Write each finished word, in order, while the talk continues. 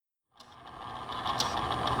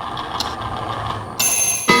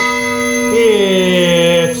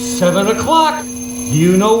7 o'clock.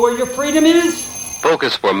 You know where your freedom is?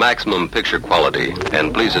 Focus for maximum picture quality,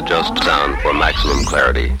 and please adjust sound for maximum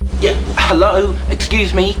clarity. Yeah, hello,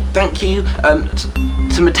 excuse me, thank you.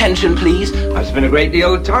 Some attention, please. I've spent a great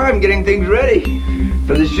deal of time getting things ready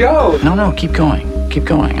for the show. No, keep going. Keep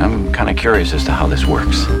going. I'm kind of curious as to how this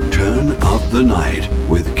works. Turn Up the Night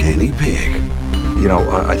with Kenny Pig. You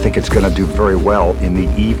know, I think it's going to do very well in the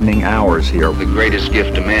evening hours here. The greatest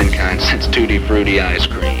gift to mankind since Tutti Frutti ice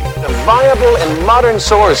cream. A viable and modern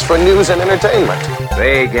source for news and entertainment.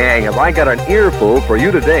 Hey, gang, have I got an earful for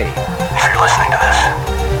you today? If you're listening to this,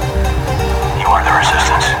 you are the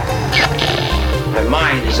resistance. My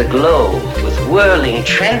mind is aglow with whirling,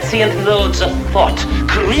 transient loads of thought,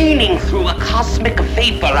 careening through a cosmic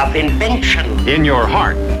vapor of invention. In your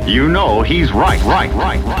heart, you know he's right.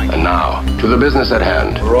 And now, to the business at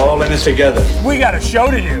hand. We're all in this together. We got a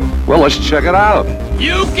show to do. Well, let's check it out.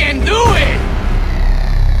 You can do it!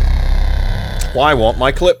 Why won't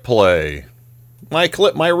my clip play? My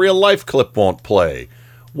real life clip won't play.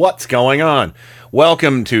 What's going on?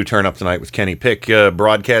 Welcome to Turn Up Tonight with Kenny Pick,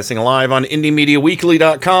 broadcasting live on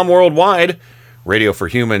IndieMediaWeekly.com worldwide. Radio for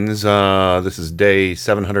Humans. This is day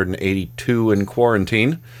 782 in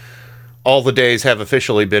quarantine. All the days have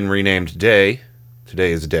officially been renamed day.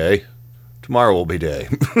 Today is day. Tomorrow will be day.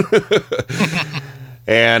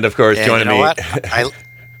 And, of course, joining me... What? I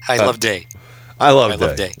love day. I love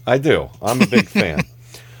day. I do. I'm a big fan.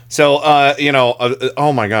 So,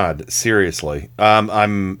 oh my God, seriously.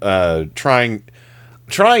 I'm trying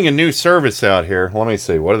a new service out here. Let me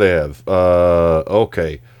see. What do they have?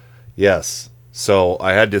 Okay. Yes. So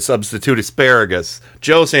I had to substitute asparagus.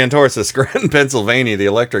 Joe Santorsa, Scranton, Pennsylvania, the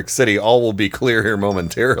Electric City. All will be clear here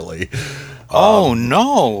momentarily. Oh,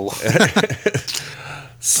 no.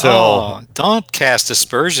 So don't cast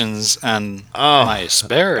aspersions on my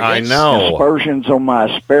asparagus. I know. Aspersions on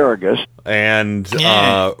my asparagus. And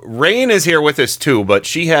Rain is here with us too, but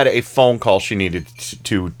she had a phone call she needed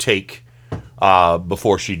to take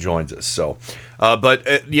before she joins us. So,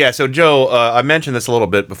 so Joe, I mentioned this a little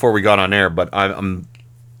bit before we got on air, but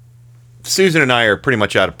Susan and I are pretty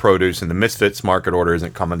much out of produce, and the Misfits market order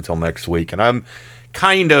isn't coming until next week, and I'm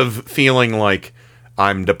kind of feeling like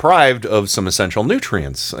I'm deprived of some essential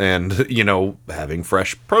nutrients and, having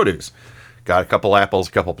fresh produce. Got a couple apples,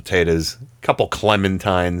 a couple potatoes, a couple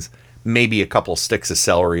clementines, maybe a couple sticks of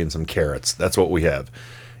celery and some carrots. That's what we have.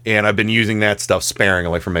 And I've been using that stuff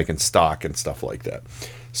sparingly for making stock and stuff like that.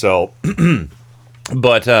 So,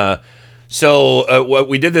 what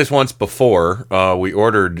we did this once before. We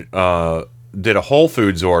did a Whole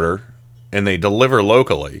Foods order, and they deliver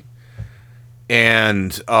locally.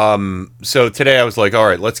 And so today I was like, all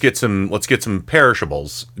right, let's get some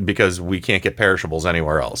perishables, because we can't get perishables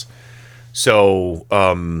anywhere else. So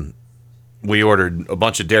we ordered a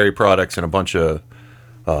bunch of dairy products and a bunch of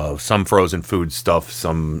some frozen food stuff,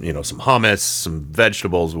 some hummus, some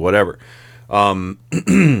vegetables, whatever. And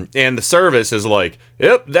the service is like,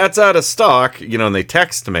 yep, that's out of stock, and they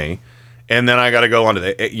text me, and then I got to go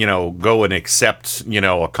onto go and accept,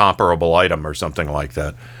 a comparable item or something like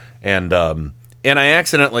that. And I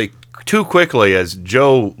accidentally, too quickly, as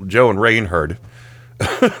Joe and Rain heard,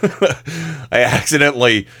 I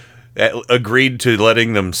accidentally agreed to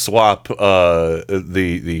letting them swap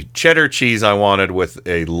the cheddar cheese I wanted with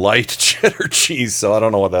a light cheddar cheese. So I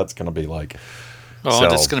don't know what that's going to be like. Oh,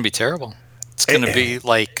 that's going to be terrible. It's going to be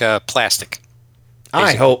like plastic. Basically.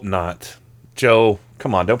 I hope not. Joe,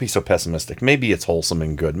 come on, don't be so pessimistic. Maybe it's wholesome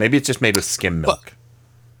and good. Maybe it's just made with skim milk. Well,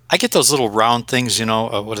 I get those little round things,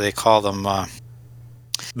 what do they call them?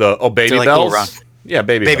 Baby like bells? Round, yeah,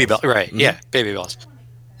 baby bells. Right, Mm-hmm. Yeah, baby bells.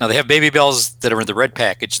 Now, they have baby bells that are in the red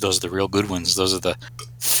package. Those are the real good ones. Those are the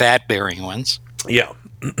fat-bearing ones. Yeah.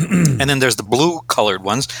 And then there's the blue-colored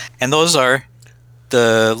ones, and those are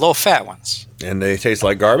the low-fat ones. And they taste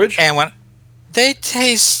like garbage? And when they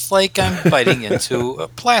taste like I'm biting into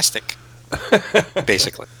plastic,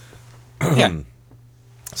 basically. Yeah.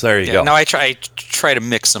 So there you go. Now I try to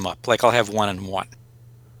mix them up. Like I'll have 1 and 1,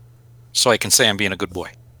 so I can say I'm being a good boy.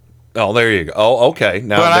 Oh, there you go. Oh, okay.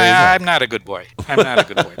 Now, but I'm not a good boy. I'm not a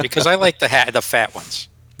good boy because I like the fat ones.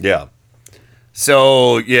 Yeah.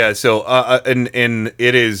 So and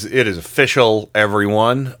it is official,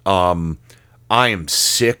 everyone. I am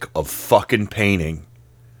sick of fucking painting.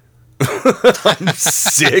 I'm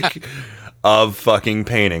sick of fucking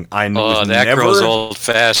painting. That grows old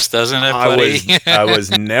fast, doesn't it, buddy? I was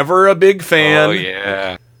never a big fan. Oh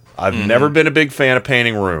yeah. I've never been a big fan of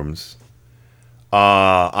painting rooms. The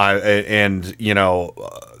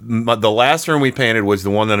last room we painted was the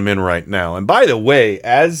one that I'm in right now. And by the way,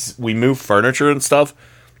 as we move furniture and stuff,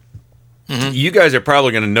 You guys are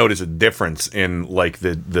probably going to notice a difference in like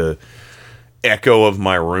the echo of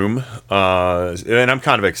my room, and I'm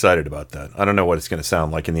kind of excited about that. I don't know what it's going to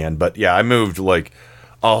sound like in the end, but yeah, I moved like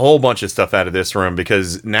a whole bunch of stuff out of this room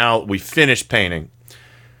because now we finished painting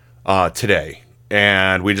today,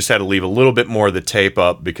 and we just had to leave a little bit more of the tape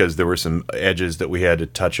up because there were some edges that we had to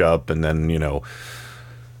touch up, and then you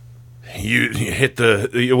hit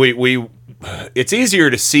the it's easier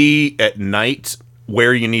to see at night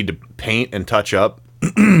where you need to paint and touch up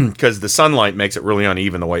because the sunlight makes it really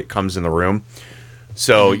uneven the way it comes in the room.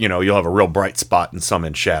 So, you'll have a real bright spot and some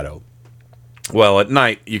in shadow. Well, at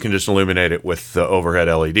night, you can just illuminate it with the overhead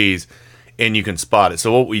LEDs and you can spot it.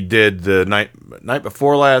 So what we did the night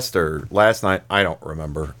before last or last night, I don't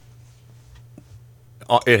remember.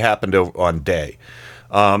 It happened on day.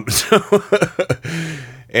 But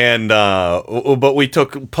we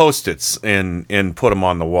took Post-its and put them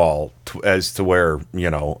on the wall as to where,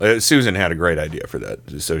 Susan had a great idea for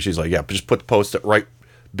that. So she's like, yeah, just put the Post-it right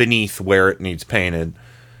beneath where it needs painted.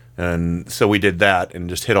 And so we did that and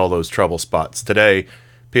just hit all those trouble spots. Today,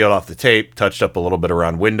 peeled off the tape, touched up a little bit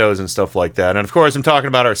around windows and stuff like that. And of course, I'm talking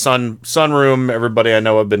about our sunroom. Everybody I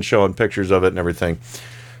know have been showing pictures of it and everything.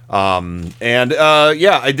 I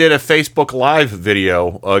did a Facebook Live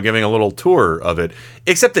video giving a little tour of it,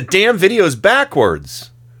 except the damn video's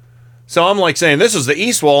backwards. So I'm like saying, this is the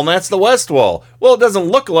east wall and that's the west wall. Well, it doesn't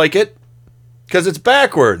look like it because it's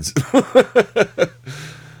backwards.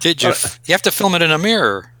 Did you? You have to film it in a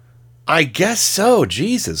mirror. I guess so.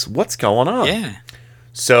 Jesus, what's going on? Yeah.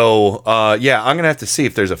 So, I'm going to have to see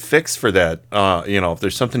if there's a fix for that. If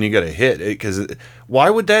there's something you got to hit. Because why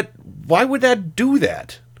would that do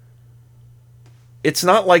that? It's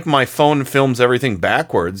not like my phone films everything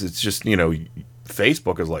backwards. It's just,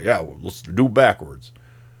 Facebook is like, yeah, well, let's do backwards.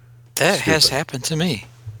 That has happened to me.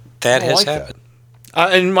 That has happened.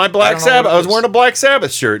 And my Black Sabbath, I was wearing a Black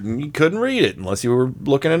Sabbath shirt, and you couldn't read it unless you were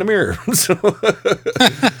looking in a mirror. Yes,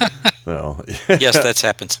 that's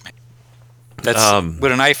happened to me. That's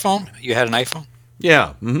with an iPhone. You had an iPhone?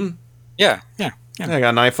 Yeah. Mm-hmm. Yeah. I got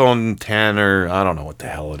an iPhone 10 or I don't know what the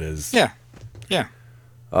hell it is. Yeah.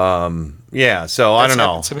 So I don't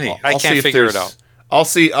know. To me. I can't figure it out. I'll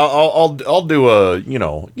see. I'll do a you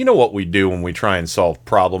know what we do when we try and solve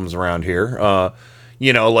problems around here.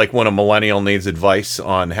 Like when a millennial needs advice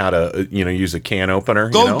on how to use a can opener.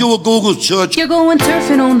 Go do a Google search. You're going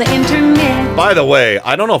surfing on the internet. By the way,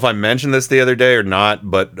 I don't know if I mentioned this the other day or not,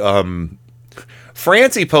 but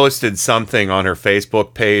Francie posted something on her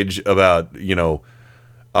Facebook page about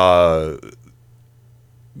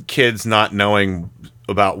kids not knowing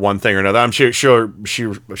about one thing or another. I'm sure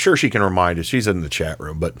she can remind us. She's in the chat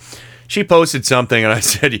room, but she posted something, and I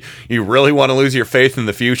said, "You really want to lose your faith in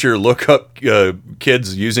the future? Look up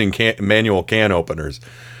kids using manual can openers."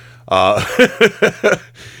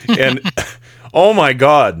 And oh my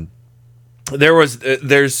God,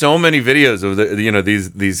 there's so many videos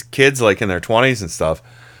of these kids like in their 20s and stuff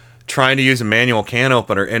trying to use a manual can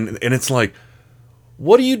opener, and it's like,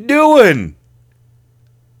 what are you doing?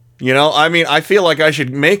 I feel like I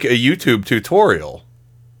should make a YouTube tutorial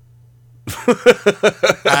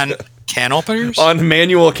on can openers, on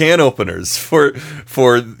manual can openers for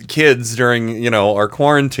kids during our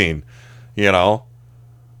quarantine, And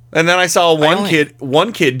then I saw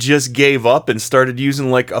one kid just gave up and started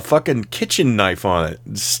using like a fucking kitchen knife on it,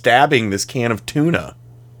 stabbing this can of tuna.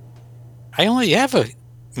 I only have a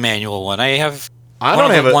manual one. I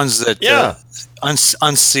don't have ones that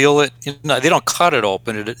unseal it. They don't cut it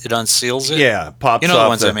open. It unseals it. Yeah, pops. The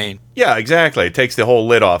ones I mean. Yeah, exactly. It takes the whole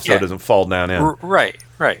lid off so it doesn't fall down in. Right.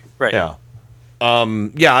 Yeah.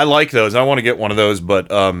 I like those. I want to get one of those,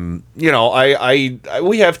 but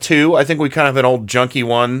we have two. I think we kind of have an old junky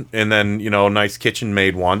one, and then a nice kitchen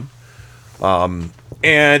made one. And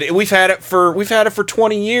we've had it for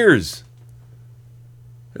 20 years.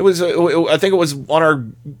 It was I think it was on our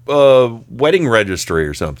wedding registry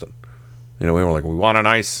or something. We were like, we want a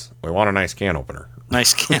nice can opener.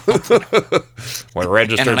 Nice can opener. We're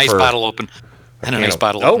registered and a nice for bottle open. And a nice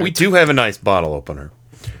bottle opener. Oh, we do have a nice bottle opener.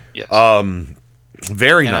 Yes.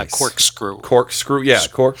 Very and nice. A corkscrew. Corkscrew. Nice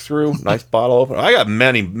bottle opener. I got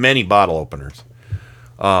many bottle openers.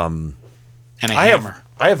 And a hammer.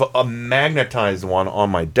 I have a magnetized one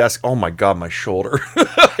on my desk. Oh my God, my shoulder.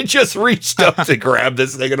 I just reached up to grab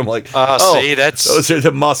this thing and I'm like, see, those are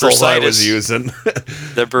the muscles bursitis. I was using.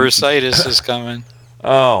 The bursitis is coming.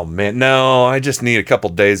 Oh man, no, I just need a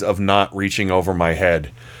couple days of not reaching over my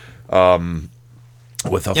head.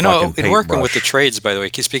 With a fucking in working paintbrush. with the trades, by the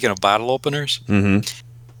way, speaking of bottle openers, in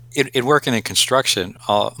working in construction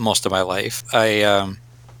most of my life, I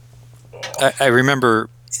remember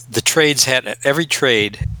the trades had every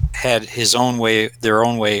trade had their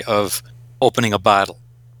own way of opening a bottle.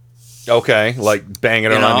 Okay, like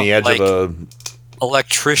banging it on the edge of a.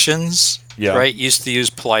 Electricians, right, used to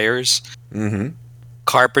use pliers. Mm-hmm.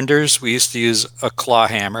 Carpenters, we used to use a claw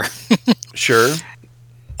hammer. Sure.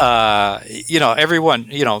 Everyone,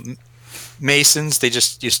 masons, they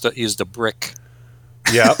just used to use the brick.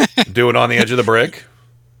 Yeah, do it on the edge of the brick.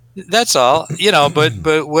 That's all,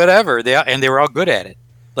 but whatever. They were all good at it.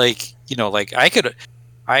 Like I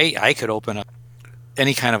could open up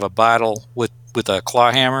any kind of a bottle with a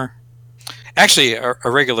claw hammer. Actually, a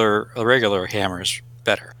regular hammer is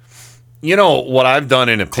better. You know what I've done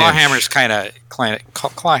in a pinch? Claw hammer is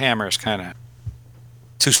kind of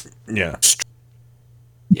too. Yeah.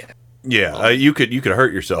 Yeah. Yeah. You could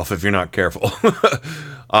hurt yourself if you're not careful.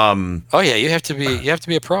 Oh yeah, you have to be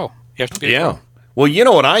a pro. You have to be. A pro. Well, you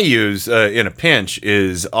know what I use in a pinch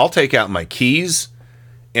is I'll take out my keys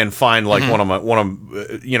and find like one of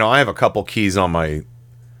I have a couple keys on my.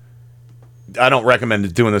 I don't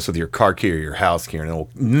recommend doing this with your car key or your house key.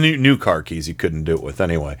 New car keys you couldn't do it with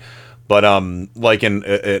anyway. But like in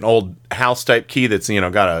an old house type key that's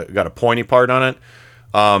got a pointy part on it.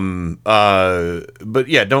 But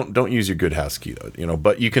yeah, don't use your good house key though.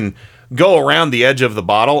 But you can go around the edge of the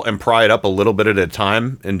bottle and pry it up a little bit at a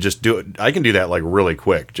time and just do it. I can do that like really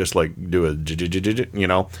quick. Just like do a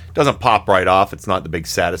it doesn't pop right off. It's not the big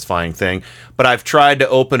satisfying thing. But I've tried to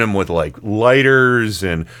open them with like lighters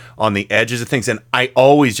and on the edges of things, and I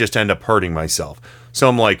always just end up hurting myself. So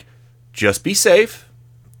I'm like, just be safe.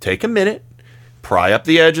 Take a minute, pry up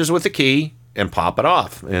the edges with the key, and pop it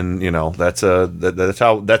off. And that's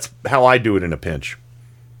how I do it in a pinch.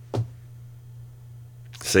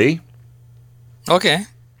 See? Okay.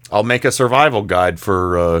 I'll make a survival guide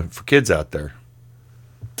for kids out there.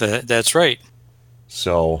 That's right.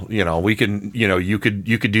 So we can you could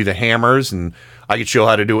do the hammers, and I could show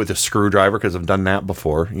how to do it with a screwdriver because I've done that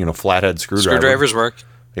before. Flathead screwdriver. Screwdrivers work.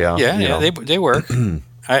 Yeah. They work.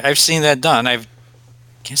 I've seen that done.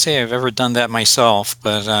 Can't say I've ever done that myself,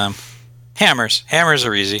 but hammers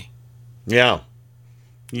are easy. Yeah.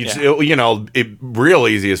 Real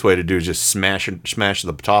easiest way to do is just smash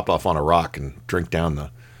the top off on a rock and drink down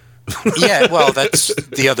the. Yeah, well, that's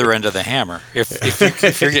the other end of the hammer.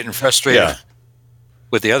 If you're getting frustrated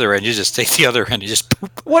with the other end, you just take the other end and just.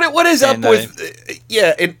 What is up with?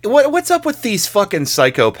 And what's up with these fucking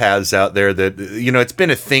psychopaths out there that it's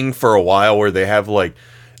been a thing for a while where they have like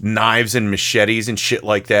knives and machetes and shit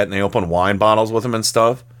like that, and they open wine bottles with them and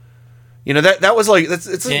stuff. That was like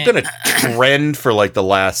it's been a trend for like the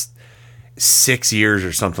last 6 years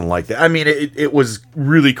or something like that. I mean, it was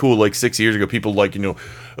really cool like 6 years ago. People like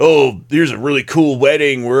oh, here's a really cool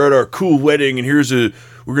wedding. We're at our cool wedding, and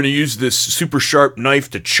we're gonna use this super sharp knife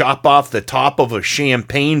to chop off the top of a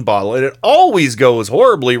champagne bottle, and it always goes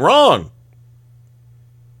horribly wrong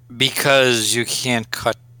because you can't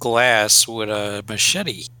cut glass with a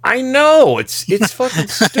machete. I know it's fucking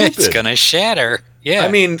stupid. It's gonna shatter. Yeah, I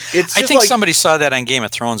mean, it's. I think somebody saw that on Game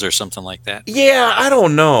of Thrones or something like that. Yeah, I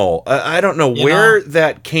don't know. I don't know where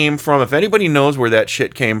that came from. If anybody knows where that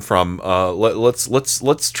shit came from,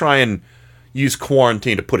 let's try and use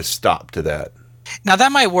quarantine to put a stop to that. Now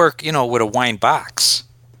that might work, with a wine box.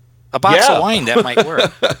 A box of wine, that might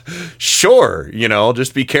work. Sure,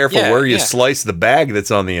 just be careful where you slice the bag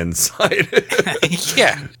that's on the inside.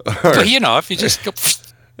 Yeah, but if you just go,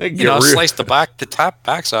 slice the top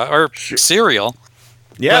box off, or cereal.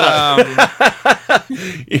 Yeah, but,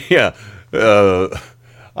 yeah.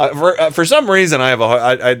 For some reason, I have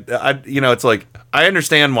it's like I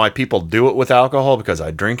understand why people do it with alcohol because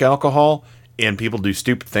I drink alcohol, and people do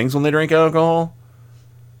stupid things when they drink alcohol.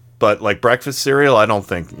 But like breakfast cereal, I don't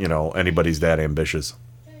think anybody's that ambitious.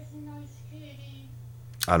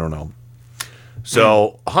 I don't know.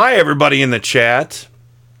 So hi everybody in the chat.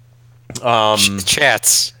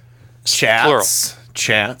 Chats. Plural.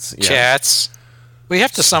 Chats. Yes. Chats. We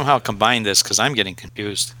have to somehow combine this because I'm getting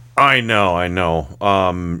confused. I know.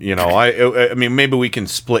 I mean, maybe we can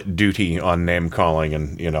split duty on name calling,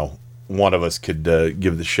 and one of us could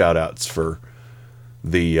give the shout outs for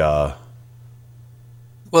the.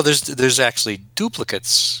 Well, there's actually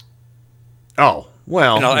duplicates. Oh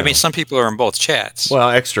well. I mean, some people are in both chats. Well,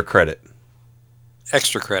 extra credit.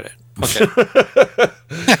 Extra credit. Okay.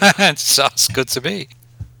 Sounds good to me.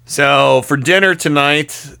 So for dinner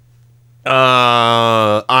tonight,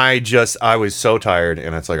 I was so tired,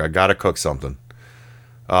 and it's like I gotta cook something.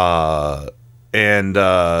 So I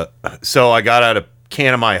got out a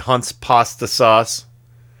can of my Hunt's pasta sauce,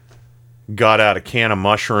 got out a can of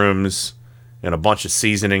mushrooms, and a bunch of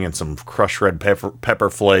seasoning and some crushed red pepper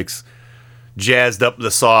flakes. jazzed up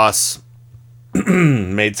the sauce,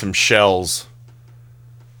 made some shells,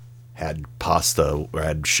 had pasta, or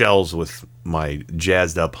had shells with my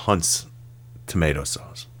jazzed up Hunt's tomato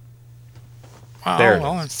sauce. Wow, There it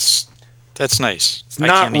well, that's nice. It's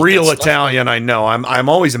not real Italian, I know. I'm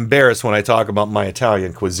always embarrassed when I talk about my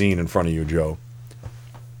Italian cuisine in front of you, Joe.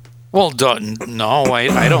 Well, no,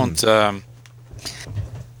 I don't.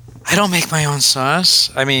 I don't make my own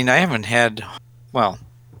sauce. I mean, I haven't had,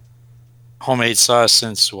 homemade sauce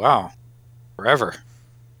since forever.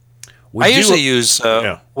 I usually use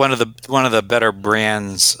one of the better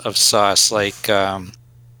brands of sauce, like what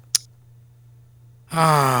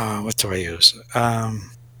do I use?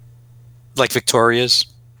 Like Victoria's.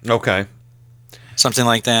 Okay. Something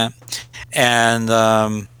like that, and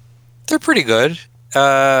they're pretty good.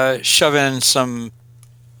 Shove in some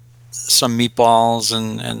meatballs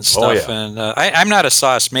and stuff, and I'm not a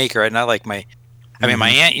sauce maker. I'm not like my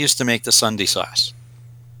aunt used to make the Sunday sauce.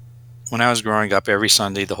 When I was growing up, every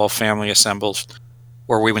Sunday the whole family assembled,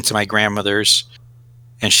 or we went to my grandmother's,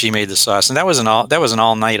 and she made the sauce, and that was an all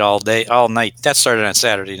night. That started on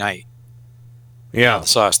Saturday night. Yeah, the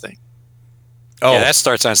sauce thing. Oh, yeah, that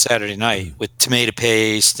starts on Saturday night with tomato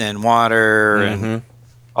paste and water and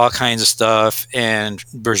all kinds of stuff, and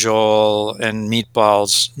brajol and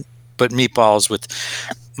meatballs. But meatballs with,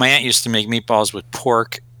 my aunt used to make meatballs with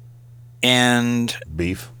pork and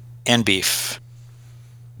beef, and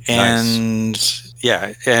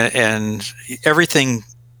everything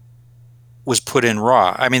was put in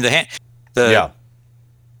raw. I mean, the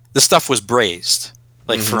stuff was braised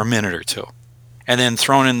for a minute or two, and then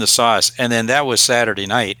thrown in the sauce, and then that was Saturday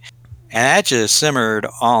night, and that just simmered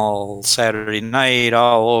all Saturday night,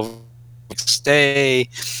 all over the next day,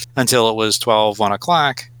 until it was 1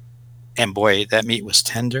 o'clock. And boy, that meat was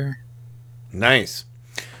tender. Nice.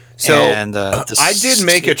 So and I did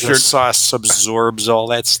make a the sauce absorbs all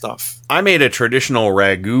that stuff. I made a traditional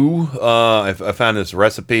ragu. I found this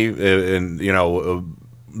recipe, and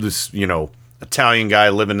this Italian guy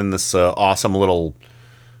living in this awesome little,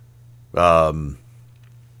 I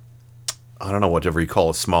don't know, whatever you call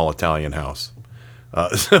a small Italian house.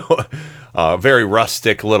 Very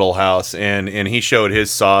rustic little house, and he showed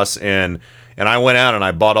his sauce, and I went out and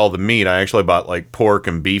I bought all the meat. I actually bought like pork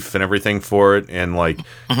and beef and everything for it, and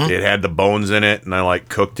it had the bones in it, and I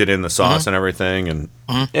cooked it in the sauce and everything, and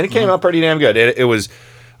it came out pretty damn good. It was,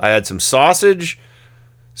 I had some sausage,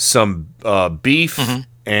 some beef,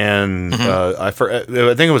 and I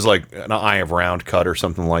think it was like an eye of round cut or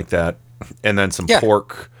something like that, and then some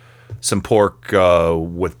pork. Some pork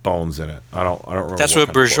with bones in it. I don't remember. That's what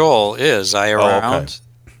brajol is. Eye around,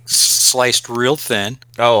 sliced real thin.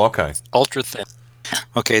 Oh, okay. Ultra thin.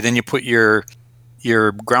 Okay, then you put your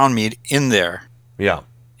ground meat in there. Yeah.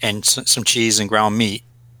 And some cheese and ground meat,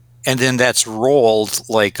 and then that's rolled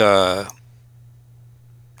like a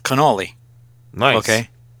cannoli. Nice.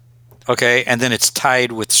 Okay, and then it's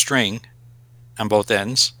tied with string on both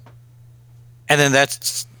ends, and then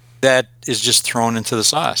that is just thrown into the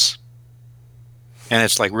sauce. And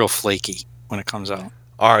it's like real flaky when it comes out.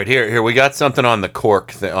 All right, here we got something on the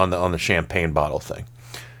cork on the champagne bottle thing.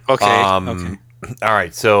 Okay. All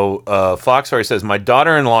right. So Foxfire says, my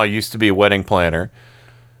daughter-in-law used to be a wedding planner.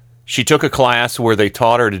 She took a class where they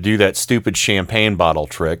taught her to do that stupid champagne bottle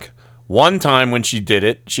trick. One time when she did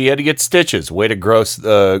it, she had to get stitches. Way to gross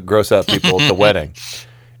out people at the wedding.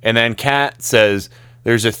 And then Kat says,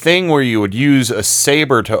 there's a thing where you would use a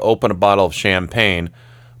saber to open a bottle of champagne.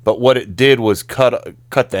 But what it did was cut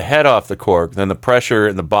the head off the cork. Then the pressure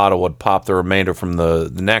in the bottle would pop the remainder from the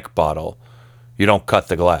neck bottle. You don't cut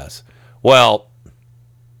the glass. Well,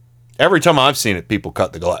 every time I've seen it, people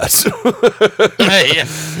cut the glass. Yeah,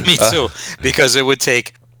 me too. Because it would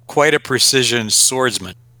take quite a precision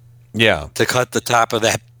swordsman. Yeah. To cut the top of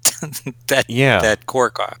that that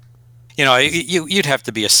cork off. You'd have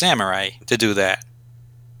to be a samurai to do that.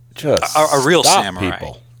 Just a real stop, samurai.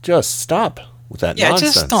 People. Just stop with that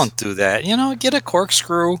nonsense. Just don't do that. Get a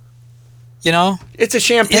corkscrew. It's a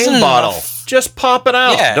champagne bottle. Just pop it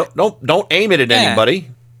out. Yeah. Don't aim it at anybody.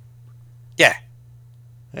 Yeah.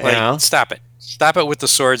 Stop it. Stop it with the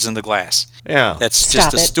swords and the glass. Yeah. That's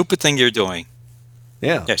just a stupid thing you're doing.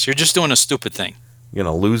 Yeah. Yes, you're just doing a stupid thing. You're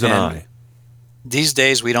gonna lose an eye. These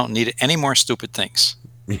days, we don't need any more stupid things.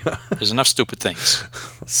 Yeah. There's enough stupid things.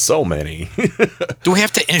 So many. Do we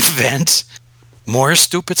have to invent more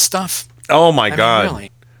stupid stuff? Oh my God! Mean,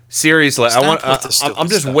 really. Seriously, I'm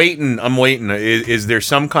just waiting. I'm waiting. Is there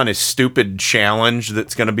some kind of stupid challenge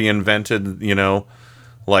that's going to be invented? Before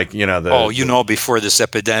this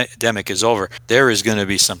epidemic is over, there is going to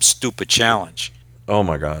be some stupid challenge. Oh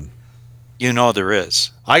my God! You know there is.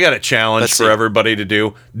 I got a challenge Let's for see. everybody to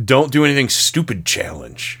do. Don't do anything stupid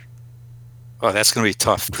challenge. Oh, that's going to be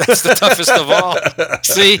tough. That's the toughest of all.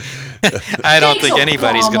 See? I don't think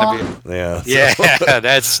anybody's going to be. Yeah. Yeah,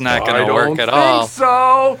 that's not going to work at all.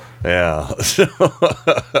 So Yeah.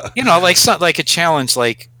 You know, like a challenge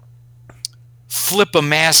like flip a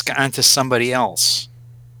mask onto somebody else.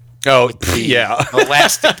 Oh, The yeah.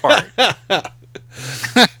 elastic part. Yeah,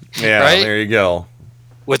 Right? there you go.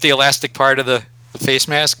 With the elastic part of the face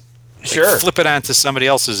mask. Like, Sure. flip it onto somebody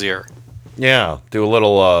else's ear. Yeah, do a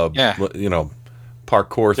little, Yeah.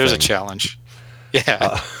 parkour There's thing. a challenge.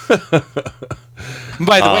 Yeah.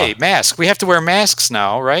 By the way, mask. We have to wear masks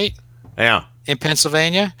now, right? Yeah. In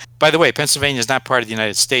Pennsylvania. By the way, Pennsylvania is not part of the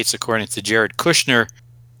United States, according to Jared Kushner.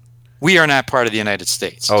 We are not part of the United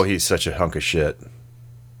States. Oh, he's such a hunk of shit.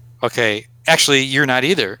 Okay. Actually, you're not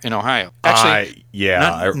either in Ohio. Actually,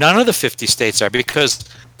 none of the 50 states are because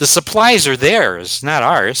the supplies are theirs, not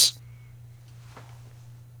ours.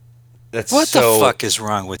 That's What so, the fuck is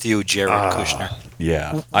wrong with you, Jared Kushner?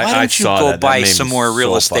 Yeah. Why I don't you saw go that. That buy made some me more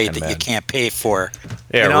real so estate fucking that you mad. can't pay for?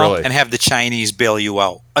 Yeah, you know, really. and have the Chinese bail you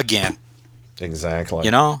out again. Exactly.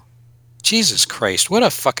 You know? Jesus Christ, what a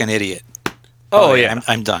fucking idiot. Oh, yeah.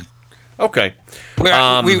 I'm done. Okay.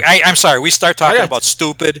 I'm sorry, we start talking got- about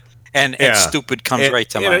stupid, and stupid comes right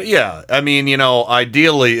to mind. Yeah. I mean,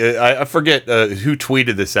 ideally, I forget who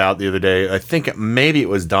tweeted this out the other day. I think maybe it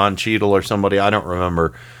was Don Cheadle or somebody. I don't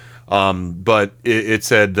remember. But it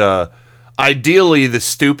said, ideally, the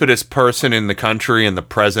stupidest person in the country and the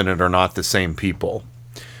president are not the same people.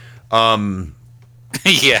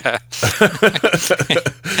 Yeah.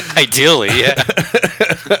 Ideally, yeah.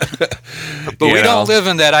 But we don't live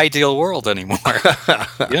in that ideal world anymore.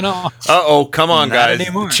 You know? Uh-oh, come on, Not guys.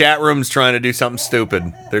 anymore. Chat room's trying to do something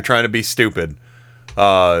stupid. They're trying to be stupid.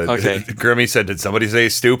 Okay. Grimmy said, did somebody say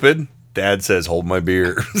stupid? Dad says, hold my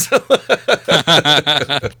beer.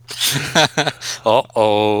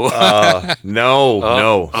 Uh-oh.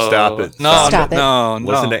 No, stop it. No, Stop it. no.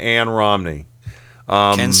 Listen to Ann Romney.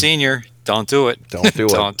 Ken Senior, don't do it. Don't do it.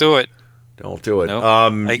 Don't do it. Don't do it. Nope.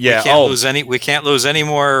 Yeah. We can't lose any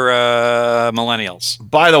more millennials.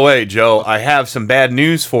 By the way, Joe, I have some bad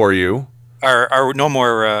news for you. Or no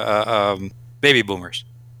more baby boomers.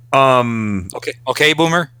 Okay,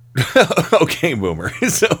 boomer. Okay, boomer.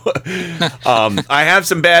 So, I have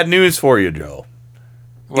some bad news for you, Joe.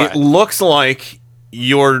 What? It looks like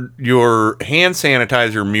your hand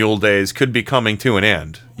sanitizer mule days could be coming to an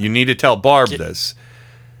end. You need to tell Barb this.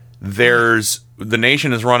 The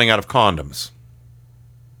nation is running out of condoms.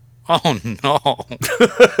 Oh no.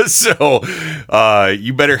 So,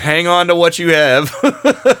 you better hang on to what you have.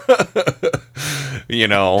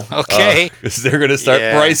 Okay. 'cause they're going to start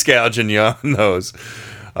Yeah. price gouging you on those.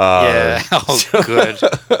 Yeah. Oh, good.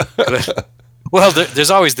 Good. Well, there's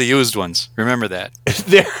always the used ones. Remember that.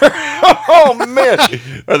 Oh man,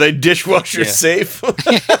 are they dishwasher safe?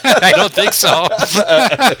 I don't think so.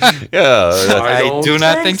 Yeah, I do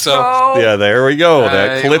not think so. yeah. There we go.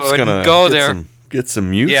 That I clip's wouldn't gonna go get there. Get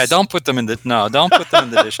some use. Yeah, don't put them in the don't put them in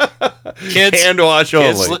the dish. Kids, hand wash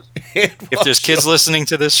kids only. if there's kids listening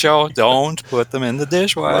to this show, don't put them in the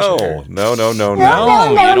dishwasher. No. You don't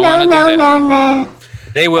want to do that.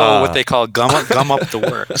 They will what they call gum up the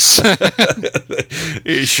works.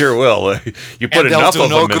 You sure will. You put And they'll enough do of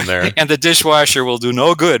no them in good- there. and the dishwasher will do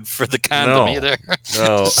no good for the condom No. either.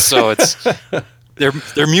 No. So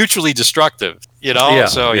they're mutually destructive, you know. Yeah,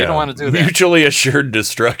 so you yeah. don't want to do that. Mutually assured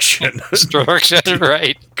destruction. Destruction,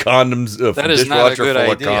 right? Condoms. That is not a dishwasher good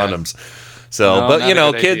full idea. of condoms. So, No, but not you a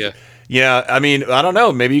know, good kids. idea. Yeah, I mean, I don't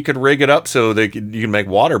know. Maybe you could rig it up so you can make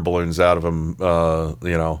water balloons out of them.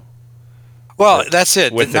 Well, that's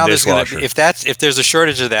it. With the Now there's gonna dishwasher. be, if there's a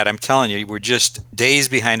shortage of that, I'm telling you, we're just days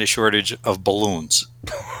behind a shortage of balloons.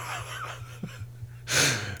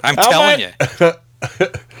 I'm telling you.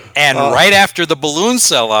 And right after the balloons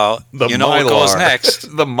sell out, you know what goes next?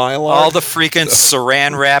 The Mylar. All the freaking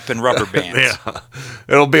saran wrap and rubber bands. Yeah,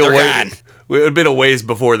 it'll be They're a gone. ways. It'll be a ways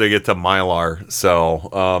before they get to Mylar. So,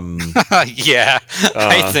 Yeah,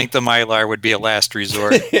 I think the Mylar would be a last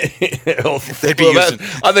resort. They'd be using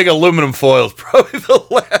I think aluminum foil is probably the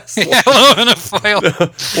last one. aluminum foil.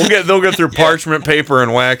 They'll get through parchment paper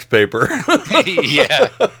and wax paper. Yeah,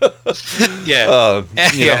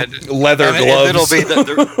 yeah, Leather and gloves. And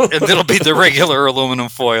it'll be the regular aluminum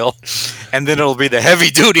foil, and then it'll be the heavy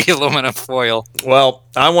duty aluminum foil. Well,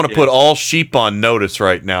 I want to put all sheep on notice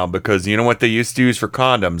right now because you know what they used to use for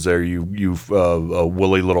condoms? There, you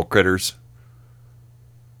woolly little critters.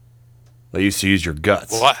 They used to use your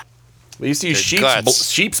guts. What? They used to use Their guts.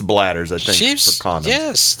 sheep's bladders, I think, for condoms.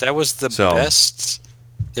 Yes, that was the So, best.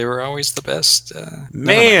 They were always the best.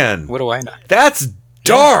 Man, what do I know? That's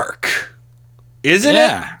dark, isn't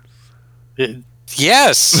it?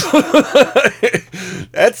 Yes.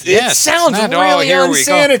 It sounds really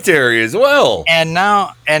unsanitary as well. And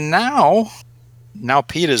now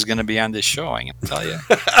Peter's going to be on this show. I can tell you.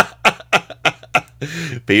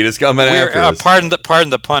 Peter's coming after us. Pardon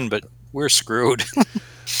the pun, but we're screwed.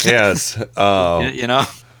 Yes. You know.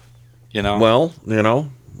 Well,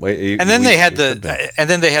 And then they had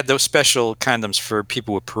those special condoms for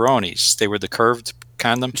people with Peronis. They were the curved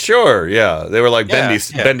condom. Sure, yeah, they were like bendy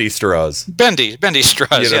straws. Bendy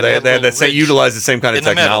straws. They had the same, utilized the same kind of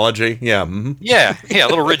technology. Yeah. Mm-hmm. Yeah,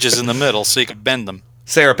 little ridges in the middle so you could bend them.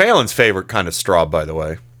 Sarah Palin's favorite kind of straw, by the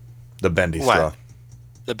way, the bendy straw.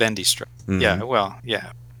 The bendy straw. Mm-hmm. Yeah. Well,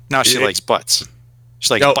 yeah. Now she likes butts.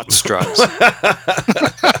 She likes butt straws.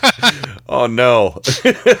 Oh no!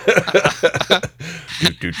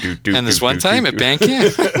 And this one time at band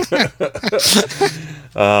camp.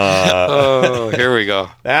 Here we go.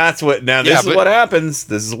 That's what. Now this is what happens.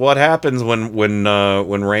 This is what happens when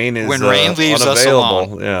Rain is Rain leaves us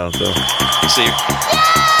unavailable. alone. Yeah. So. See.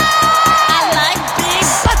 I like big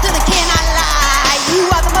butts and I cannot lie. You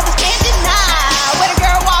are the mothers can't deny. When a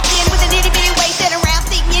girl walk in with an itty bitty waist and around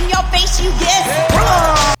sitting in your face, you get.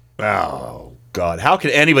 Oh God! How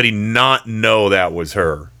could anybody not know that was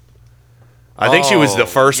her? I think she was the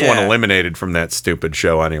first one eliminated from that stupid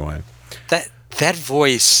show. Anyway, that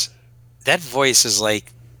voice is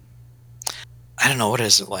like, I don't know, what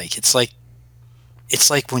is it like? It's like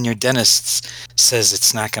when your dentist says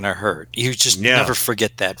it's not going to hurt. You just never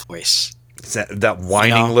forget that voice. It's that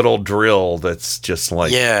whining little drill that's just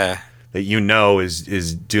like that is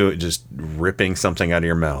just ripping something out of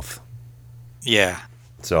your mouth. Yeah.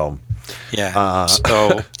 So. Yeah.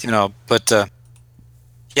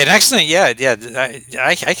 But next thing,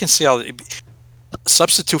 I can see how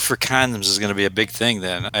substitute for condoms is going to be a big thing.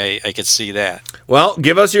 Then I could see that. Well,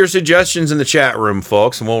 give us your suggestions in the chat room,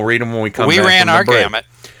 folks, and we'll read them when we come back. We ran our gamut.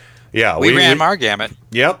 Yeah, we ran our gamut.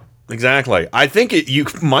 Yep, exactly. I think you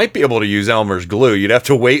might be able to use Elmer's glue. You'd have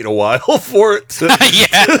to wait a while for it to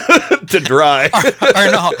to dry.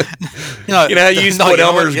 Or no, you know how you used to put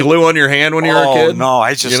Elmer's glue on your hand when you were a kid? No,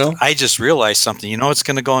 I just realized something. You know what's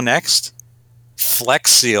going to go next?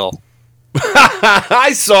 Flex Seal.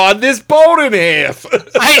 I sawed this boat in half.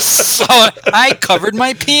 I covered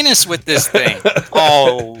my penis with this thing.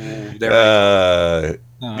 Oh, there we go.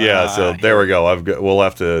 Yeah, so there we go. We'll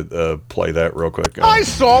have to play that real quick. I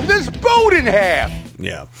sawed this boat in half.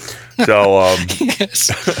 Yeah. So yes.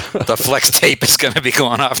 The Flex tape is going to be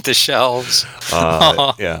going off the shelves.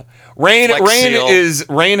 Yeah. Rain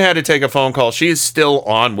had to take a phone call. She is still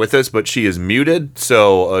on with us, but she is muted,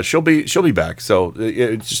 so she'll be back. So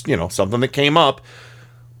it's just something that came up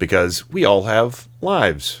because we all have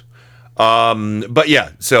lives. But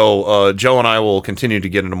yeah, so Joe and I will continue to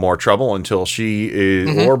get into more trouble until she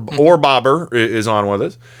is or Bobber is on with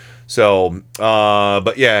us. So,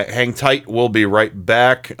 but yeah, hang tight. We'll be right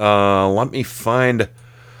back. Let me find.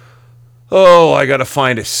 Oh, I gotta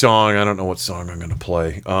find a song. I don't know what song I'm gonna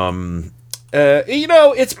play.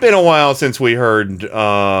 It's been a while since we heard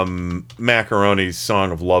Macaroni's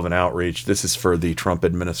song of love and outreach. This is for the Trump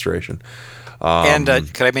administration. And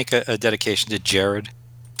could I make a dedication to Jared?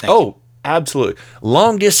 Thank you. Absolutely.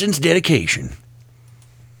 Long distance dedication.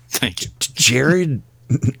 Thank you, Jared.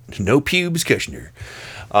 No pubes, Kushner.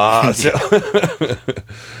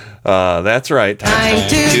 That's right. Time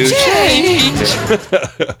to change.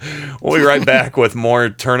 We'll be right back with more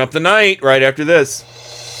Turn Up the Night right after this.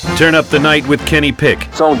 Turn Up the Night with Kenny Pick.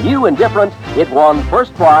 So new and different, it won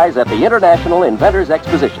first prize at the International Inventors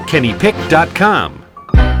Exposition. KennyPick.com.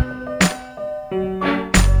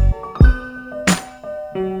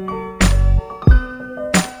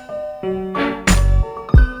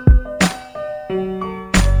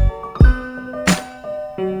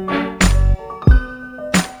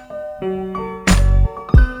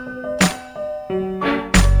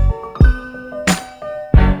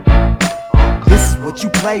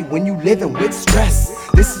 When you living with stress,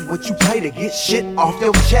 this is what you play to get shit off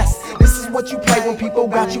your chest. This is what you play when people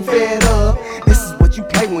got you fed up. This is what you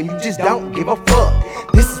play when you just don't give a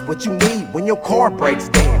fuck. This is what you need when your car breaks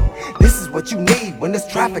down. This is what you need when there's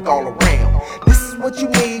traffic all around. This is what you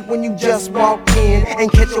need when you just walk in and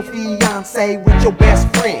catch your fiance with your best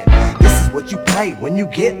friend. This is what you play when you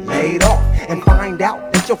get laid off and find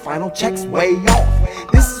out that your final check's way off.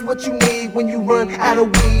 This is what you need when you run out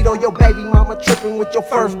of weed or your baby mama tripping with your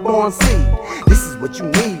firstborn seed. This is what you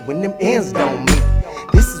need when them ends don't meet.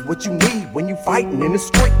 This is what you need when you fighting in the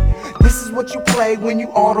street. This is what you play when you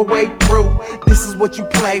all the way through. This is what you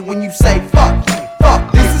play when you say fuck you,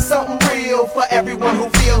 fuck this.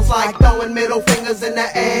 throwing middle fingers in the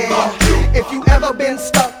air. If you ever been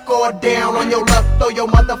stuck or down on your luck, throw your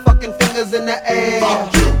motherfucking fingers in the air.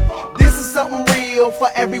 This is something real for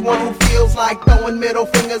everyone who feels like throwing middle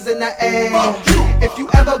fingers in the air. If you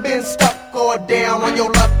ever been stuck or down on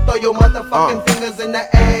your luck, throw your motherfucking fingers in the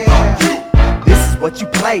air. This is what you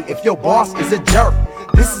play if your boss is a jerk.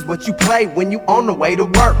 This is what you play when you on the way to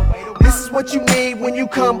work. This is what you need when you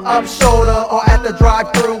come up shorter, or at the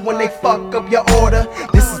drive-thru when they fuck up your order.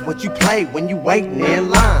 This is what you play when you waiting in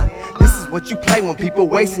line. This is what you play when people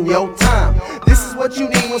wasting your time. This is what you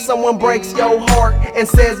need when someone breaks your heart and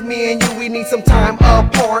says, me and you, we need some time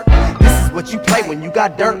apart. This is what you play when you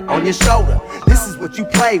got dirt on your shoulder. This is what you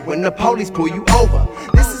play when the police pull you over.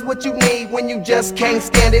 This is what you need when you just can't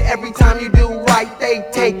stand it. Every time you do right, they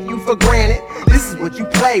take you for granted. This is what you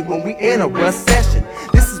play when we in a recession.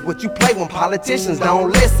 This is what you play when politicians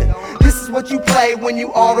don't listen. This is what you play when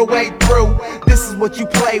you all the way through. This is what you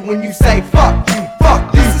play when you say, fuck you,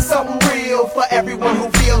 fuck you. This is something real for everyone who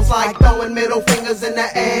feels like throwing middle fingers in the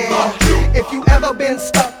air. If you ever been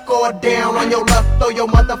stuck or down on your luck, throw your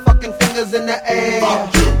motherfucking fingers in the air.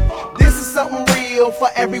 This is something real for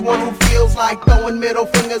everyone who feels like throwing middle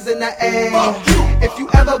fingers in the air. If you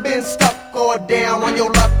ever been stuck or down on your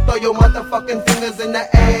luck, throw your motherfucking fingers in the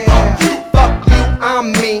air. Fuck you,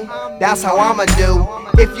 I'm me, that's how I'ma do.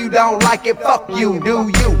 If you don't like it, fuck you, do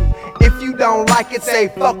you. If you don't like it, say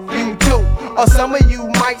fuck you too. Or some of you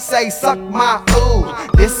might say suck my ooh.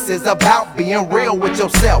 This is about being real with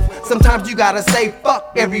yourself. Sometimes you gotta say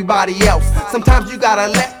fuck everybody else. Sometimes you gotta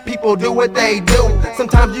let people do what they do.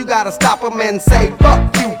 Sometimes you gotta stop them and say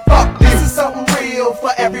fuck you, fuck. This is something real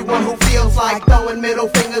for everyone who feels like throwing middle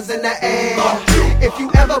fingers in the air. If you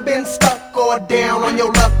ever been stuck or down on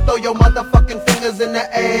your luck, throw your motherfucking fingers in the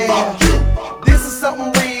air. This is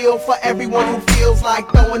something real for everyone who feels like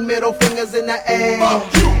throwing middle fingers in the air.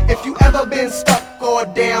 If you ever been stuck or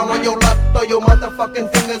down on your luck, throw your motherfucking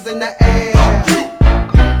fingers in the air. Fuck you.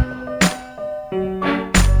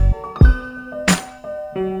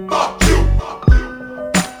 Fuck you.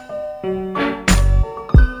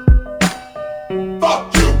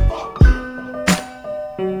 Fuck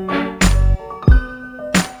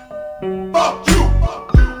you.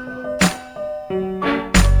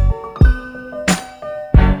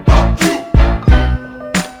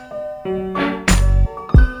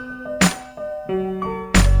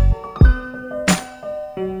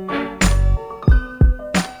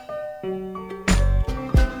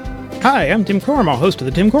 Hi, I'm Tim Cormall, host of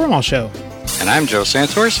The Tim Cormall Show. And I'm Joe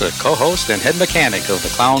Santos, a co-host and head mechanic of the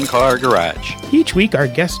Clown Car Garage. Each week, our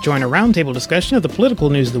guests join a roundtable discussion of the political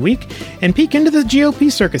news of the week and peek into the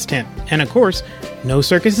GOP circus tent. And of course, no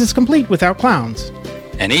circus is complete without clowns.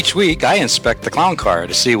 And each week, I inspect the clown car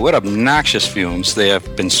to see what obnoxious fumes they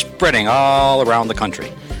have been spreading all around the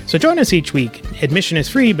country. So join us each week. Admission is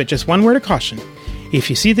free, but just one word of caution. If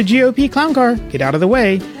you see the GOP clown car, get out of the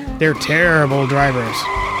way. They're terrible drivers.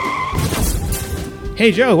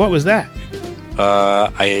 Hey Joe, what was that?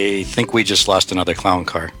 I think we just lost another clown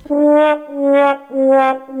car.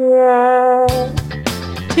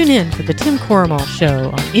 Tune in for the Tim Cormall Show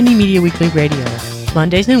on Indie Media Weekly Radio,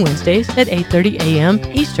 Mondays and Wednesdays at 8:30 a.m.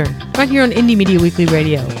 Eastern, right here on Indie Media Weekly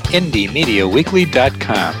Radio.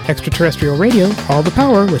 IndieMediaWeekly.com. Extraterrestrial radio, all the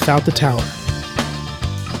power without the tower.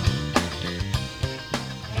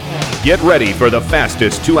 Get ready for the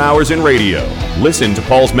fastest 2 hours in radio. Listen to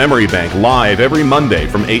Paul's Memory Bank live every Monday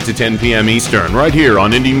from 8 to 10 p.m. Eastern, right here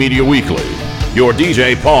on Indie Media Weekly. Your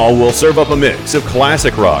DJ, Paul, will serve up a mix of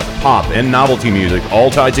classic rock, pop, and novelty music, all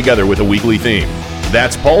tied together with a weekly theme.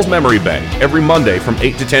 That's Paul's Memory Bank, every Monday from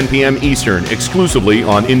 8 to 10 p.m. Eastern, exclusively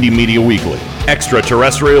on Indie Media Weekly.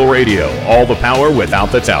 Extraterrestrial radio, all the power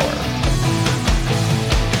without the tower.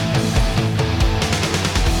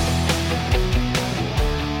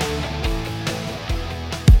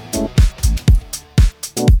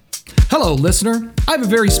 Hello, listener. I have a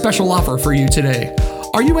very special offer for you today.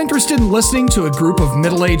 Are you interested in listening to a group of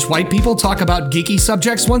middle-aged white people talk about geeky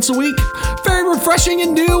subjects once a week? Very refreshing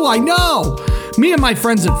and new, I know! Me and my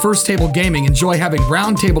friends at First Table Gaming enjoy having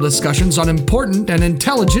roundtable discussions on important and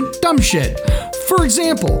intelligent dumb shit. For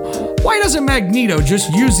example, why doesn't Magneto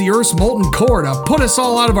just use the Earth's molten core to put us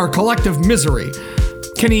all out of our collective misery?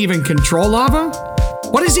 Can he even control lava?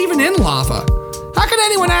 What is even in lava? How can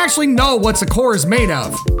anyone actually know what a core is made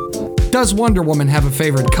of? Does Wonder Woman have a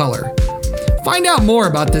favorite color? Find out more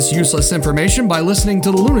about this useless information by listening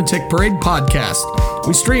to the Lunatic Parade podcast.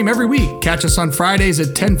 We stream every week. Catch us on Fridays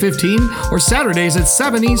at 10:15 or Saturdays at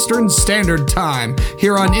 7 Eastern Standard Time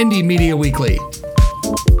here on Indie Media Weekly.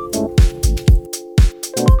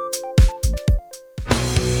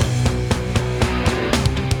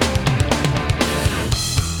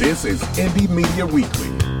 This is Indie Media Weekly,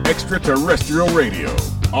 extraterrestrial radio.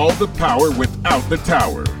 All the power without the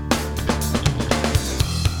tower.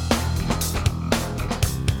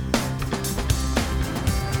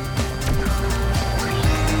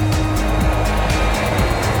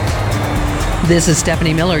 This is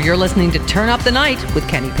Stephanie Miller. You're listening to Turn Up the Night with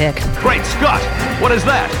Kenny Pick. Great Scott! What is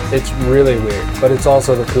that? It's really weird, but it's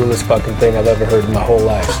also the coolest fucking thing I've ever heard in my whole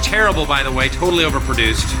life. It's terrible, by the way, totally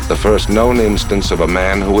overproduced. The first known instance of a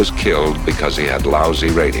man who was killed because he had lousy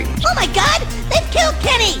ratings. Oh my God! They've killed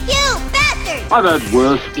Kenny! You bastard! I've had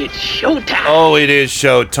worse. It's showtime. Oh, it is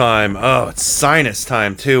showtime. Oh, it's sinus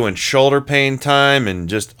time too, and shoulder pain time, and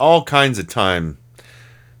just all kinds of time.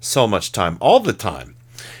 So much time, all the time.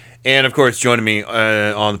 And, of course, joining me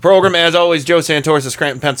on the program, as always, Joe Santoris of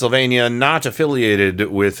Scranton, Pennsylvania, not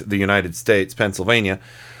affiliated with the United States, Pennsylvania.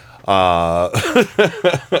 So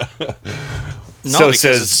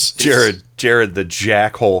says Jared the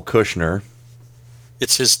Jackhole Kushner.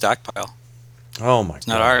 It's his stockpile. Oh, my God. It's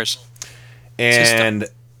not ours. And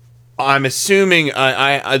I'm assuming,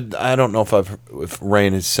 I don't know if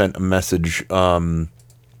Rain has sent a message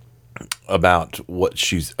about what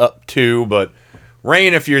she's up to, but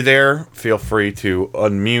Rain, if you're there, feel free to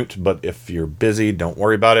unmute, but if you're busy, don't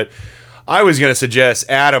worry about it. I was going to suggest,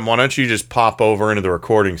 Adam, why don't you just pop over into the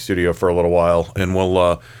recording studio for a little while, and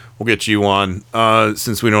we'll get you on,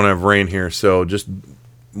 since we don't have Rain here, so just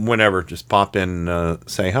whenever, just pop in,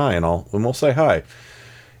 say hi, and we'll say hi.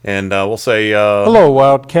 And we'll say hello,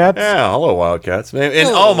 Wildcats. Yeah, hello, Wildcats. And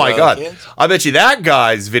Hello, oh my Wildcats. God, I bet you that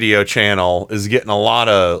guy's video channel is getting a lot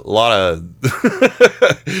of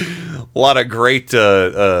lot of great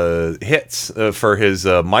hits for his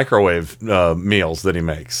microwave meals that he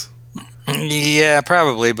makes. Yeah,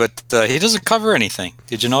 probably, but he doesn't cover anything.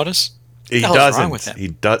 Did you notice? He What's doesn't. wrong with him? He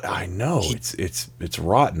does. I know. It's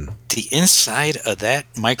rotten. The inside of that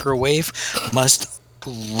microwave must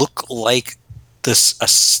look like this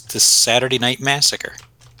Saturday Night Massacre.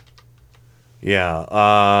 Yeah.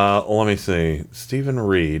 Let me see. Stephen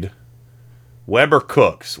Reed, Weber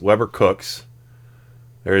Cooks.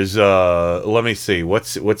 There's let me see.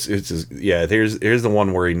 What's yeah. Here's the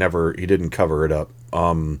one where he didn't cover it up.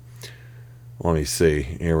 Let me see.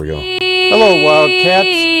 Here we go. Hello, Wildcats.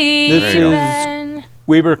 This is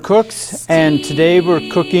Weber Cooks, and today we're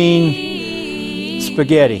cooking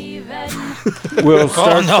spaghetti. We'll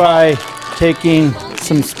start by taking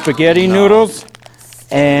some spaghetti noodles,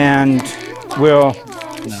 and we'll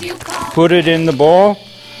put it in the bowl.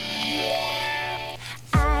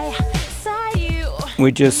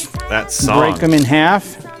 We just break them in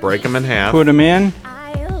half. Break them in half. Put them in.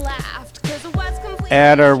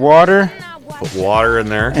 Add our water. Put water in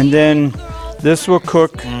there. And then this will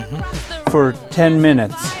cook for 10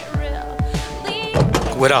 minutes.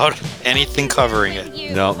 Without anything covering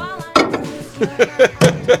it. No.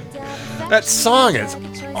 That song is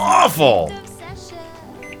awful.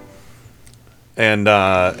 And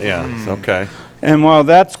yeah, it's okay. And while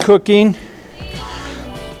that's cooking,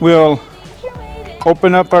 we'll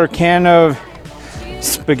open up our can of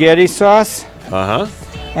spaghetti sauce.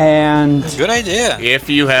 And good idea. If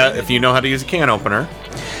you know how to use a can opener.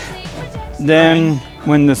 Then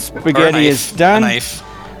when the spaghetti is done,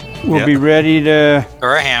 we'll be ready to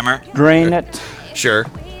or a hammer drain it. Sure.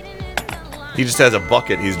 He just has a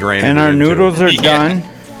bucket he's draining. And our noodles are done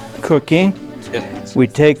cooking. We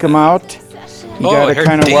take them out. You gotta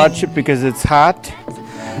kind of watch it because it's hot.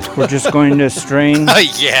 We're just going to strain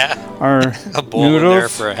our a bowl noodles. in there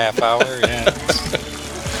for a half hour. Yeah.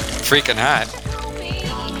 Freaking hot.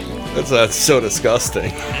 That's so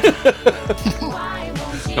disgusting.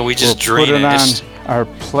 So we just we'll drain put it on Just, our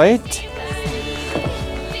plate.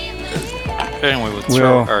 and we will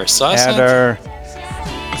throw our sauce add in. our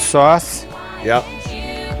sauce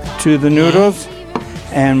to the noodles,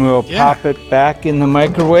 and we'll pop it back in the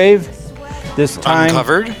microwave. This time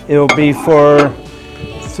Uncovered? It'll be for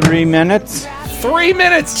 3 minutes. 3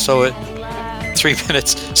 minutes. So it 3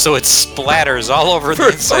 minutes. So it splatters all over for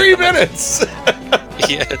the inside 3 minutes.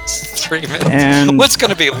 Yeah, it's 3 minutes. And what's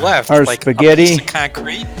going to be left? Our like spaghetti a piece of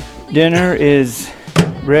concrete? Dinner is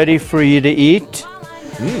ready for you to eat.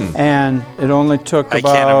 And it only took I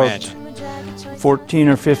can't about imagine. 14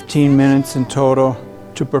 or 15 minutes in total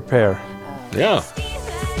to prepare. Yeah.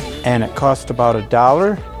 And it cost about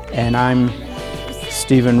 $1. And I'm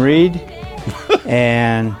Stephen Reed.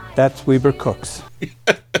 And that's Weber Cooks.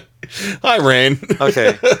 Hi, Rain.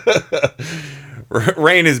 Okay.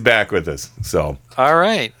 Rain is back with us. So. All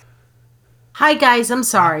right. Hi guys, I'm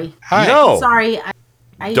sorry. Hi. No. Sorry.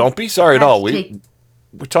 I Don't be sorry at have all. to take-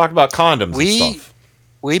 We talk about condoms and stuff.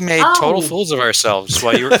 We made total fools of ourselves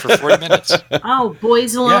while you were for 40 minutes. Oh,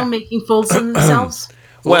 boys alone making fools of themselves?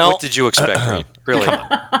 Well, what did you expect, Reed? Really?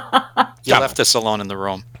 You left us alone in the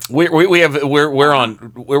room.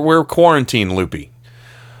 We're quarantine loopy.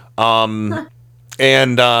 I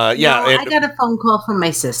got a phone call from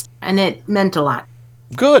my sister, and it meant a lot.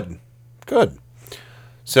 Good.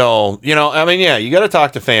 So, you got to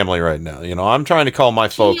talk to family right now. I'm trying to call my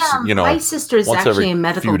folks, my sister's actually a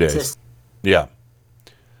medical assistant. Yeah.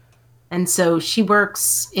 And so she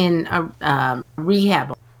works in a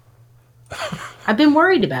rehab. I've been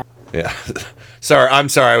worried about it. Yeah. I'm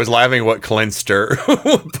sorry. I was laughing at what Clinster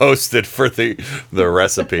posted for the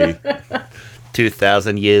recipe.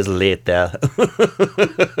 2,000 years later.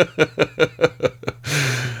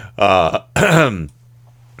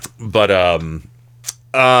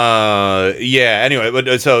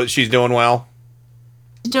 Anyway, so she's doing well?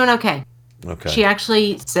 She's doing okay. Okay. She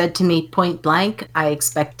actually said to me point blank, I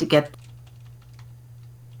expect to get,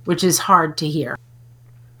 which is hard to hear.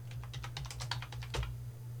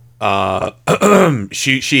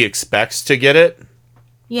 She expects to get it?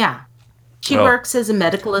 Yeah. She works as a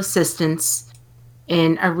medical assistant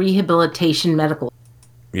in a rehabilitation medical.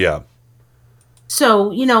 Yeah.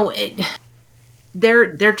 So,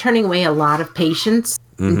 they're turning away a lot of patients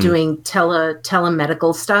and doing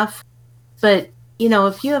telemedical stuff. But,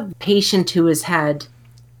 if you have a patient who has had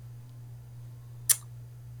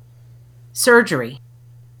surgery,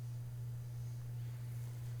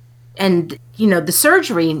 and, the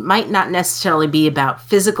surgery might not necessarily be about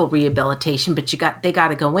physical rehabilitation, but they got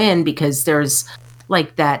to go in because there's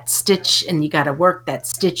like that stitch, and you got to work that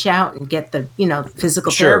stitch out and get the,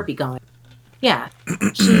 physical therapy going. Yeah.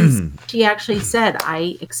 She actually said,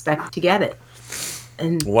 I expect to get it.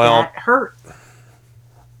 And that hurt.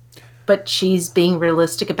 But she's being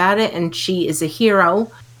realistic about it, and she is a hero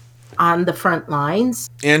on the front lines.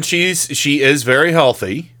 And she is very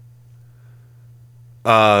healthy.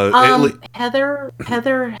 Heather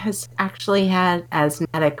has actually had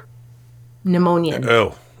asthmatic pneumonia.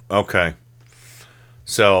 Oh, okay.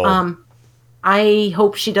 So I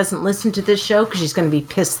hope she doesn't listen to this show because she's going to be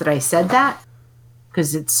pissed that I said that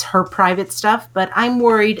because it's her private stuff. But I'm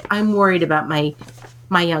worried. I'm worried about my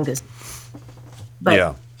youngest.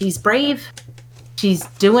 But she's brave. She's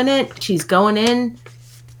doing it. She's going in.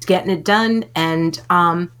 She's getting it done. And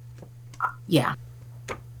yeah.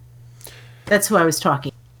 That's who I was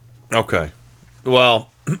talking. Okay. Well,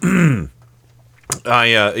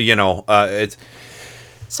 it's.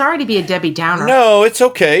 Sorry to be a Debbie Downer. No, it's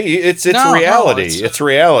okay. It's reality. No, it's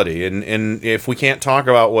reality. And if we can't talk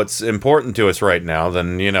about what's important to us right now,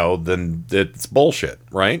 then then it's bullshit,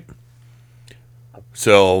 right?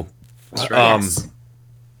 So,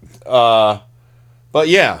 but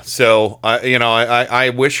yeah. So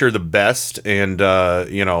I wish her the best, and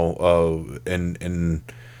and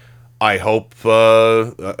I hope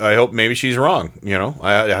maybe she's wrong.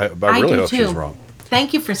 I really hope she's wrong.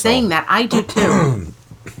 Thank you for saying that. I do too.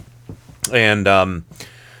 And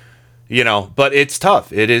but it's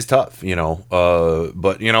tough. It is tough.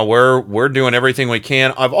 But we're doing everything we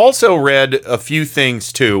can. I've also read a few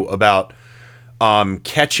things too about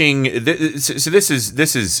catching. So this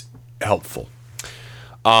is helpful.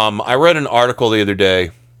 I read an article the other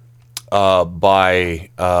day by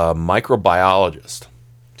a microbiologist.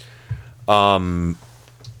 And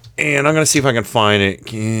I'm going to see if I can find it.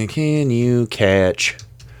 Can you catch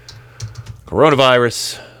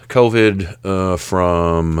coronavirus, COVID,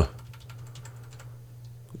 from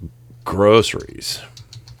groceries?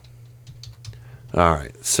 All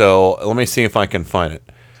right. So let me see if I can find it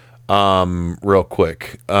real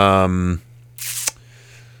quick. Is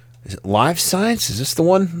it Live Science? Is this the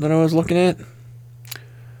one that I was looking at?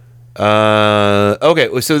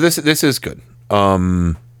 Okay. So this is good.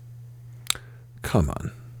 Come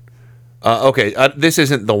on. Okay, this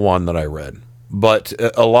isn't the one that I read, but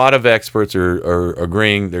a lot of experts are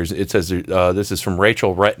agreeing. It says this is from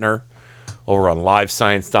Rachel Retner over on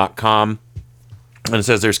LiveScience.com, and it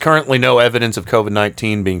says there's currently no evidence of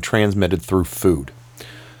COVID-19 being transmitted through food,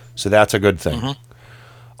 so that's a good thing.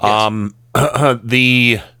 Yes.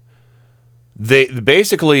 They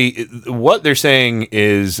basically what they're saying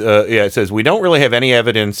is it says we don't really have any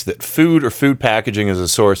evidence that food or food packaging is a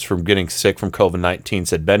source from getting sick from COVID-19,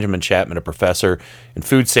 said Benjamin Chapman, a professor and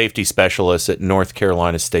food safety specialist at North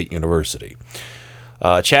Carolina State University.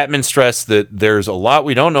 Chapman stressed that there's a lot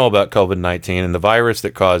we don't know about COVID-19 and the virus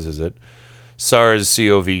that causes it,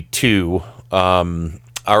 SARS-CoV-2.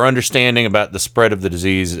 Our understanding about the spread of the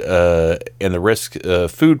disease and the risk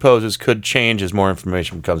food poses could change as more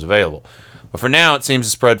information becomes available. But for now, it seems to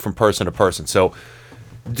spread from person to person. So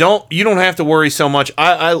you don't have to worry so much.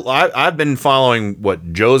 I've been following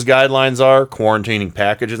what Joe's guidelines are, quarantining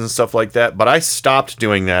packages and stuff like that, but I stopped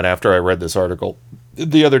doing that after I read this article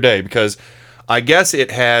the other day because I guess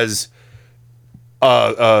it has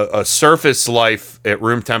a surface life at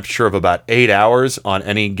room temperature of about 8 hours on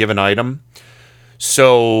any given item.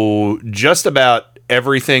 So just about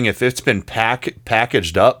everything, if it's been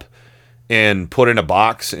packaged up and put in a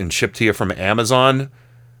box and shipped to you from Amazon,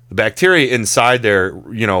 the bacteria inside there,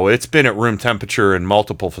 you know, it's been at room temperature in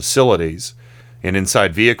multiple facilities and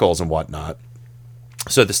inside vehicles and whatnot.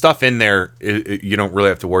 So the stuff in there, you don't really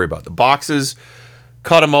have to worry about. The boxes,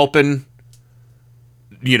 cut them open,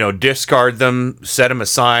 you know, discard them, set them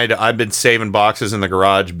aside. I've been saving boxes in the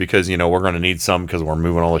garage because, you know, we're going to need some because we're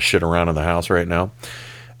moving all this shit around in the house right now.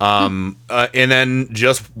 And then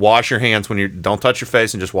just wash your hands when don't touch your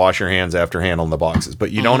face and just wash your hands after handling the boxes.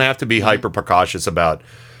 But you don't have to be hyper precautious about,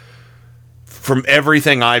 from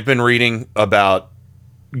everything I've been reading about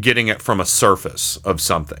getting it from a surface of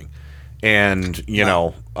something. And,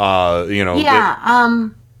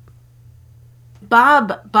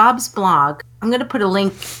 Bob's blog, I'm going to put a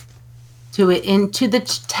link to it into the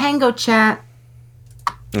Tango chat.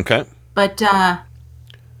 Okay. But,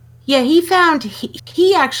 he found,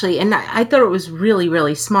 he actually, and I thought it was really,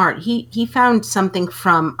 really smart. He found something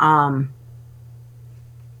from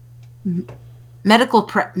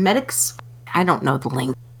medics. I don't know the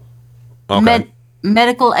link. Okay.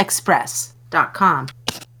 medicalexpress.com.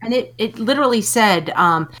 And it literally said,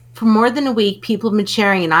 for more than a week, people have been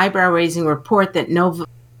sharing an eyebrow-raising report that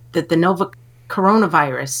the Nova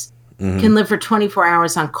coronavirus can live for 24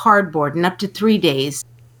 hours on cardboard and up to 3 days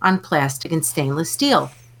on plastic and stainless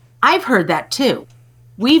steel. I've heard that too.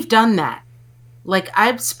 We've done that. Like,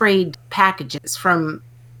 I've sprayed packages from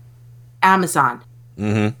Amazon.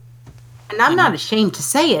 Mm-hmm. And I'm not ashamed to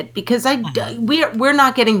say it because we're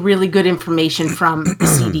not getting really good information from the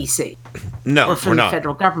CDC. No, or from we're the not.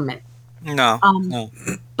 federal government. No.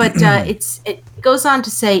 But it goes on to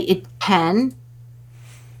say it can,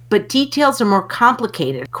 but details are more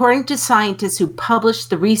complicated. According to scientists who published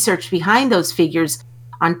the research behind those figures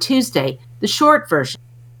on Tuesday, the short version,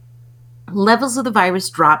 levels of the virus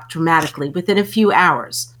dropped dramatically within a few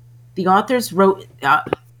hours. The authors wrote,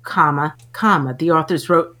 the authors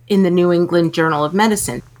wrote in the New England Journal of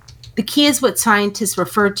Medicine. The key is what scientists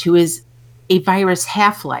refer to as a virus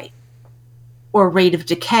half-life, or rate of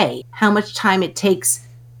decay, how much time it takes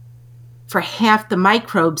for half the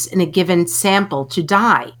microbes in a given sample to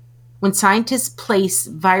die. When scientists place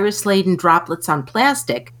virus-laden droplets on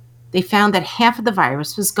plastic, they found that half of the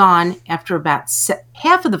virus was gone after about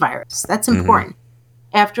half of the virus. That's important.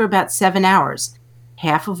 After about 7 hours.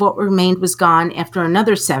 Half of what remained was gone after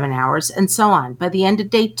another 7 hours, and so on. By the end of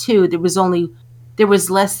day 2, there was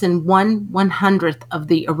less than 1/100th of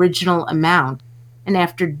the original amount, and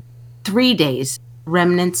after 3 days,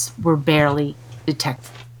 remnants were barely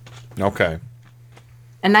detected. Okay.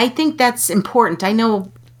 And I think that's important. I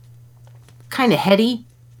know, kind of heady,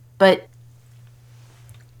 but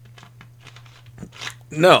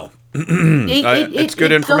no, it's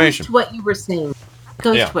good information. Goes to what you were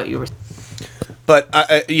saying. But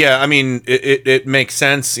I mean, it makes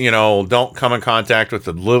sense. You know, don't come in contact with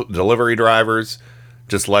the delivery drivers.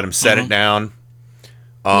 Just let them set it down.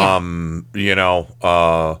 And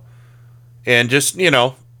just,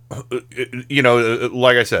 like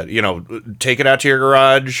I said, take it out to your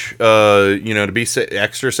garage, to be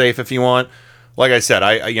extra safe if you want. Like I said,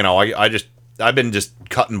 I've been just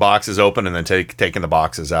cutting boxes open and then taking the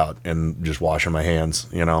boxes out and just washing my hands,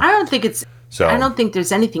 I don't think I don't think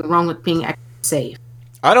there's anything wrong with being extra safe.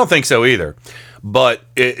 I don't think so either. But,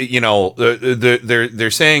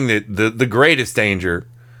 they're saying that the greatest danger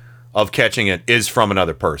of catching it is from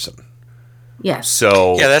another person. Yes.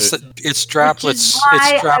 So it's droplets.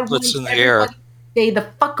 It's droplets in the air. Stay the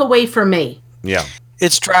fuck away from me. Yeah.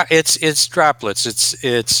 It's droplets.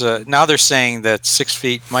 It's now they're saying that 6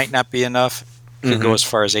 feet might not be enough. Could go as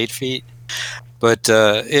far as 8 feet. But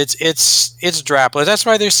it's droplets. That's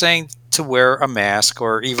why they're saying to wear a mask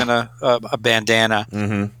or even a bandana.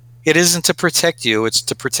 Mm-hmm. It isn't to protect you. It's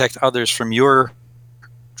to protect others from your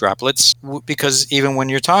droplets, because even when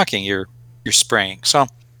you're talking, you're spraying. So.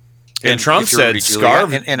 And Trump said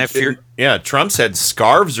scarves. Trump said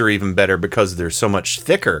scarves are even better because they're so much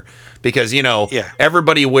thicker. Because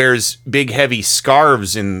everybody wears big heavy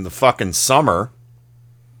scarves in the fucking summer.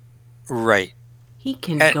 Right. He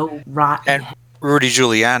can go rotten. And Rudy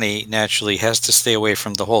Giuliani naturally has to stay away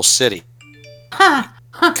from the whole city.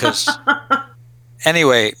 Because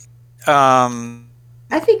anyway,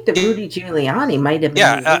 I think that Rudy Giuliani might have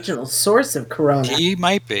been the original source of corona. He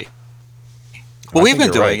might be. What we've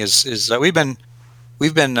been doing is we've been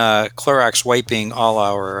Clorox wiping all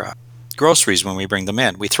our groceries when we bring them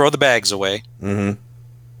in. We throw the bags away. Mm-hmm.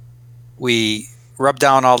 We rub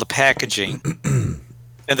down all the packaging, and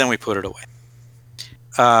then we put it away.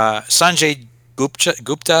 Sanjay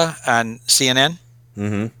Gupta on CNN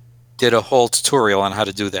did a whole tutorial on how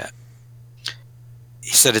to do that.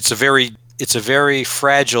 He said it's a very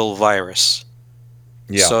fragile virus.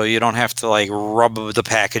 Yeah. So you don't have to like rub the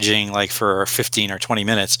packaging like for 15 or 20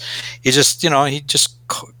 minutes. You just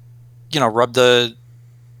rub the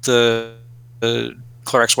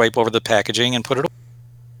Clorox wipe over the packaging and put it away.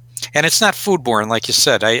 And it's not foodborne, like you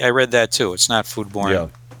said. I read that too. It's not foodborne. Yeah.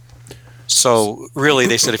 So really,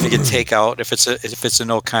 they said if you get takeout, if it's a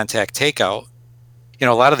no contact takeout, a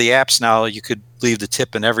lot of the apps now you could leave the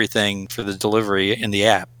tip and everything for the delivery in the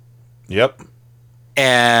app. Yep.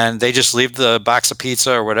 And they just leave the box of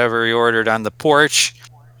pizza or whatever you ordered on the porch,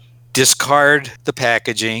 discard the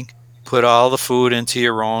packaging, put all the food into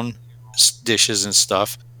your own dishes and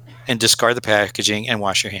stuff, and discard the packaging and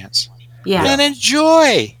wash your hands. Yeah. And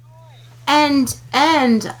enjoy. And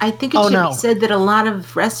I think it should be said that a lot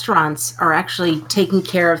of restaurants are actually taking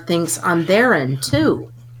care of things on their end too.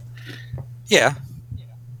 Yeah.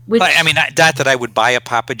 I mean, not that I would buy a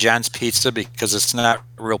Papa John's pizza because it's not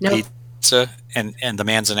real pizza, and the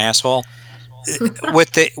man's an asshole.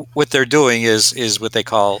 What they're doing is what they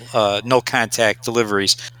call no contact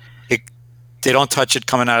deliveries. They don't touch it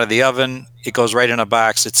coming out of the oven. It goes right in a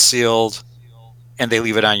box. It's sealed, and they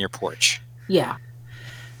leave it on your porch. Yeah.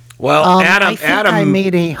 Well, I think I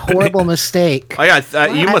made a horrible mistake.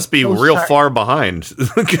 You must be real far behind.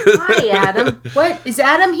 Hi, Adam. What is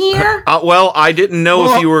Adam here? Well, I didn't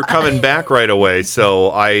know if you were coming back right away,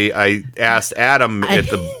 so I asked Adam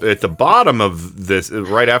at the bottom of this,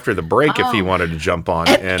 right after the break, if he wanted to jump on.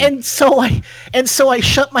 And so I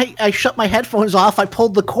shut my headphones off. I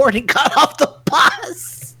pulled the cord and got off the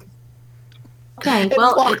bus. Okay, and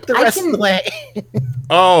well, walked the rest of the way.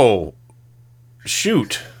 Oh,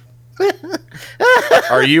 shoot.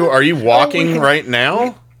 Are you walking right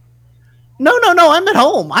now? No. I'm at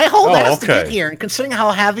home. I hold ass to get here, and considering how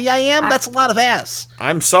heavy I am, that's a lot of ass.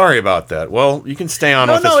 I'm sorry about that. Well, you can stay on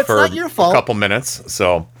with us for a couple minutes.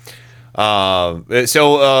 So, are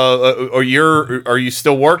you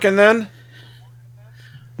still working then?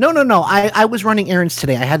 No. I was running errands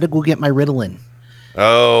today. I had to go get my Ritalin.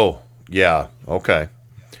 Oh, yeah. Okay.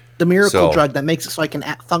 The miracle drug that makes it so I can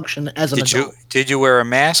function as an adult. Did you wear a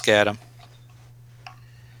mask, Adam?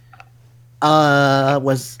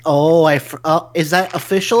 Is that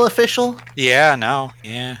official? Yeah, no.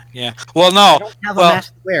 Yeah. Well, no. I don't have a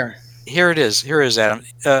mask to wear. Here it is, Adam.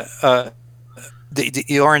 The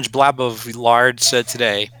orange blob of lard said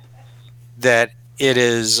today that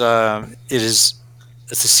it's the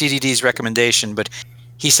CDD's recommendation, but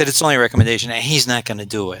he said it's only a recommendation and he's not going to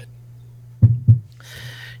do it.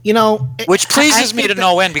 Which pleases me to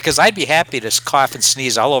no end, because I'd be happy to cough and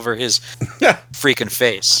sneeze all over his freaking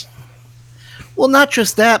face. Well, not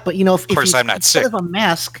just that, but of course, I'm not sick.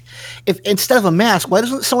 Instead of a mask, why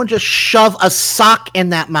doesn't someone just shove a sock in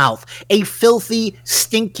that mouth? A filthy,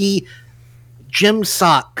 stinky gym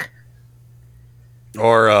sock.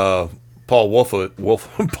 Or Paul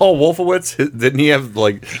Wolfowitz, didn't he have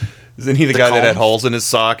Isn't he the guy that had holes in his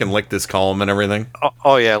sock and licked his comb and everything?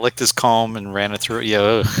 Oh yeah, licked his comb and ran it through.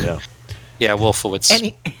 Yeah, Wolfowitz.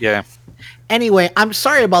 Anyway, I'm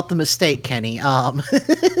sorry about the mistake, Kenny.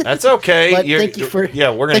 That's okay. Thank you for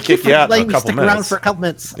we're gonna kick you out in a couple minutes. Around for a couple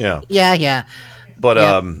minutes. Yeah.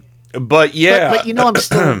 But yeah.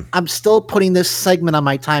 I'm still putting this segment on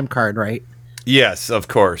my time card, right? Yes, of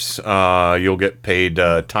course. You'll get paid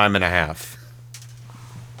time and a half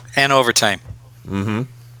and overtime. Mm-hmm.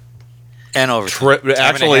 And overtime.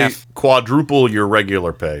 Actually, quadruple your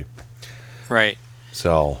regular pay. Right.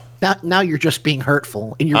 So now you're just being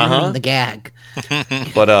hurtful and you're ruining the gag.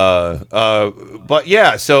 But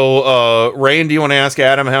yeah. So Rain, do you want to ask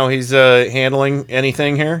Adam how he's handling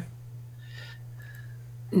anything here?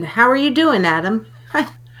 How are you doing, Adam?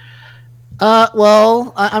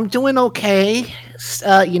 Well, I'm doing okay.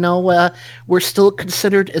 We're still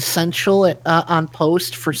considered essential on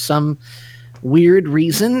post for some weird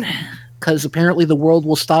reason, because apparently the world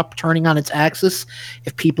will stop turning on its axis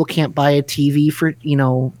if people can't buy a TV for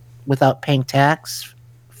without paying tax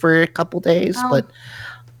for a couple days. But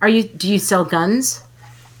do you sell guns?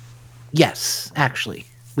 Yes, actually,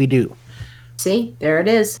 we do. See, there it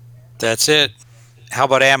is. That's it. How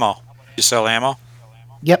about ammo? You sell ammo?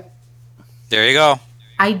 Yep. There you go.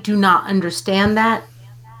 I do not understand that.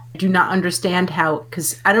 I do not understand how,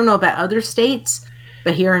 because I don't know about other states,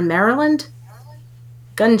 but here in Maryland,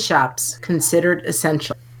 gun shops considered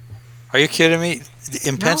essential. Are you kidding me?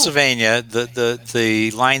 In Pennsylvania,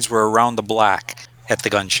 the lines were around the block at the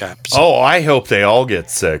gun shops. Oh, I hope they all get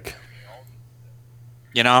sick.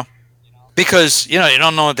 You know, because you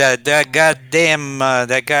don't know that goddamn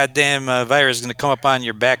virus is going to come up on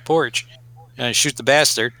your back porch and shoot the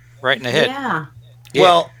bastard right in the head. Yeah.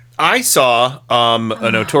 Well, I saw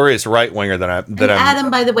a notorious right winger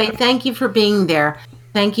Adam, by the way, thank you for being there.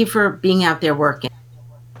 Thank you for being out there working.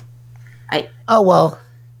 Oh well,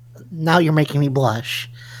 now you're making me blush.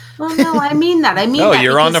 Well, no, I mean that. No,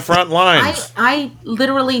 you're on the front lines. I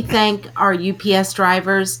literally thank our UPS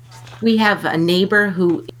drivers. We have a neighbor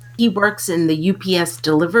who he works in the UPS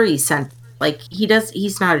delivery center. Like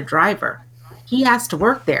he's not a driver. He has to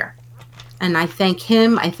work there. And I thank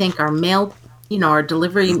him. I thank our mail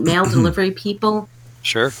delivery people.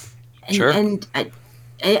 Sure. And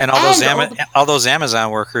all those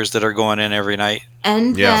Amazon workers that are going in every night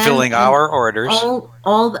and filling our orders.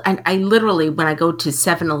 And I literally, when I go to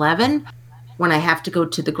 7-Eleven, when I have to go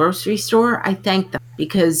to the grocery store, I thank them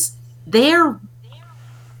because they're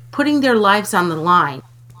putting their lives on the line.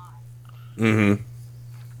 Mm-hmm.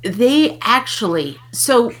 They actually,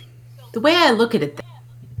 so the way I look at this,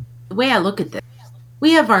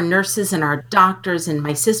 we have our nurses and our doctors and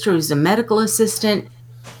my sister who's a medical assistant.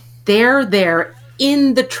 They're there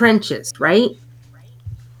in the trenches, right?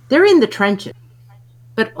 They're in the trenches.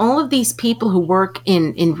 But all of these people who work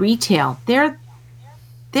in retail, they're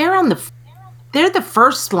the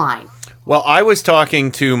first line. Well, I was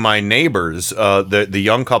talking to my neighbors, the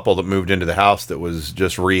young couple that moved into the house that was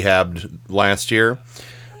just rehabbed last year.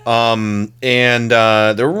 And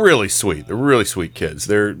they're really sweet. They're really sweet kids.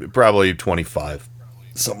 They're probably 25,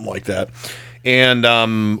 something like that. And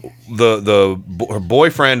her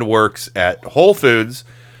boyfriend works at Whole Foods,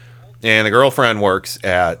 and the girlfriend works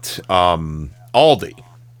at Aldi.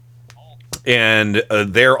 And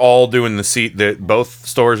they're all doing both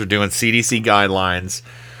stores are doing CDC guidelines,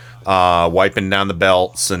 wiping down the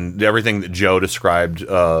belts, and everything that Joe described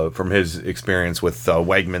from his experience with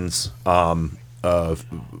Wegmans a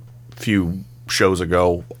few shows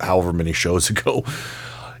ago, however many shows ago.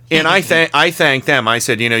 And I thank them. I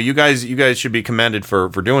said, you guys should be commended for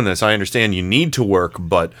doing this. I understand you need to work,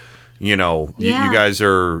 but you guys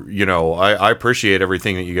are, I appreciate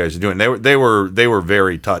everything that you guys are doing. They were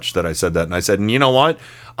very touched that I said that. And I said, and you know what?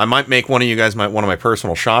 I might make one of you guys one of my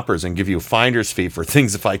personal shoppers and give you a finder's fee for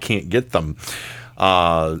things if I can't get them.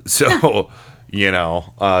 So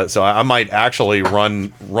I might actually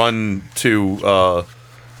run to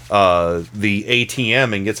the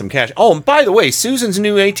ATM and get some cash. Oh, and by the way, Susan's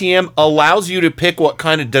new ATM allows you to pick what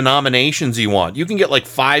kind of denominations you want. You can get like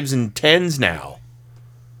 5s and 10s now.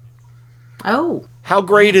 Oh. How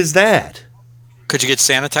great is that? Could you get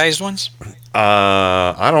sanitized ones?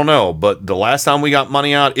 I don't know, but the last time we got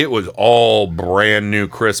money out, it was all brand new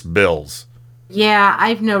crisp bills. Yeah,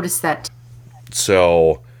 I've noticed that.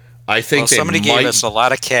 So, I think somebody gave us a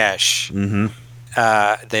lot of cash. Mm-hmm.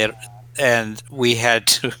 And we had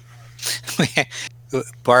to.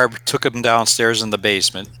 Barb took them downstairs in the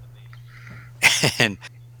basement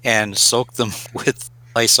and soaked them with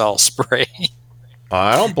Lysol spray.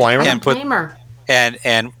 I don't blame her.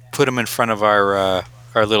 And put them in front of our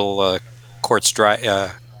little quartz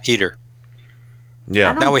dry heater.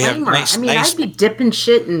 Yeah. Now we have nice. I'd be dipping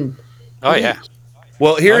shit in. Oh yeah.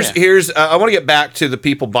 Well, here's I want to get back to the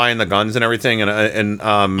people buying the guns and everything,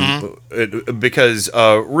 because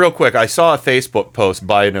real quick, I saw a Facebook post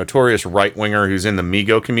by a notorious right winger who's in the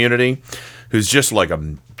Migo community, who's just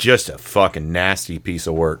a fucking nasty piece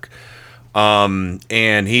of work. And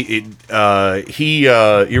he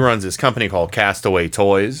runs this company called Castaway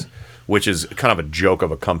Toys, which is kind of a joke of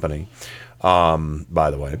a company, by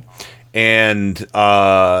the way. And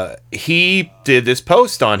he did this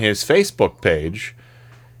post on his Facebook page,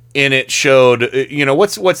 and it showed,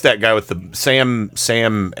 what's that guy with the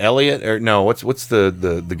Sam Elliott, or no, what's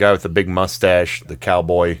the guy with the big mustache, the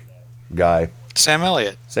cowboy guy? Sam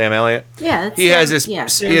Elliott. Yeah, he has this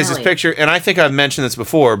picture, and I think I've mentioned this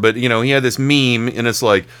before, but he had this meme, and it's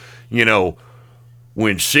like,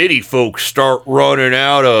 when city folks start running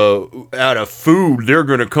out of food, they're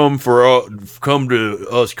gonna come to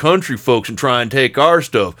us country folks and try and take our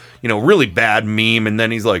stuff. Really bad meme. And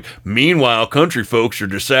then he's like, meanwhile, country folks are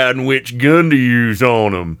deciding which gun to use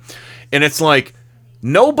on them, and it's like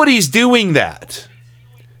nobody's doing that.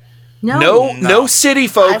 No city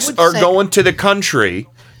folks are going to the country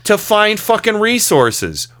to find fucking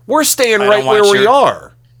resources. We're staying right where we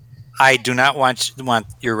are. I do not want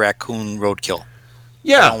your raccoon roadkill.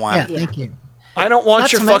 Yeah. Thank you. I don't want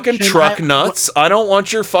Not your to fucking mention, truck nuts. I don't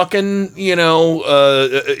want your fucking,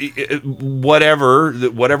 whatever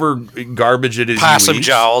garbage it is. Possum you eat.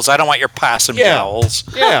 jowls. I don't want your possum jowls.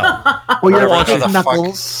 Yeah. Or your Whatever pig the fuck.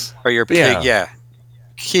 knuckles. Or your pig. Yeah.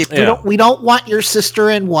 Keep. We don't want your sister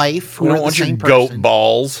and wife. Who We are don't the want your same goat person.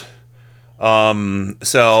 balls.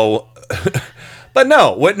 But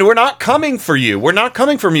no, we're not coming for you. We're not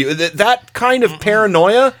coming from you. That kind of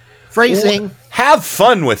paranoia. Phrasing. Have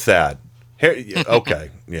fun with that. Okay.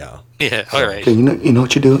 Yeah. Yeah. All right. Okay, you know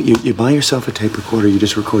what you do? You buy yourself a tape recorder. You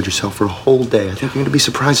just record yourself for a whole day. I think you're going to be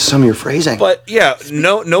surprised at some of your phrasing. But yeah,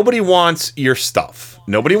 nobody wants your stuff.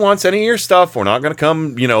 Nobody wants any of your stuff. We're not going to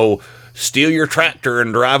come, steal your tractor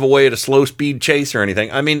and drive away at a slow speed chase or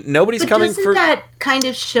anything. I mean, nobody's coming doesn't for that kind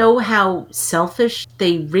of show how selfish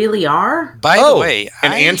they really are? By the way,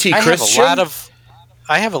 an anti-Christian?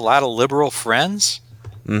 I have a lot of liberal friends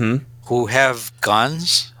who have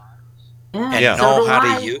guns and know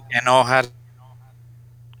how to use and know how to.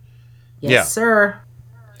 Yes, sir.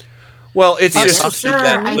 Well, it's It's just something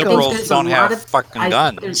that I think liberals there's a don't have lot of- fucking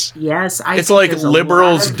guns. Yes, I it's think like there's a lot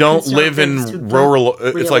liberals of don't live conservatives who in don't rural.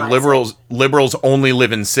 It's like realize liberals only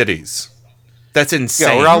live in cities. That's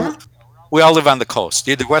insane. Yeah, we all live on the coast,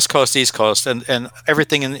 the West Coast, East Coast, and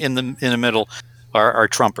everything in the middle are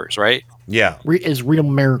Trumpers, right? Yeah, Is real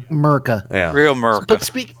America. Yeah, real America.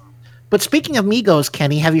 But speaking of Migos,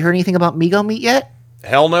 Kenny, have you heard anything about Migo meat yet?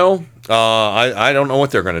 Hell no. I don't know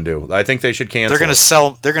what they're going to do. I think they should cancel.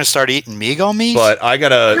 They're going to start eating Migo meat. But I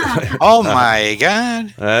gotta. Oh my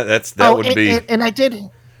god. That would and, be. And I did.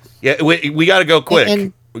 Yeah, we got to go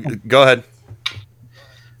quick. Go ahead.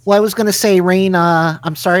 Well, I was going to say, Rain,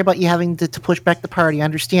 I'm sorry about you having to push back the party. I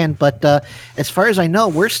understand. But as far as I know,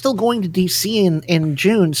 we're still going to D.C. in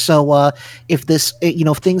June. So if this,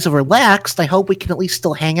 if things have relaxed, I hope we can at least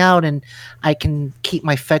still hang out and I can keep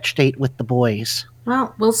my fetch date with the boys.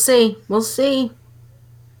 Well, we'll see. We'll see.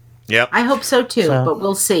 Yep. I hope so too, but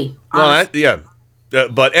we'll see. Well,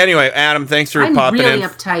 but anyway, Adam, thanks for I'm popping really in.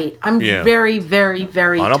 uptight. I'm Yeah. very, very,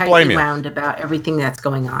 very I don't blame tightly you. wound about everything that's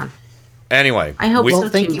going on. Anyway, I hope so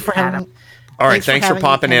thank too, you for Adam. having. All right, thanks for having me,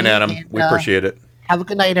 popping in, Kenny, Adam. and, We appreciate it. Have a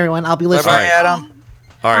good night, everyone. I'll be listening. Bye, Adam.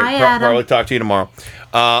 All right, Bye, Adam. probably talk to you tomorrow.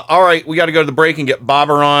 All right, we got to go to the break and get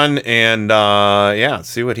Bobber on and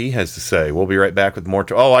see what he has to say. We'll be right back with more.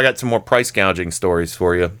 I got some more price gouging stories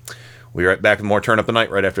for you. We'll be right back with more Turn Up the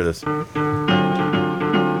Night right after this.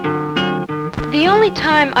 The only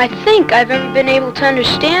time I think I've ever been able to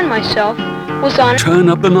understand myself was on Turn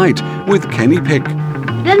Up the Night with Kenny Pick.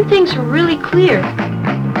 Then things were really clear.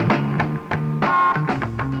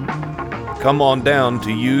 Come on down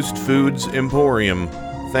to Used Foods Emporium.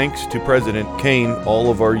 Thanks to President Kane, all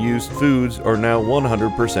of our used foods are now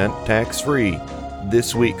 100% tax-free.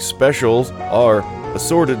 This week's specials are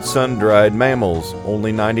assorted sun-dried mammals,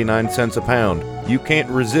 only 99 cents a pound. You can't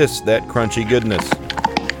resist that crunchy goodness.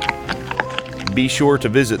 Be sure to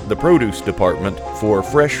visit the produce department for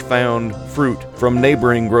fresh found fruit from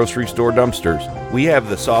neighboring grocery store dumpsters. We have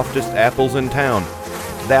the softest apples in town.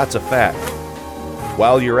 That's a fact.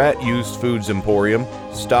 While you're at Used Foods Emporium,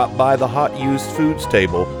 stop by the Hot Used Foods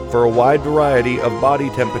table for a wide variety of body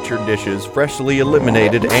temperature dishes freshly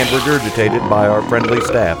eliminated and regurgitated by our friendly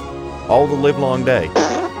staff, all the livelong day.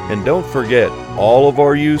 And don't forget, all of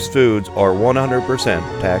our used foods are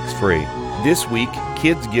 100% tax-free. This week,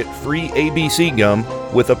 kids get free ABC gum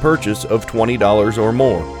with a purchase of $20 or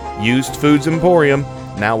more. Used Foods Emporium,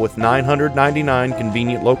 now with 999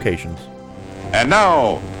 convenient locations. And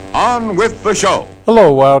now, on with the show.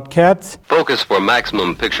 Hello, Wildcats. Focus for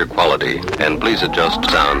maximum picture quality, and please adjust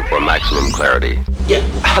sound for maximum clarity. Yeah,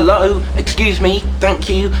 hello, excuse me, thank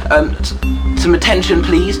you. Some attention,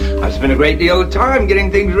 please. I've spent a great deal of time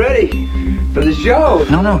getting things ready for the show.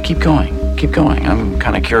 No, keep going. Keep going. I'm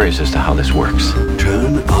kind of curious as to how this works.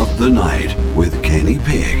 Turn Up the Night with Kenny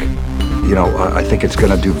Pick. You know, I think it's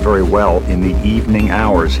going to do very well in the evening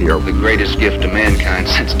hours here. The greatest gift to mankind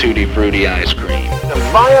since Tutti Frutti ice cream. A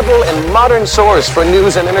viable and modern source for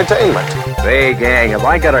news and entertainment. Hey, gang, have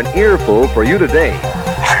I got an earful for you today?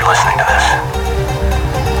 If you're listening to this,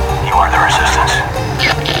 you are the resistance.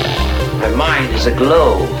 My mind is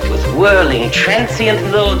aglow with whirling,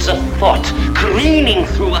 transient loads of thought, careening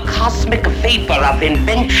through a cosmic vapor of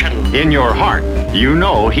invention. In your heart, you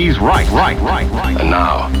know he's right. And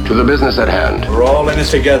now, to the business at hand. We're all in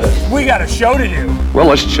this together. We got a show to do. Well,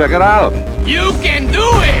 let's check it out. You can do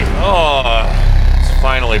it! Oh, it's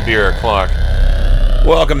finally beer o'clock.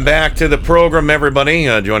 Welcome back to the program, everybody.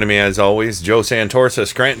 Joining me, as always, Joe Santorsa,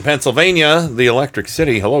 Scranton, Pennsylvania, the Electric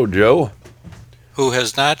City. Hello, Joe. Who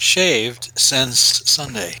has not shaved since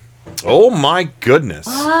Sunday. Oh, my goodness.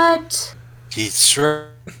 What? He's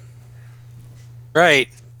right.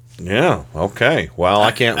 Yeah. Okay. Well,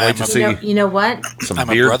 I can't wait to see. You know what? Some I'm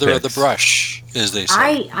a beard brother of pics. the brush, as they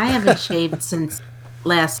say. I haven't shaved since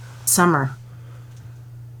last summer.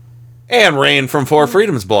 And Rain from Four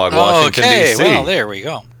Freedoms blog, Washington, okay, D.C. well, there we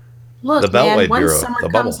go. Look, The Beltway man, once Bureau, summer the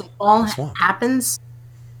comes bubble. and fall happens,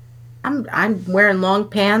 I'm wearing long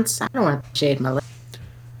pants. I don't want to shave my legs.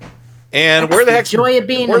 And That's where the heck's joy of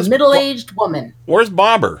being a where's middle-aged woman? Where's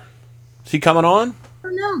Bobber? Is he coming on? I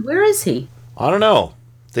don't know. Where is he? I don't know.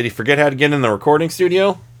 Did he forget how to get in the recording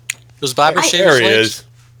studio? Does Bobber shave There his he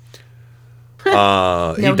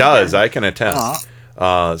legs? is. He does. I can attest.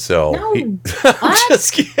 So No. he, What?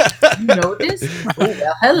 just kidding. You noticed? Oh,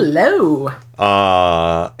 well, hello.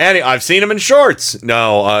 Anyway, I've seen him in shorts.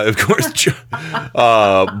 No, of course.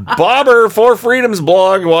 Bobber, Four Freedoms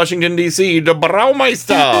blog, Washington, D.C. The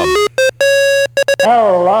Braumeister.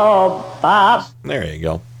 Hello, Bob. There you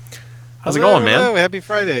go. How's it going, man? Hello, happy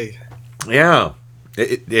Friday. Yeah,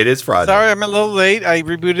 it is Friday. Sorry, I'm a little late. I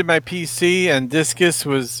rebooted my PC and Discus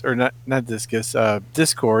was, or not Discus,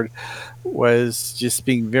 Discord was just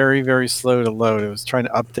being very, very slow to load. It was trying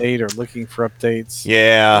to update or looking for updates.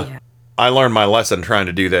 Yeah. I learned my lesson trying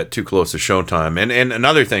to do that too close to showtime. And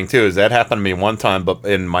another thing, too, is that happened to me one time, but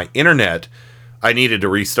in my internet, I needed to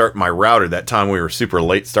restart my router that time we were super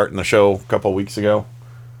late starting the show a couple weeks ago.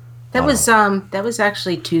 That was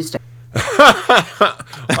actually Tuesday.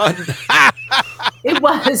 It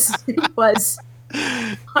was.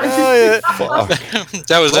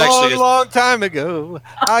 That was actually long time ago.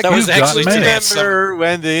 I That was actually today. remember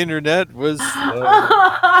when the internet was.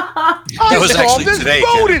 That was actually today.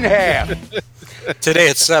 in half. Today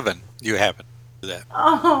at 7. You happen to do that.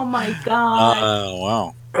 Oh my god.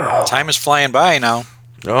 Oh wow. Time is flying by now.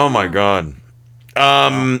 Oh, my God.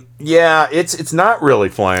 Yeah, it's not really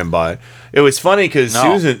flying by. It was funny because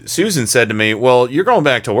No. Susan said to me, well, you're going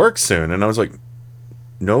back to work soon. And I was like,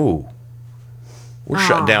 no. We're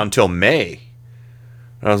shut down till May.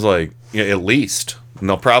 And I was like, yeah, at least. And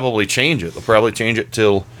they'll probably change it. They'll probably change it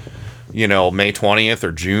till, May 20th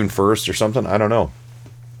or June 1st or something. I don't know.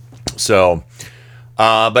 So,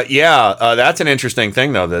 but yeah, that's an interesting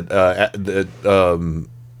thing, though, that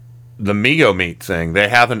the Mego Meat thing, they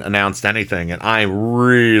haven't announced anything. And I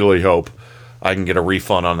really hope I can get a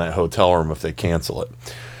refund on that hotel room if they cancel it.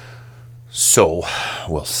 So,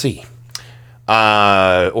 we'll see.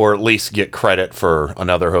 Or at least get credit for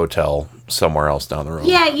another hotel somewhere else down the road.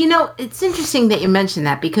 Yeah, it's interesting that you mentioned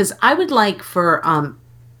that because I would like for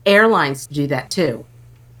airlines to do that too.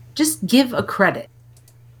 Just give a credit.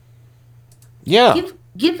 Yeah.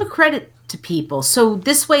 Give a credit to people. So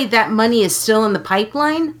this way that money is still in the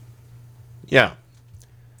pipeline Yeah.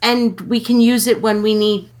 and we can use it when we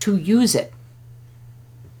need to use it.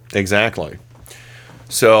 Exactly.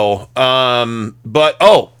 So, but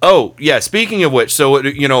yeah. Speaking of which, so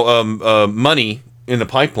money in the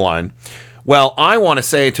pipeline. Well, I want to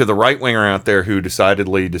say to the right winger out there who decided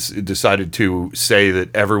to say that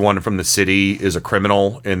everyone from the city is a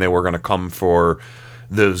criminal and they were going to come for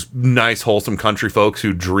those nice, wholesome country folks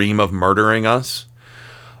who dream of murdering us.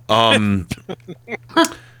 I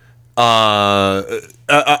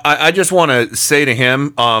just want to say to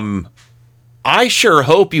him, I sure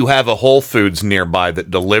hope you have a Whole Foods nearby that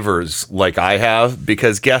delivers like I have,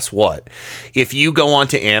 because guess what? If you go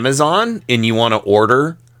onto Amazon and you want to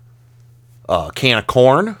order a can of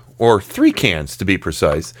corn, or 3 cans to be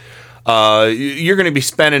precise, you're going to be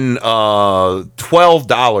spending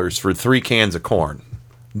 $12 for 3 cans of corn.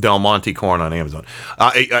 Del Monte corn on Amazon.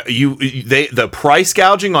 The price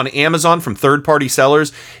gouging on Amazon from third-party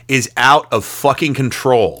sellers is out of fucking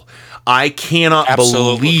control. I cannot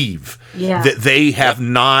believe that they have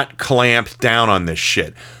not clamped down on this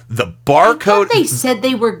shit. The barcode. They said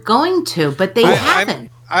they were going to, but they haven't.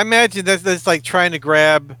 I imagine that's like trying to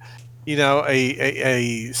grab,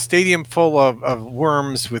 a stadium full of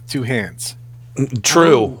worms with 2 hands.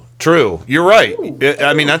 True. You're right.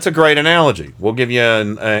 I mean, that's a great analogy. We'll give you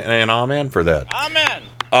an amen for that. Amen.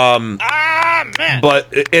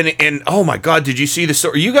 But and oh my God, did you see the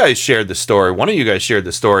story? You guys shared the story. One of you guys shared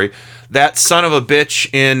the story. That son of a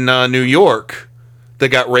bitch in New York that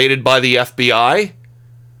got raided by the FBI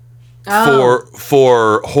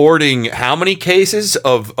for hoarding how many cases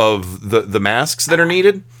of the masks that are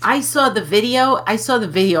needed? I saw the video.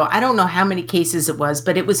 I don't know how many cases it was,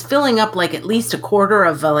 but it was filling up like at least a quarter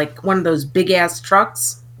of like one of those big ass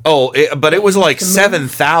trucks. But it was like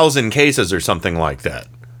 7,000 cases or something like that.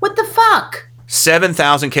 What the fuck?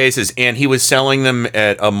 7,000 cases, and he was selling them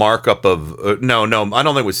at a markup of no, I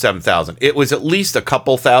don't think it was 7,000. It was at least a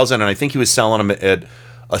couple thousand, and I think he was selling them at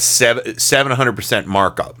a 700%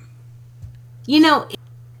 markup.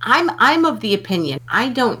 I'm of the opinion. I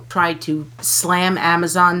don't try to slam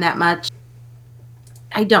Amazon that much.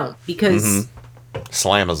 I don't, because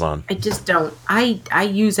Slamazon. I just don't. I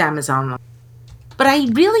use Amazon, but I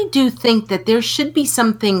really do think that there should be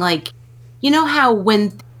something like, how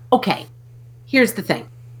here's the thing,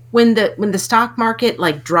 when the stock market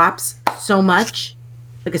like drops so much,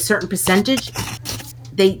 like a certain percentage,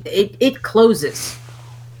 it closes.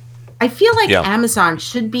 I feel like Amazon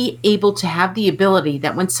should be able to have the ability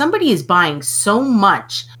that when somebody is buying so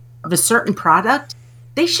much of a certain product,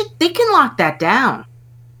 they can lock that down.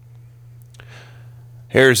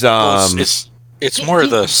 Here's it's more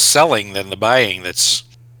the selling than the buying that's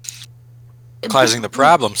causing the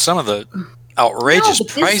problem. Some of the outrageous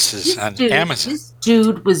prices on Amazon. This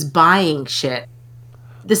dude was buying shit.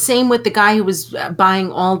 The same with the guy who was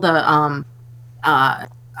buying all the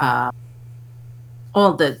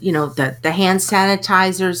the hand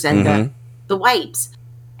sanitizers and the wipes.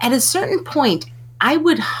 At a certain point, I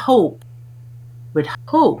would hope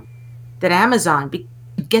that Amazon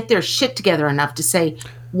get their shit together enough to say,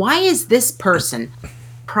 why is this person,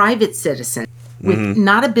 private citizen with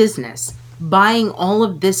not a business, buying all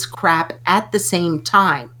of this crap at the same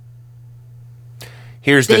time?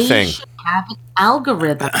 Here's the thing. They should have an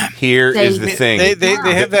algorithm. Here is the thing. They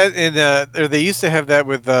have that in or they used to have that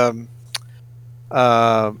with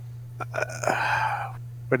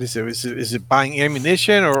what is it? Is it buying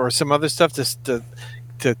ammunition or some other stuff to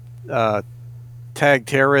tag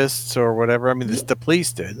terrorists or whatever? I mean, the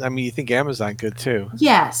police did. I mean, you think Amazon could too?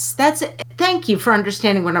 Yes, that's it. Thank you for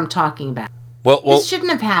understanding what I'm talking about. Well, this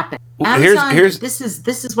shouldn't have happened. Amazon.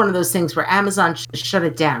 This is one of those things where Amazon should shut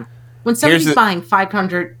it down. When somebody's buying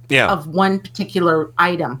 500 of one particular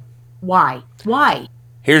item, why?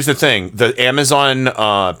 Here's the thing: the Amazon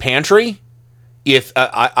pantry. If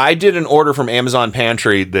I did an order from Amazon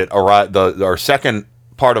Pantry that arrived, our second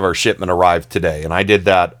part of our shipment arrived today, and I did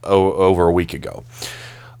that over a week ago.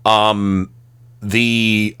 I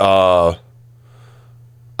did a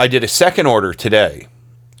second order today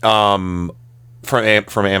from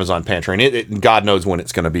Amazon Pantry, and God knows when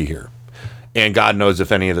it's going to be here, and God knows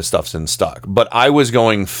if any of the stuff's in stock. But I was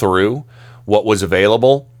going through what was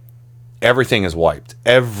available. Everything is wiped.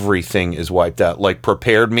 Everything is wiped out. Like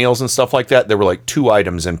prepared meals and stuff like that. There were like 2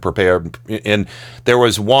 items in prepared. And there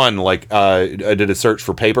was one, like I did a search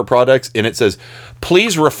for paper products, and it says,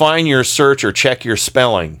 please refine your search or check your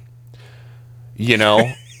spelling.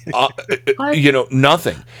 Nothing.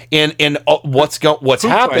 And what's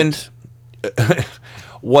happened?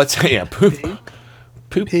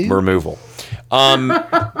 Poop removal.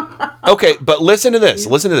 Okay, but listen to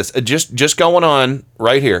this. Just going on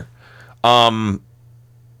right here.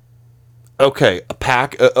 Okay, a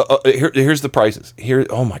pack. Here's the prices.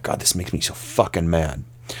 Oh my God, this makes me so fucking mad.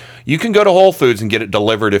 You can go to Whole Foods and get it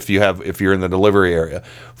delivered if you're in the delivery area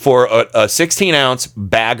for a 16-ounce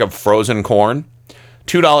bag of frozen corn,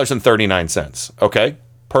 $2.39. Okay,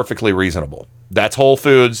 perfectly reasonable. That's Whole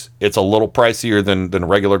Foods. It's a little pricier than a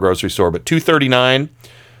regular grocery store, but $2.39.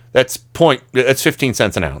 That's 15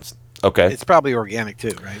 cents an ounce. Okay, it's probably organic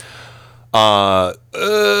too, right?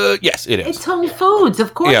 Yes, it is. It's Whole Foods,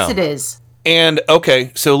 of course it is. And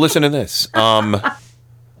okay, so listen to this.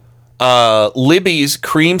 Libby's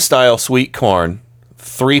cream style sweet corn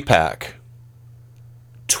 3-pack,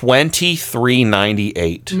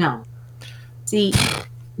 $23.98. No, see,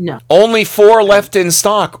 no. Only 4 left in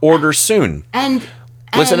stock. Order soon. And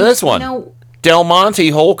listen to this one. Del Monte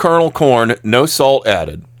whole kernel corn, no salt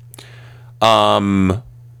added.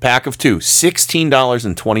 Pack of 2,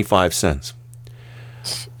 $16.25.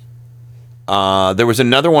 There was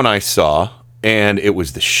another one I saw, and it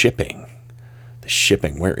was the shipping.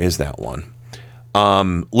 Where is that one?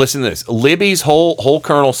 Listen to this. Libby's whole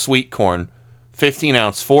kernel sweet corn,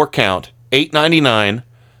 15-ounce, 4-count, $8.99,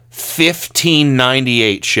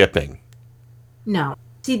 $15.98 shipping. No.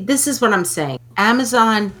 See, this is what I'm saying.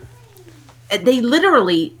 Amazon, they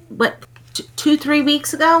literally, 2-3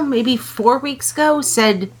 weeks ago, maybe 4 weeks ago,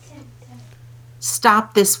 said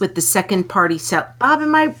stop this with the second party sell. Bob,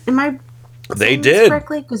 am I they did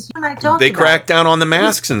correctly? Because you and I talked. They cracked down on the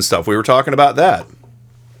masks and stuff. We were talking about that.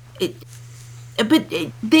 But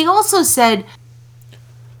they also said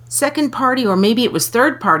second party, or maybe it was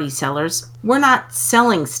third party sellers, we're not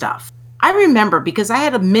selling stuff. I remember because I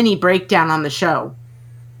had a mini breakdown on the show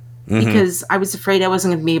because I was afraid I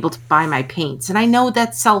wasn't going to be able to buy my paints, and I know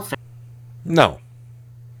that's selfish. No.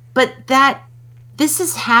 But this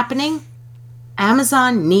is happening.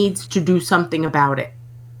 Amazon needs to do something about it.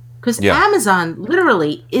 Because Amazon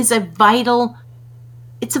literally is it's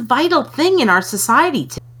a vital thing in our society.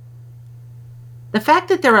 The fact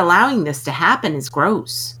that they're allowing this to happen is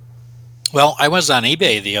gross. Well, I was on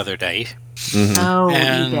eBay the other day, Oh,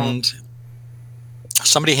 and eBay.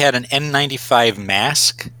 somebody had an N95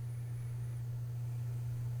 mask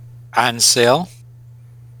on sale,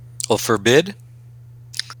 well, for bid,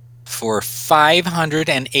 for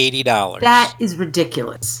 $580. That is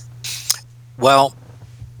ridiculous. Well,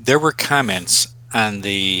 there were comments on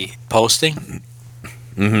the posting.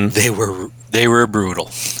 They were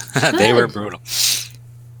brutal. They were brutal.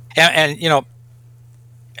 And you know,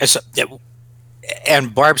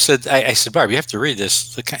 and Barb said, I said, Barb, you have to read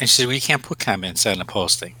this. She said, well, you can't put comments on the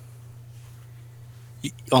posting.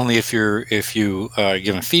 Only if you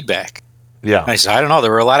giving feedback. Yeah. And I said, I don't know.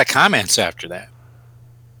 There were a lot of comments after that.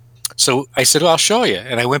 So I said, well, I'll show you.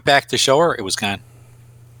 And I went back to show her. It was gone.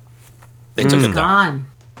 They took it down. Gone.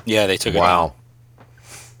 Yeah, they took it down. Wow.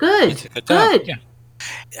 Good. Good. Yeah.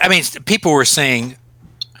 I mean, people were saying,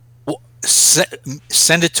 well,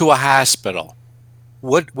 send it to a hospital.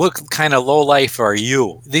 What kind of low life are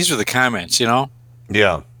you? These were the comments, you know?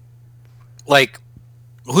 Yeah. Like,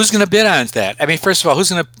 who's going to bid on that? I mean, first of all, who's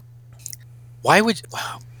going to... Why would...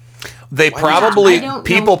 They probably...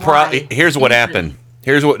 People probably... Here's what happened.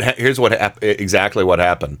 Here's what exactly what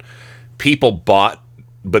happened. People bought,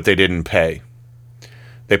 but they didn't pay.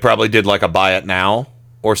 They probably did like a buy it now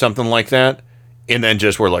or something like that, and then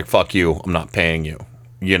just were like, fuck you, I'm not paying you,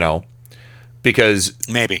 you know? Because...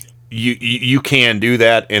 Maybe. You can do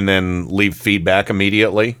that and then leave feedback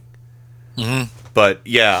immediately. But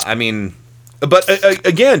yeah, I mean, but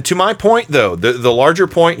again, to my point though, the larger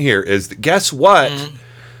point here is that guess what?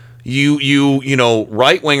 You know,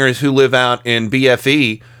 right wingers who live out in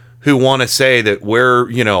BFE who want to say that we're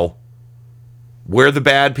the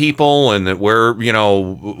bad people and that we're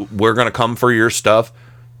going to come for your stuff.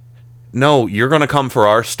 No, you're going to come for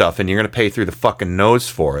our stuff and you're going to pay through the fucking nose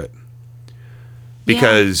for it.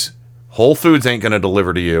 Because Whole Foods ain't going to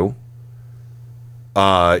deliver to you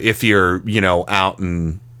if you're, out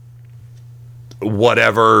in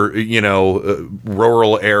whatever,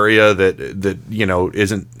 rural area that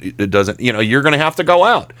you're going to have to go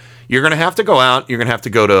out. You're going to have to go out. You're going to have to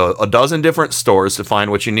go to a dozen different stores to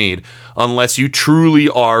find what you need, unless you truly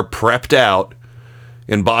are prepped out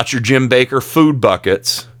and bought your Jim Baker food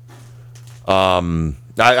buckets.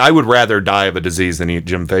 I would rather die of a disease than eat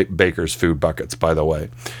Jim Baker's food buckets, by the way.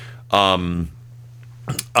 But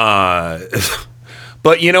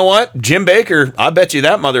you know what? Jim Baker, I bet you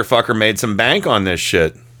that motherfucker made some bank on this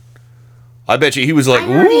shit. I bet you he was like,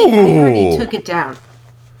 I already took it down.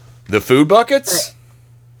 The food buckets?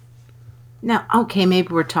 No, okay, maybe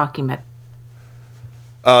we're talking about...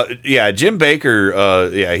 Yeah, Jim Baker,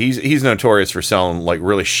 he's notorious for selling like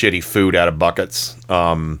really shitty food out of buckets.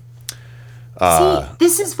 See,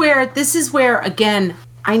 this is where again,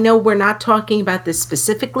 I know we're not talking about this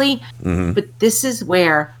specifically, but this is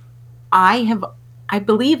where I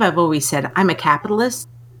believe I've always said I'm a capitalist,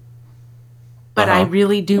 but I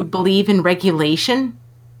really do believe in regulation,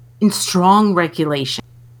 in strong regulation.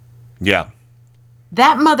 Yeah.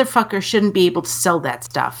 That motherfucker shouldn't be able to sell that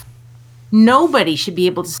stuff. Nobody should be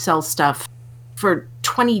able to sell stuff for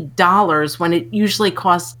 $20 when it usually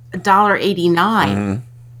costs $1.89.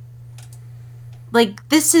 Like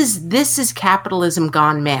this is capitalism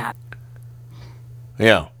gone mad.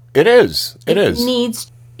 Yeah, it is. It is. It needs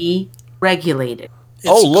to be regulated.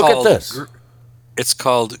 Look at this. It's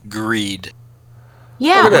called greed.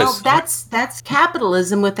 Yeah, well, that's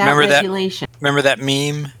capitalism without regulation. Remember that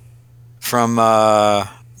meme from that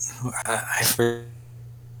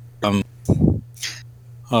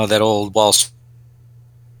old Wall Street?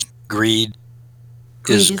 Greed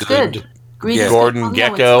is good. Greed is Gordon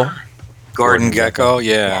good. Gekko. Gordon Gekko,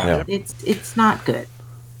 yeah. It's not good.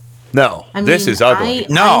 No, this is ugly.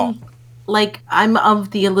 I'm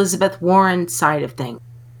of the Elizabeth Warren side of things.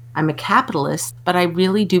 I'm a capitalist, but I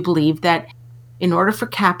really do believe that in order for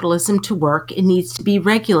capitalism to work, it needs to be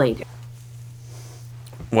regulated.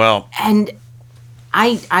 Well, and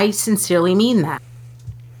I sincerely mean that.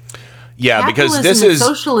 Yeah, because capitalism and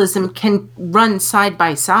socialism can run side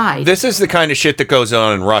by side. This is the kind of shit that goes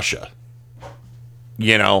on in Russia.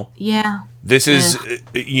 Yeah. This is,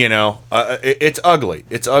 it's ugly.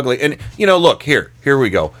 It's ugly. And, look, here we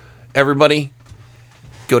go. Everybody,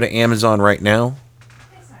 go to Amazon right now.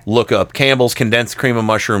 Look up Campbell's Condensed Cream of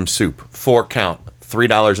Mushroom Soup. 4 count.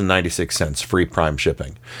 $3.96. Free Prime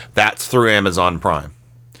shipping. That's through Amazon Prime.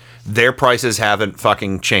 Their prices haven't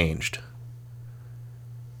fucking changed.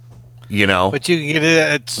 But you can get it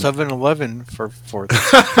at 7-Eleven for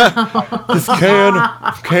this can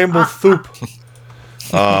of Campbell's soup.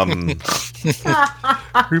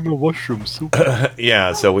 Cream of mushroom soup.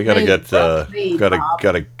 Yeah, so we gotta get gotta play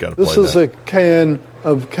This is that. a can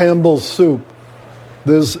of Campbell's soup.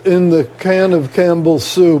 There's in the can of Campbell's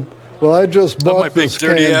soup. Well, I just bought this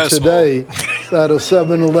can today at a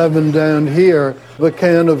 7-Eleven down here. The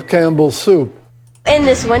can of Campbell's soup. And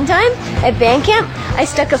this one time at band camp, I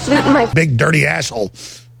stuck a flute in my big dirty asshole.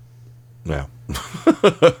 Yeah.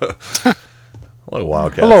 Hello,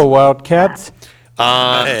 Wildcats. Hello, Wildcats.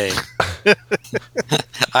 Hey.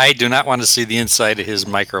 I do not want to see the inside of his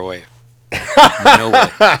microwave. No way.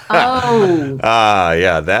 Oh.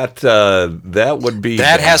 Yeah, that would be.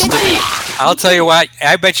 That has to be. I'll tell you what.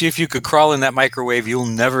 I bet you if you could crawl in that microwave, you'll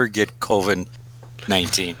never get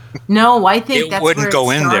COVID-19. No, I think it wouldn't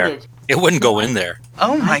go in there. It wouldn't go in there.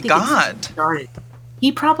 Oh my God!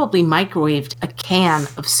 He probably microwaved a can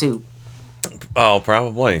of soup. Oh,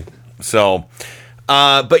 probably. So,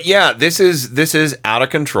 but yeah, this is out of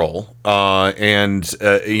control. And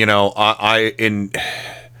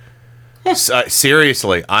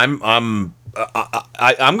seriously, I'm gonna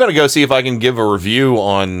go see if I can give a review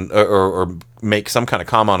on or make some kind of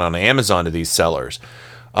comment on Amazon to these sellers.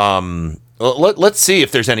 Let's see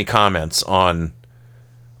if there's any comments on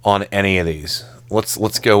any of these.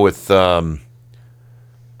 Let's go with oh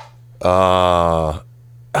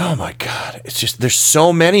my God, it's just there's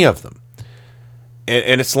so many of them,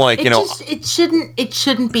 and it's like it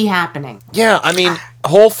shouldn't be happening. Yeah, I mean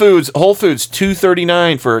Whole Foods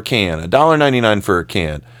 $2.39 for a can, $1.99 for a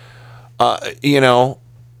can.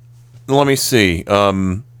 Let me see.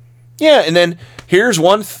 Yeah, and then here's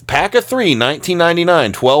one pack of 3,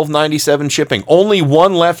 $19.99, $12.97 shipping. Only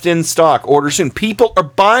one left in stock. Order soon. People are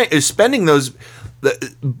buying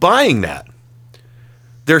that.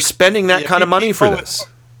 They're spending that kind of money for this.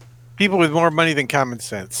 People with more money than common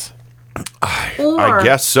sense. I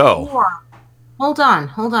guess so. Or, hold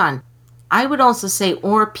on. I would also say,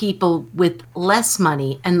 or people with less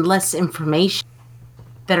money and less information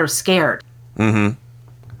that are scared. Mm-hmm.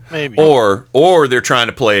 Maybe. Or they're trying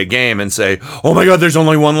to play a game and say, "Oh my God, there's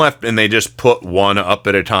only one left," and they just put one up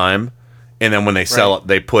at a time, and then when they sell it,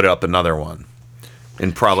 they put up another one,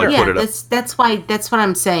 and probably put it up. That's what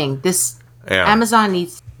I'm saying. Amazon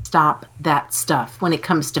needs to stop that stuff when it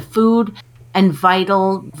comes to food and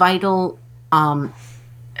vital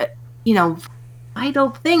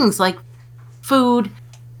things like food,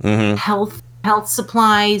 health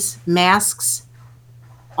supplies, masks,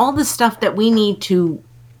 all the stuff that we need to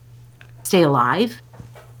stay alive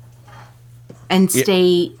and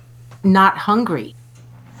stay not hungry.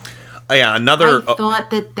 Yeah, I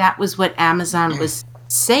thought that was what Amazon was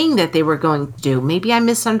saying that they were going to do. Maybe I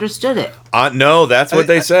misunderstood it. No, that's what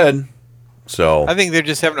they said. So I think they're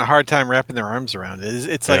just having a hard time wrapping their arms around it.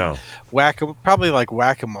 It's like probably like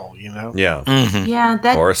whack-a-mole, Yeah. Mm-hmm.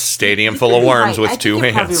 Yeah, or a stadium full of worms with two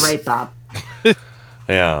hands. You're probably right, Bob.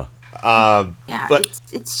 Yeah. But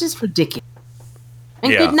it's just ridiculous.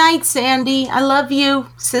 And good night, Sandy. I love you,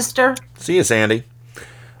 sister. See you, Sandy.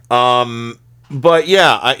 But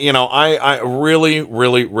yeah, I really,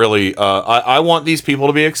 really, really, I want these people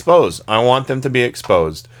to be exposed. I want them to be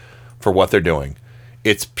exposed for what they're doing.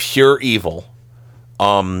 It's pure evil.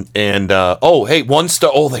 Hey, 1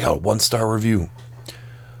 star. Oh, they got a 1-star review.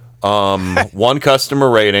 1 customer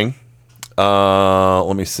rating.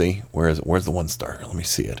 Let me see. Where is it? Where's the 1-star? Let me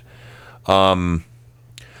see it.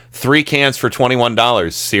 3 cans for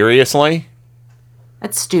 $21. Seriously?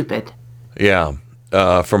 That's stupid. Yeah.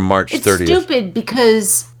 From March 30th. It's stupid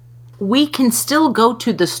because we can still go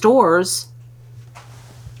to the stores.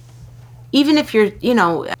 Even if you're,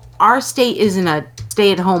 our state isn't a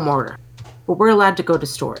stay-at-home order, but we're allowed to go to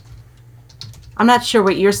stores. I'm not sure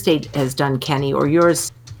what your state has done, Kenny, or yours,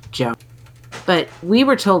 Joe. But we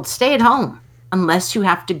were told stay at home unless you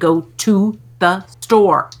have to go to the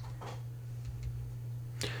store.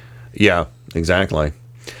 Yeah, exactly.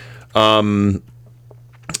 Sorry,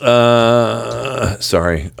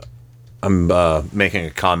 I'm making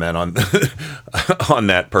a comment on on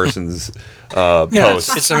that person's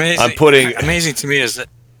post. It's amazing. Amazing to me is that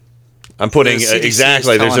I'm putting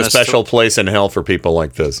exactly. There's a special place in hell for people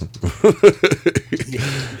like this.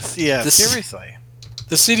 Yeah, seriously.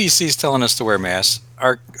 The CDC is telling us to wear masks.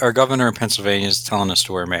 Our governor in Pennsylvania is telling us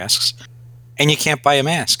to wear masks, and you can't buy a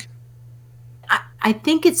mask. I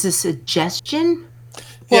think it's a suggestion.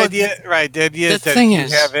 Well, the idea is that you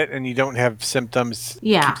have it and you don't have symptoms.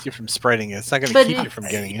 Yeah, keeps you from spreading it. It's not going to keep you from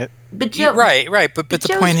getting it. But Joe, right. But the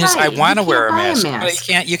point is, I want to wear a mask,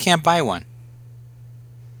 but you can't buy one.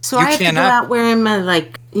 So I have to go out wearing my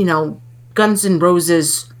Guns N'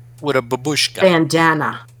 Roses with a babushka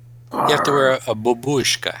bandana. You have to wear a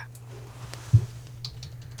babushka.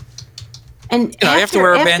 And you have to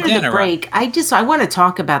wear a bandana. After the break, I want to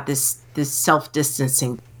talk about this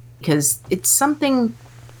self-distancing because it's something.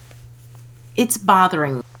 It's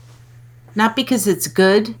bothering me. Not because it's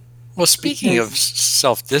good. Well, speaking of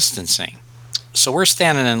self-distancing, so we're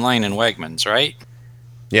standing in line in Wegmans, right?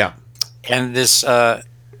 Yeah. And this, and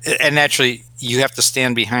naturally, you have to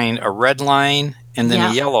stand behind a red line and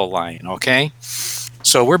then a yellow line, okay?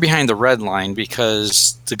 So we're behind the red line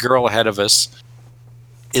because the girl ahead of us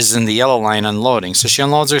is in the yellow line unloading. So she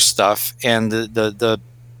unloads her stuff, and the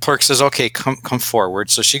clerk says, okay, come forward.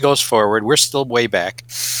 So she goes forward. We're still way back.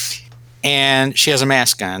 And she has a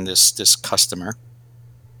mask on, this customer.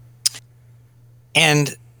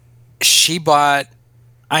 And she bought,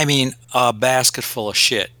 a basket full of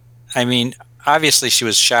shit. Obviously she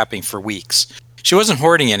was shopping for weeks. She wasn't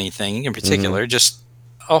hoarding anything in particular, just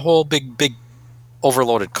a whole big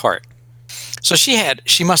overloaded cart. So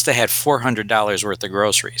she must have had $400 worth of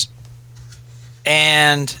groceries.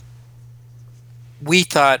 And we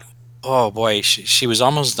thought, oh boy, she was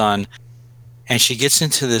almost done. And she gets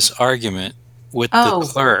into this argument with the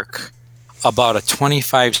clerk about a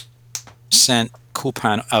 25-cent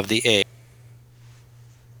coupon of the egg.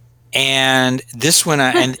 And this went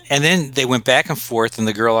on, and then they went back and forth, and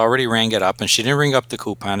the girl already rang it up, and she didn't ring up the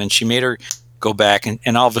coupon, and she made her go back, and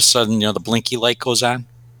all of a sudden, the blinky light goes on.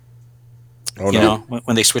 Oh, no.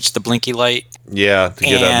 When they switch the blinky light. Yeah, to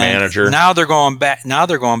get a manager. Now they're going back. Now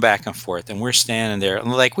they're going back and forth, and we're standing there, and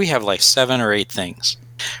we have 7 or 8 things,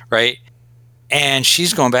 right? And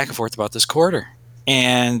she's going back and forth about this quarter,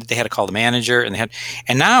 and they had to call the manager, and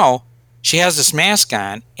now she has this mask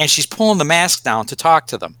on, and she's pulling the mask down to talk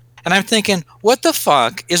to them. And I'm thinking, what the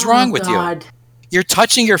fuck is wrong with you? You're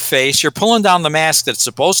touching your face. You're pulling down the mask that's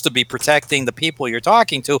supposed to be protecting the people you're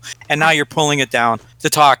talking to, and now you're pulling it down to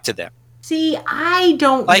talk to them. See, I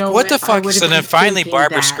don't know. What the fuck? So then finally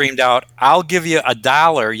Barbara screamed out, I'll give you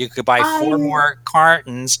 $1. You could buy 4 more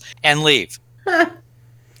cartons and leave.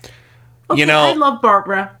 Okay, I love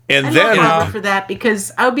Barbara. And I then love Barbara for that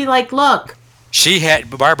because I would be like, look.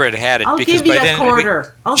 Barbara had it. I'll because give you by then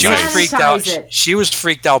 $0.25. I'll she was freaked out. it. She was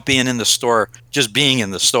freaked out being in the store, just being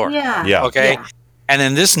in the store. Yeah. Okay. Yeah. And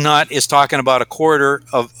then this nut is talking about a quarter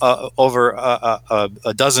of over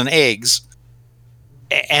a dozen eggs.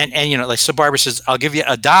 And so Barbara says, I'll give you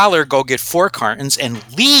 $1, go get 4 cartons and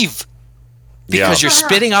leave. Because you're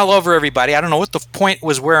spitting all over everybody. I don't know what the point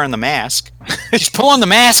was wearing the mask. She's pulling the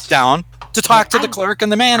mask down to talk to the clerk and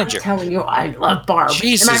the manager. I'm telling you, I love Barb.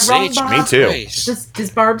 Jesus Am I wrong, H. Barb? Me too. Does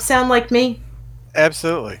Barb sound like me?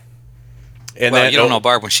 Absolutely. And you don't know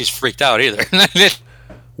Barb when she's freaked out either.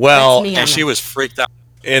 And she was freaked out.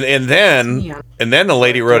 And then the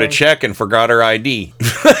lady wrote a check and forgot her ID.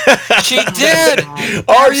 She did.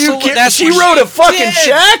 Are you kidding? She wrote a fucking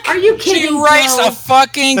check? Are you kidding? She writes a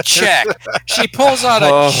fucking check. She pulls out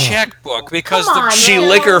a checkbook because she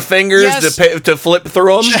lick her fingers to flip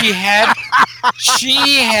through them. She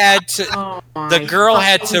had to. The girl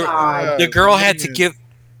had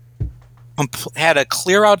to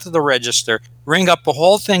clear out to the register, ring up the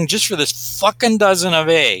whole thing just for this fucking dozen of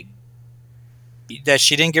eggs that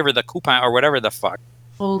she didn't give her the coupon or whatever the fuck.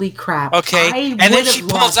 Holy crap. Okay. And then she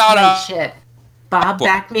pulls out a shit. Bob,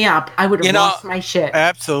 back me up. I would have lost my shit.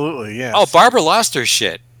 Absolutely, yes. Oh, Barbara lost her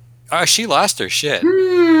shit. She lost her shit.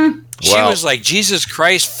 She was like, Jesus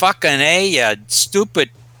Christ, fucking A, you stupid.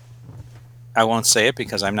 I won't say it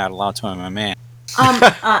because I'm not allowed to. I'm a man.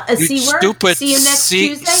 A C word? Stupid See you next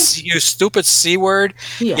Tuesday? You stupid C word.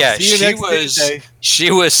 Yeah,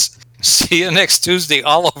 she was see you next Tuesday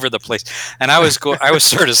all over the place. And I was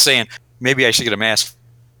sort of saying, maybe I should get a mask.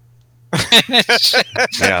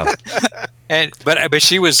 Yeah. But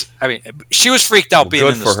she was freaked out being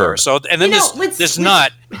in the store. Her. So and then this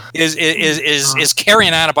nut is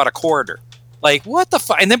carrying on about a quarter. Like what the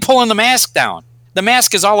fuck? And then pulling the mask down. The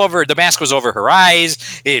mask is all over. The mask was over her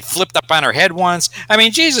eyes. It flipped up on her head once. I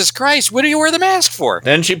mean, Jesus Christ, what do you wear the mask for?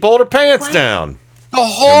 Then she pulled her pants down. The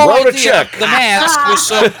whole wrote idea a check. The mask was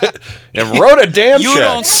so. And wrote a damn check. You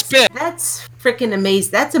don't spit. That's freaking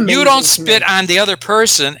amazing. That's amazing. You don't spit on the other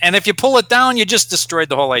person, and if you pull it down, you just destroyed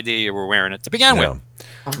the whole idea you were wearing it to begin with.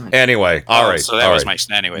 Anyway, all right. So that was my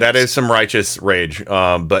anyway. That is some righteous rage.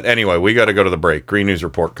 But anyway, we got to go to the break. Green News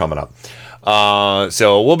Report coming up.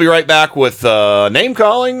 So we'll be right back with name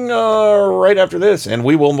calling right after this, and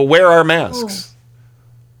we will wear our masks.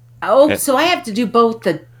 So I have to do both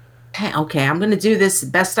the. Okay, I'm going to do this the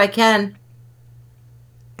best I can.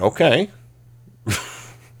 Okay.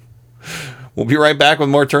 We'll be right back with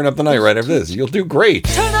more Turn Up the Night right after this. You'll do great.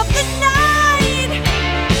 Turn up the night.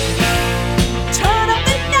 Turn up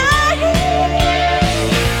the night.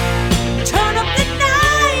 Turn up the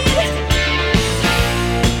night.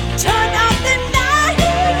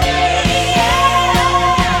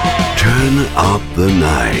 the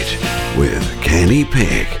Night with Kenny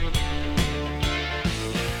Pick.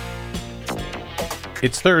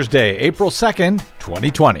 It's Thursday, April 2nd,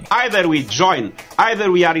 2020. Either we join,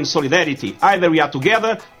 either we are in solidarity, either we are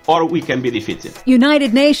together, or we can be defeated.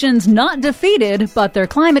 United Nations not defeated, but their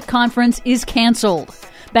climate conference is canceled.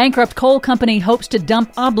 Bankrupt coal company hopes to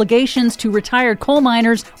dump obligations to retired coal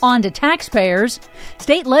miners onto taxpayers.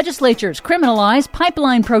 State legislatures criminalize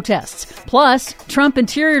pipeline protests. Plus, Trump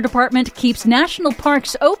Interior Department keeps national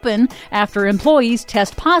parks open after employees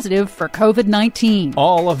test positive for COVID-19.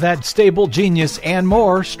 All of that stable genius and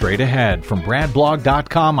more straight ahead. From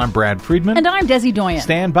BradBlog.com, I'm Brad Friedman. And I'm Desi Doyen.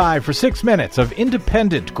 Stand by for 6 minutes of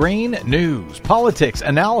independent green news, politics,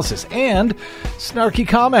 analysis, and snarky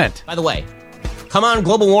comment. By the way, come on,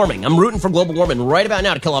 global warming. I'm rooting for global warming right about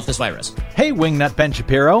now to kill off this virus. Hey, Wingnut Ben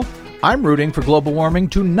Shapiro. I'm rooting for global warming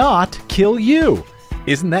to not kill you.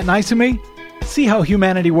 Isn't that nice of me? See how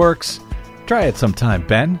humanity works? Try it sometime,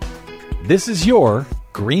 Ben. This is your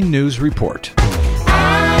Green News Report.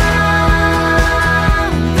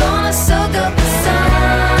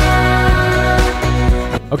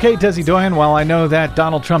 Okay, Desi Doyen, while I know that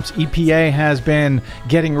Donald Trump's EPA has been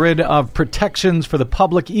getting rid of protections for the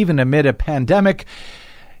public even amid a pandemic,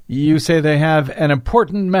 you say they have an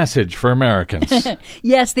important message for Americans.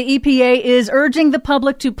 Yes, the EPA is urging the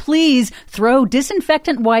public to please throw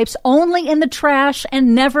disinfectant wipes only in the trash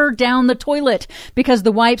and never down the toilet, because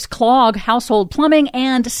the wipes clog household plumbing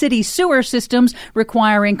and city sewer systems,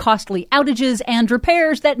 requiring costly outages and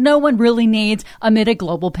repairs that no one really needs amid a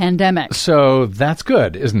global pandemic. So that's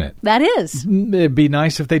good, isn't it? That is. It'd be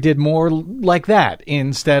nice if they did more like that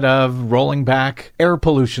instead of rolling back air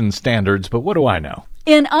pollution standards, but what do I know?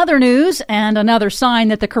 In other news, and another sign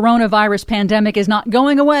that the coronavirus pandemic is not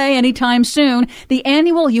going away anytime soon, the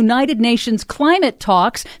annual United Nations climate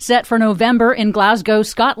talks set for November in Glasgow,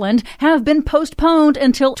 Scotland, have been postponed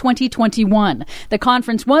until 2021. The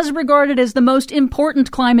conference was regarded as the most important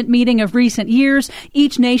climate meeting of recent years.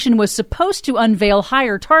 Each nation was supposed to unveil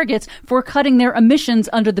higher targets for cutting their emissions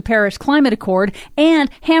under the Paris Climate Accord and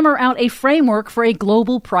hammer out a framework for a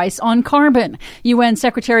global price on carbon. UN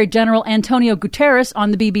Secretary General Antonio Guterres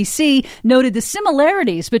on the BBC noted the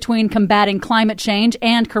similarities between combating climate change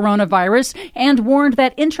and coronavirus and warned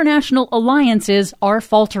that international alliances are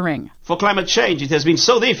faltering. For climate change, it has been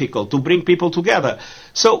so difficult to bring people together.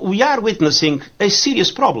 So we are witnessing a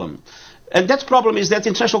serious problem. And that problem is that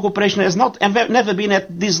international cooperation has never been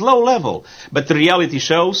at this low level. But the reality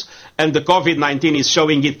shows, and the COVID-19 is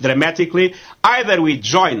showing it dramatically, either we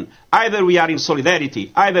join, either we are in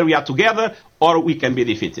solidarity, either we are together, or we can be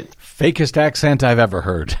defeated. Fakest accent I've ever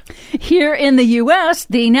heard. Here in the U.S.,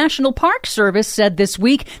 the National Park Service said this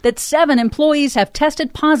week that 7 employees have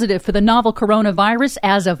tested positive for the novel coronavirus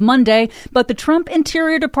as of Monday, but the Trump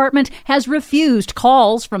Interior Department has refused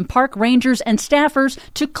calls from park rangers and staffers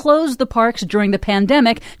to close the parks during the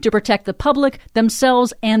pandemic to protect the public,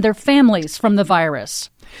 themselves, and their families from the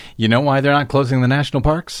virus. You know why they're not closing the national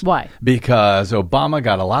parks? Why? Because Obama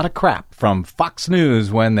got a lot of crap from Fox News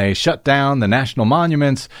when they shut down the national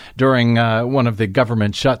monuments during one of the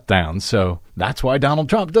government shutdowns. So that's why Donald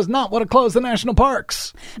Trump does not want to close the national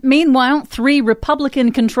parks. Meanwhile, 3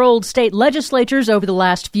 Republican-controlled state legislatures over the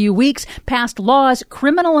last few weeks passed laws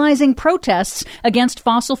criminalizing protests against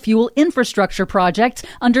fossil fuel infrastructure projects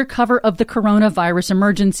under cover of the coronavirus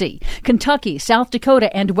emergency. Kentucky, South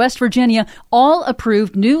Dakota, and West Virginia all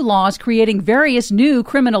approved new laws creating various new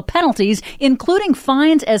criminal penalties, including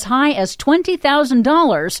fines as high as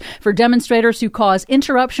 $20,000 for demonstrators who cause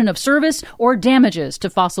interruption of service or damages to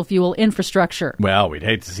fossil fuel infrastructure. Well, we'd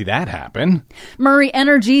hate to see that happen. Murray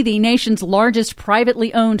Energy, the nation's largest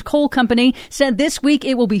privately owned coal company, said this week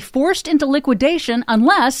it will be forced into liquidation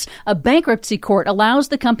unless a bankruptcy court allows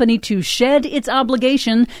the company to shed its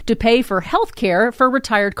obligation to pay for health care for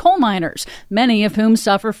retired coal miners, many of whom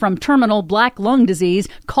suffer from terminal black lung disease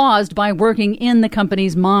caused by working in the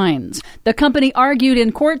company's mines. The company argued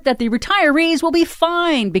in court that the retirees will be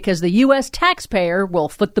fine because the U.S. taxpayer will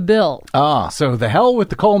foot the bill. So the hell with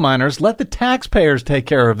the coal miners. Let the taxpayers take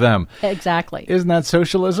care of them. Exactly. Isn't that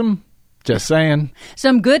socialism? Just saying.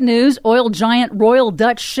 Some good news. Oil giant Royal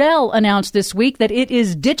Dutch Shell announced this week that it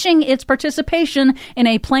is ditching its participation in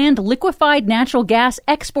a planned liquefied natural gas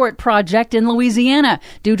export project in Louisiana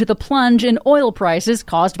due to the plunge in oil prices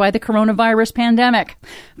caused by the coronavirus pandemic.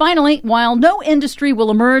 Finally, while no industry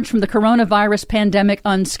will emerge from the coronavirus pandemic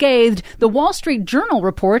unscathed, the Wall Street Journal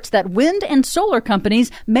reports that wind and solar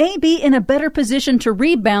companies may be in a better position to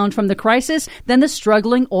rebound from the crisis than the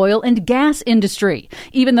struggling oil and gas industry.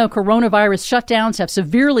 Even though coronavirus coronavirus shutdowns have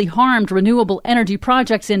severely harmed renewable energy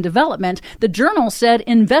projects in development, the Journal said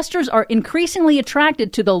investors are increasingly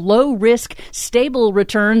attracted to the low-risk, stable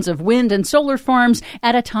returns of wind and solar farms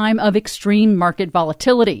at a time of extreme market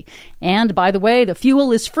volatility. And, by the way, the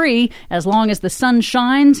fuel is free as long as the sun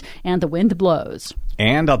shines and the wind blows.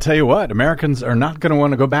 And I'll tell you what, Americans are not going to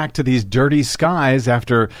want to go back to these dirty skies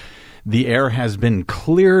after the air has been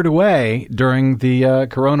cleared away during the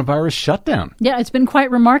coronavirus shutdown. Yeah, it's been quite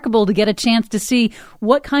remarkable to get a chance to see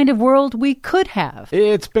what kind of world we could have.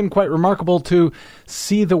 It's been quite remarkable to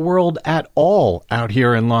see the world at all out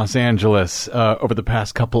here in Los Angeles over the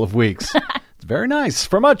past couple of weeks. It's very nice.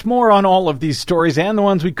 For much more on all of these stories and the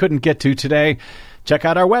ones we couldn't get to today, check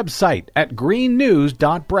out our website at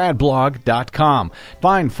greennews.bradblog.com.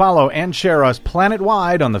 Find, follow, and share us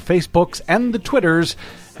planet-wide on the Facebooks and the Twitters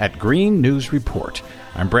at Green News Report.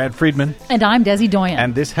 I'm Brad Friedman. And I'm Desi Doyen.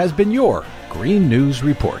 And this has been your Green News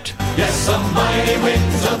Report. Yes, some mighty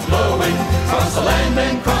winds are blowing across the land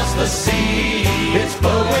and across the sea. It's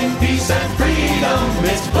blowing peace and freedom.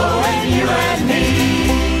 It's blowing you and me.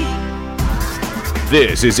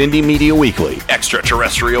 This is Indie Media Weekly,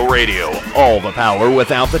 extraterrestrial radio. All the power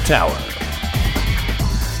without the tower.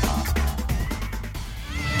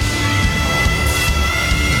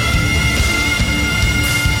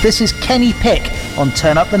 This is Kenny Pick on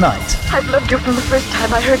Turn Up the Night. I've loved you from the first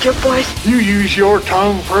time I heard your voice. You use your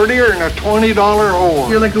tongue prettier than a $20 whore.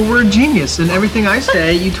 You're like a word genius, and everything I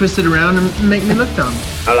say, you twist it around and make me look dumb.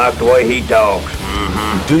 I like the way he talks.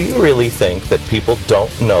 Mm-hmm. Do you really think that people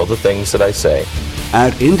don't know the things that I say?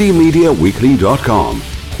 At IndieMediaWeekly.com.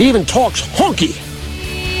 He even talks honky.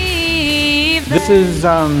 This is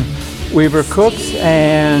Weaver Cooks,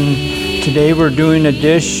 and today we're doing a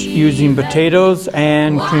dish using potatoes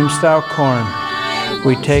and cream style corn.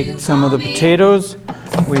 We take some of the potatoes,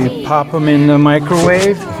 we pop them in the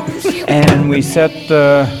microwave, and we set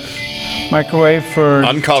the microwave for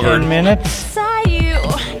 10 minutes.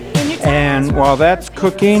 And while that's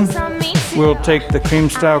cooking, we'll take the cream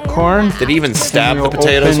style corn. Did he even stab the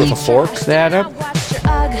potatoes with a fork? That up.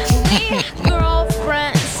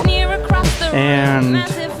 And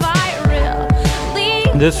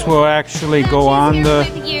this will actually go on the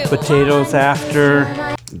potatoes after.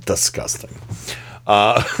 Disgusting.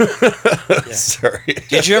 Sorry.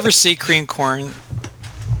 Did you ever see cream corn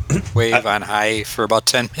wave on high for about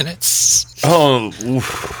 10 minutes? Oh,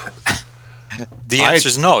 the answer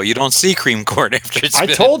is no. You don't see cream corn after it's I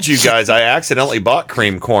told you guys I accidentally bought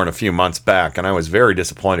cream corn a few months back, and I was very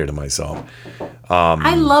disappointed in myself.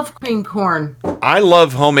 I love cream corn. I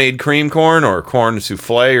love homemade cream corn or corn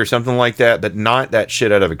souffle or something like that, but not that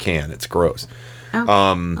shit out of a can. It's gross.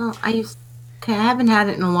 I haven't had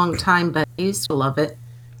it in a long time, but I used to love it.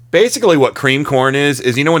 Basically, what cream corn is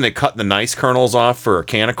you know when they cut the nice kernels off for a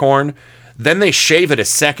can of corn, then they shave it a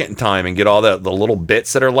second time and get all the little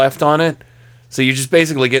bits that are left on it. So you're just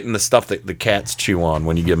basically getting the stuff that the cats chew on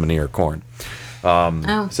when you give them an ear of corn.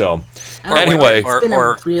 So anyway, it's been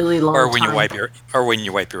a really long or when time.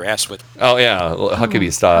 you wipe your ass with. Oh yeah,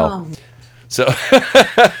 Huckabee style. So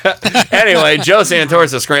anyway, Joe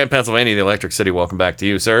Santoris of Scranton, Pennsylvania, the Electric City. Welcome back to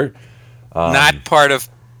you, sir. Not part of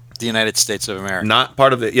the United States of America. Not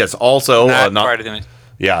part of the. Yes, also not part of the United.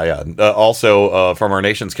 Yeah. Also from our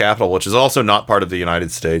nation's capital, which is also not part of the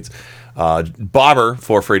United States. Bobber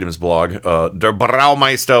for Freedom's blog. Der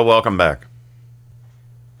Braumeister, welcome back.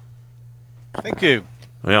 Thank you.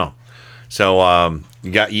 Yeah. So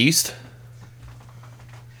you got yeast?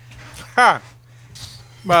 Ha.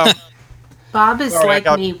 Well, Bob is like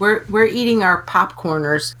me. We're eating our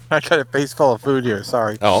popcorners. I got a face full of food here.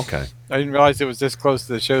 Sorry. Oh, okay. I didn't realize it was this close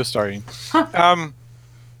to the show starting.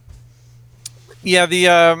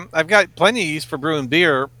 Yeah, I've got plenty of yeast for brewing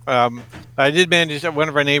beer. I did manage. One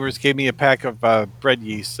of our neighbors gave me a pack of bread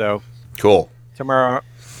yeast. So cool. Tomorrow,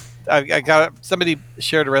 I got somebody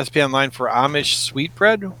shared a recipe online for Amish sweet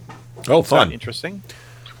bread. Oh, fun! Interesting.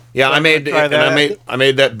 Yeah, so I made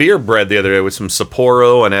that beer bread the other day with some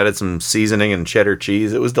Sapporo and added some seasoning and cheddar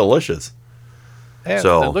cheese. It was delicious. Yeah,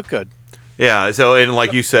 so it looked good. Yeah, so and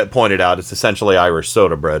like you pointed out, it's essentially Irish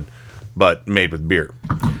soda bread, but made with beer.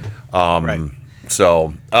 Right.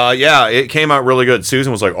 So, yeah, it came out really good.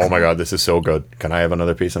 Susan was like, "Oh my god, this is so good! Can I have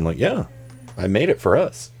another piece?" I'm like, "Yeah, I made it for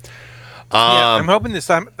us." Yeah, I'm hoping this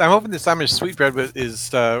Amish sweet bread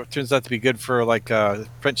turns out to be good for like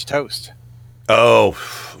French toast. Oh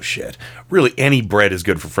shit! Really, any bread is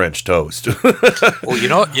good for French toast. Well, you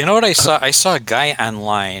know what I saw? I saw a guy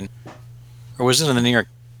online, or was it in the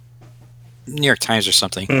New York Times or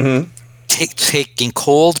something? Mm-hmm. Taking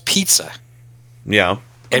cold pizza. Yeah.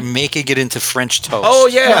 and making it into French toast. Oh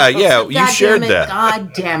yeah, yeah. You God shared damn it, that.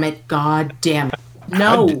 God damn it. God damn it.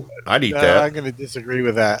 No. I'd eat that. I'm going to disagree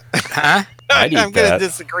with that. Huh? I'd eat I'm going to that.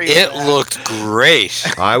 disagree with It that. looked great.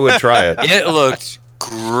 I would try it. It looked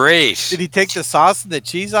great. Did he take the sauce and the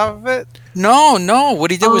cheese off of it? No.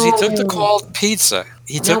 What he did was he took the Oh. cold pizza.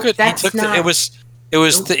 He took Nope, it. He that's took not- it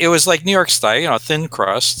was like New York style, thin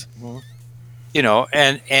crust.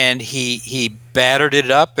 And he battered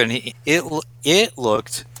it up, and it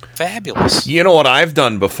looked fabulous. You know what I've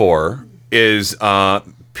done before is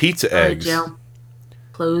pizza eggs. Joe.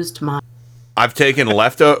 Closed my. I've taken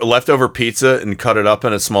leftover pizza and cut it up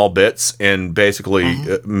into small bits and basically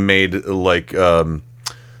made like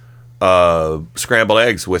scrambled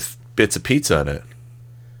eggs with bits of pizza in it.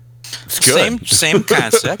 It's good. Same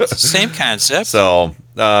concept. Same concept. So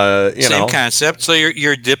Same concept. So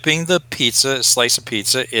you're dipping the slice of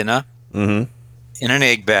pizza in an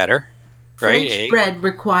egg batter, right? French bread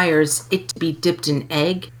requires it to be dipped in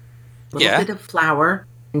egg, a little bit of flour,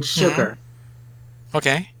 and sugar.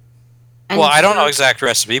 Okay. And well, I don't so- know exact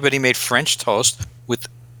recipe, but he made French toast with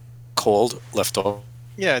cold leftover.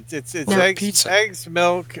 Yeah, it's No. eggs,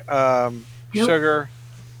 milk, sugar,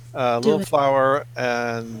 a little it. flour,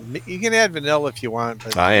 and you can add vanilla if you want.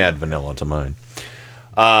 But I add vanilla to mine.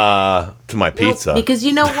 To my pizza. Because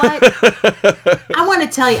you know what? I want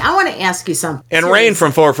to ask you something. And Seriously. Rain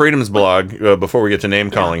from Four Freedoms blog, before we get to name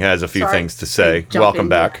calling, has a few Sorry. things to say. Jump Welcome in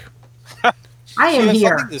back. I She am has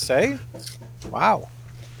here. something to say. Wow.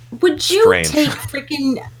 Would you Strange. take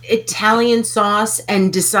freaking Italian sauce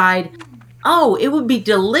and decide, oh, it would be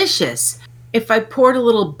delicious if I poured a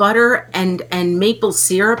little butter and maple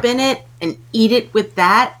syrup in it and eat it with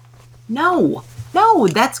that? No,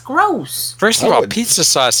 that's gross. First of all, pizza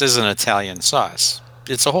sauce isn't Italian sauce.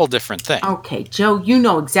 It's a whole different thing. Okay, Joe, you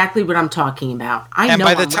know exactly what I'm talking about. I And know.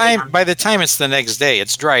 by the I'm time it's the next day,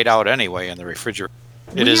 it's dried out anyway in the refrigerator.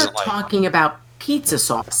 It we are isn't like talking about pizza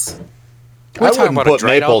sauce. we're I talking wouldn't about a put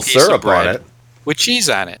dried maple out piece of syrup on bread it. with cheese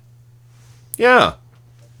on it. Yeah.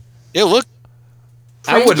 It looked.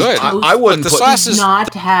 I wouldn't. French I toast wouldn't the put. sauce does is-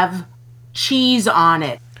 not have cheese on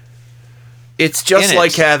it. It's just in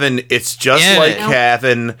like it. having. It's just In like it.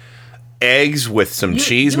 having eggs with some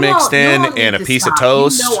cheese You mixed all- you in all need and a to piece stop. of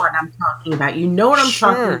toast. You know what I'm talking about. You know what I'm Sure.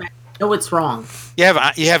 talking about. You know it's wrong. You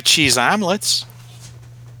have cheese omelets,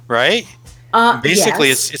 right? Basically,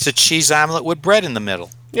 yes. it's a cheese omelet with bread in the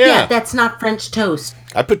middle. Yeah, that's not French toast.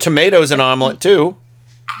 I put tomatoes in omelet too.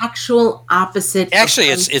 Actual opposite. of Actually,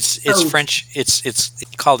 French it's toast. French. It's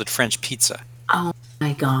called it French pizza. Oh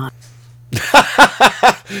my god.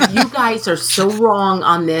 You guys are so wrong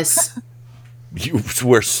on this. You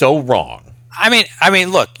were so wrong. I mean,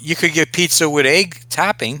 look, you could get pizza with egg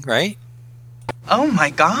topping, right? Oh my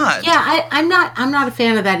god. Yeah, I'm not a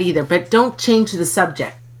fan of that either, but don't change the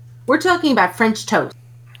subject. We're talking about French toast.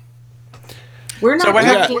 We're not So what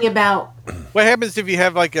talking about What happens if you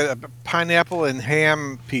have like a pineapple and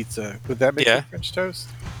ham pizza? Would that make Yeah. it French toast?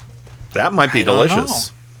 That might be I don't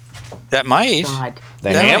delicious. That might. God. The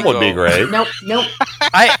That ham might would be go. great. Nope.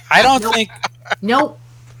 I don't think. Nope.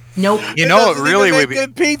 You know, it doesn't really even would make be.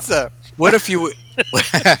 good pizza. What if you?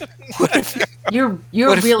 You're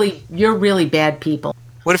What if- really bad people.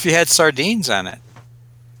 What if you had sardines on it?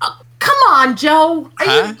 Come on, Joe.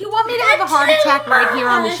 Huh? You want me to have a heart attack right here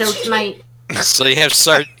on the show tonight? So you have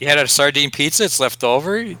you had a sardine pizza. It's left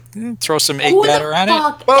over. You throw some egg Who batter the on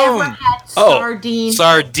fuck it. Boom. ever had Oh.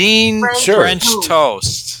 sardine French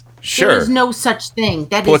toast. There is no such thing.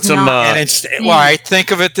 That Put is some, not. And it's well, I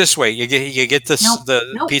think of it this way: you get this Nope, the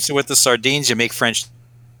nope. pizza with the sardines. You make French.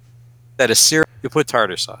 That is syrup. You put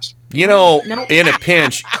tartar sauce. You know, Nope. in a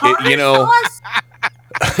pinch, Tartar sauce?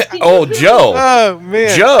 oh, Joe. Oh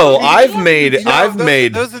man, Joe, Those- I've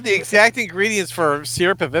made. Those are the exact ingredients for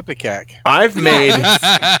syrup of Ipecac. I've made. Joe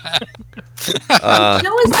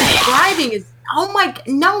is describing is. Oh my!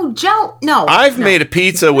 No, Joe. No. I've no. made a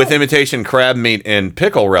pizza with imitation crab meat and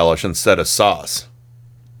pickle relish instead of sauce.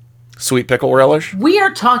 Sweet pickle relish, We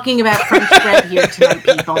are talking about French bread here tonight,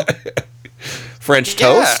 people. French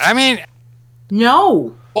toast. Yeah, I mean,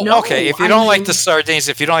 No. well, No, okay. If you I don't mean- like the sardines,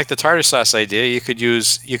 if you don't like the tartar sauce idea, you could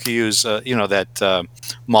use that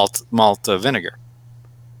malt vinegar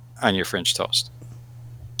on your French toast.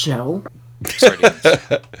 Joe, Sardines.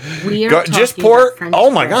 we are Just talking pour. about French Oh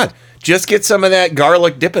my bread. God! Just get some of that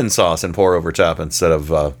garlic dipping sauce and pour over top instead of.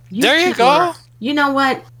 There you people go. are- You know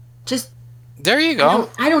what? Just There you go.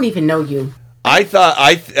 I don't even know you. I thought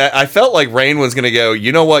I felt like Rain was going to go.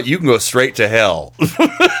 You know what? You can go straight to hell.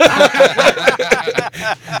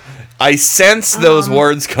 I sense those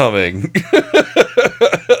words coming.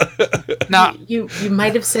 Now- you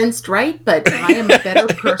might have sensed right, but I am a better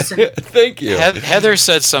person. Thank you. Heather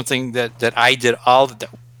said something that I did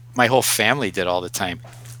my whole family did all the time.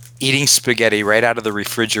 Eating spaghetti right out of the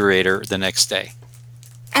refrigerator the next day.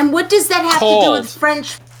 And what does that have to do with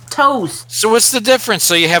French toast? So what's the difference?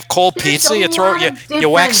 So you have cold pizza, you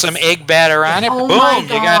whack some egg batter on it, Oh boom, my you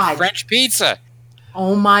got God. French pizza.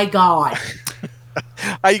 Oh my God.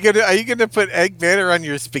 Are you gonna put egg batter on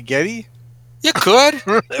your spaghetti? You could.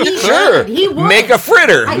 Sure. He would. Make a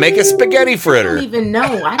fritter. Make a spaghetti I fritter. don't even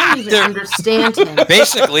know. I don't even understand him.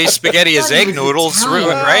 Basically, spaghetti is egg noodles,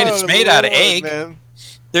 right? It's made out of egg. Man.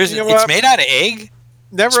 It's You know what? made out of egg.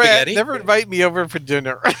 Never invite me over for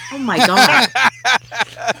dinner. Oh my God.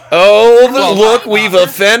 Oh, look, we've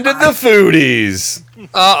offended the foodies.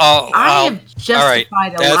 I have justified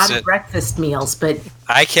right, a that's lot it. of breakfast meals, but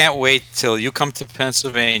I can't wait till you come to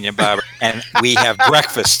Pennsylvania, Bob, and we have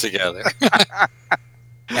breakfast together.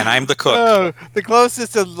 And I'm the cook. Oh, the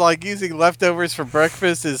closest to like using leftovers for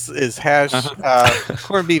breakfast is hash,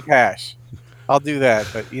 corned beef hash. I'll do that,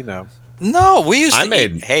 but you know. No, we used to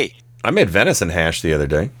I made venison hash the other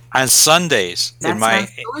day. on Sundays that in my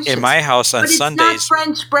sounds delicious. in my house on but it's not Sundays.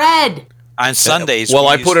 French bread. On Sundays, Well, we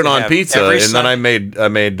I used put it to on have pizza, every and then I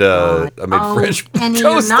made Oh, French Kenny,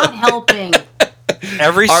 toast. you're not helping.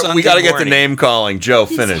 every All right, Sunday we got to get the morning. name calling. Joe,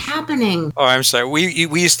 What's finish. happening? Oh, I'm sorry. We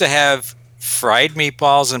used to have fried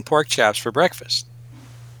meatballs and pork chops for breakfast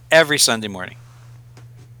every Sunday morning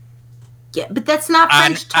Yeah, but that's not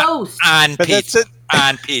on French toast. on But that's pizza.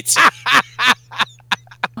 On pizza,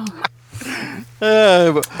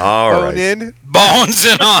 All bone right. in. bones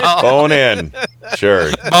and all. Bone in.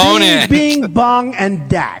 Sure. Bone in. Bing, bong, and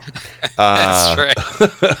dat. Uh, That's right.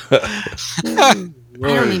 I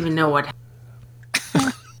don't even know what.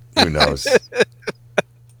 Who knows?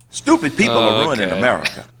 Stupid people are ruining Okay.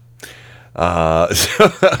 America. All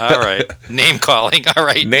right. Name calling. All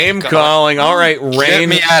right. Name calling. All right, Get Rain.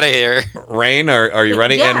 me out of here. Rain, are you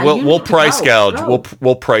ready? Yeah, and we'll you we'll need to price go. gouge.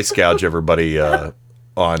 We'll price gouge everybody on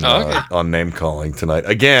Okay. on name calling tonight.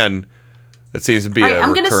 Again, it seems to be All right, a I'm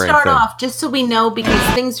going to recurring start thing. off just so we know because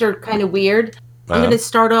things are kind of weird. I'm going to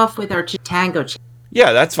start off with our Tango.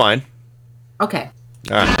 Yeah, that's fine. Okay.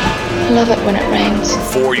 All right. I love it when it rains.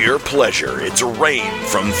 For your pleasure, it's Rain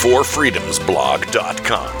from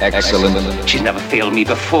ForFreedomsBlog.com. Excellent. She's never failed me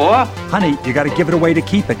before. Honey, you got to give it away to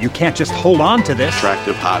keep it. You can't just hold on to this.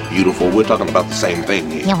 Attractive, hot, beautiful. We're talking about the same thing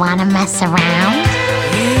here. You wanna mess around?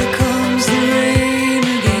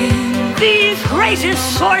 The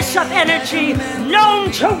greatest source of energy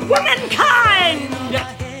known to womankind!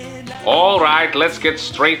 All right, let's get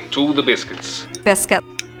straight to the biscuits. Biscuit.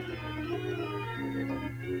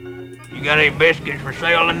 You got any biscuits for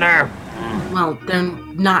sale in there? Well, they're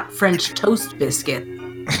not French toast biscuit.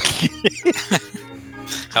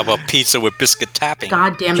 How about pizza with biscuit topping?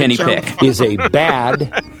 God damn it, Kenny Joe. Pick is a bad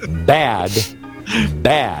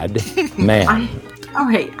man. All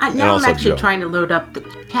right. Now I'm also actually Joe. trying to load up the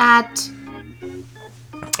chat.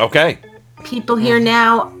 Okay. People here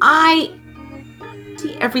now. I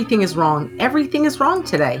see everything is wrong. Everything is wrong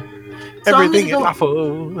today. So I'm Everything is gonna go-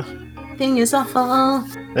 awful. Everything is awful.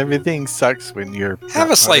 Everything sucks when you're. Have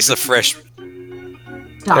a slice of fresh.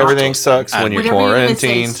 Stop. Everything sucks when you're Whatever you're gonna say,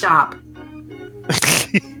 quarantined. stop.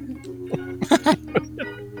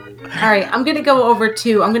 All right, I'm gonna go over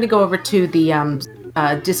to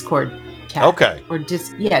the Discord chat. Okay. Or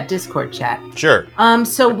Discord chat. Sure.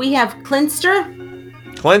 So we have Clinster.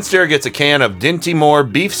 Clinster gets a can of Dinty Moore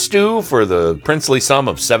beef stew for the princely sum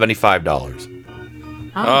of $75.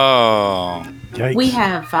 Oh. We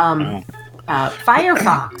have Firefox.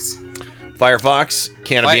 Firefox,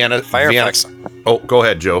 can of Vienna. Firefox. Vienna. Oh, go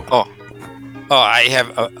ahead, Joe. Oh, I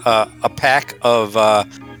have a pack of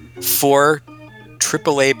 4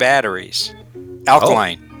 AAA batteries,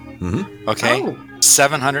 alkaline. Mm-hmm. Okay, Oh.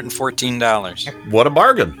 $714. What a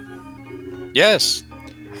bargain! Yes,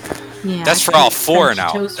 Yeah, that's I for all think 4 French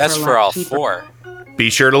now. toast That's a for lot all cheaper. 4. Be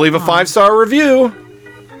sure to leave a 5-star review.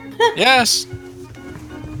 Yes.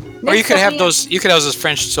 Or you Next could up have we those. You could have those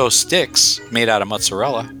French toast sticks made out of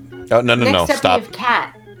mozzarella. Oh, no, Next up stop. we have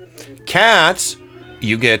Cat. Cats,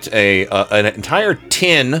 you get an entire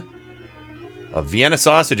tin of Vienna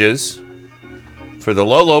sausages for the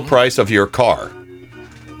low price of your car.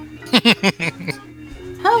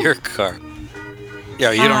 Your car.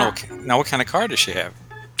 Yeah, you don't know. Now, what kind of car does she have?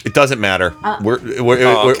 It doesn't matter. Okay.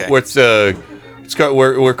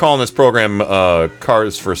 We're calling this program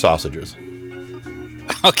Cars for Sausages.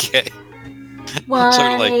 Okay.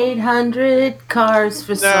 Sort of like- 1-800 cars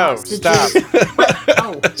for sausages.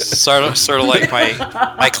 Sort of like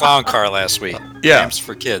my clown car last week. Yeah. Games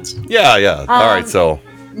for kids. Yeah. All right, so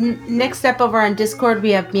Next up over on Discord,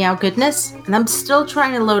 we have Meow Goodness, and I'm still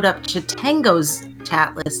trying to load up Chitango's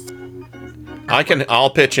chat list. I'll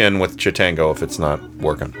pitch in with Chitango if it's not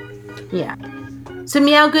working. Yeah. So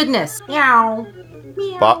Meow Goodness. Meow.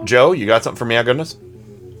 Bob, Joe, you got something for Meow Goodness?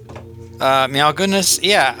 Meow Goodness.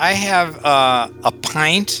 Yeah, I have a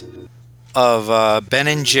pint of Ben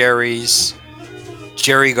and Jerry's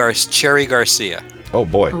Cherry Garcia. Oh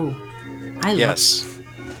boy. Ooh, I yes.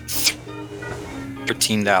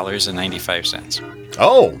 $13.95.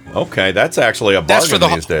 Oh, okay. That's actually a bargain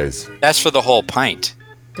these days. That's for the whole pint.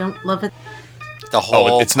 Don't love it. The whole.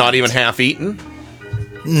 Oh, it's not even half eaten?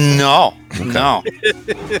 No. Okay. No.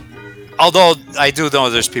 Although I do know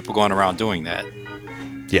there's people going around doing that.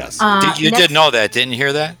 Yes. You did know that, didn't you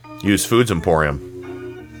hear that? Use Foods Emporium.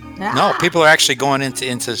 No, people are actually going into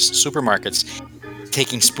supermarkets,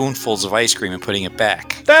 taking spoonfuls of ice cream and putting it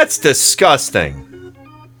back. That's disgusting.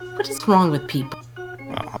 What is wrong with people?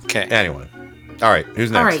 Oh, okay. Anyway. All right,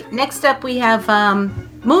 who's next? All right, next up we have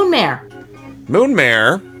Moonmare.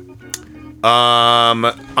 Moonmare.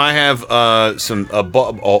 I have a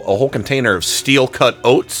whole container of steel cut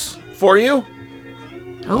oats for you.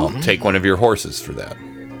 Oh. I'll take one of your horses for that.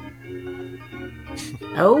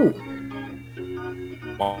 Oh.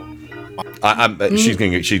 She's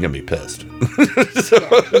gonna be pissed.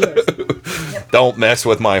 Don't mess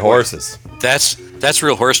with my horses. That's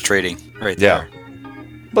real horse trading right there. Yeah.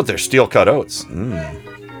 But they're steel cut oats.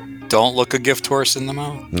 Don't look a gift horse in the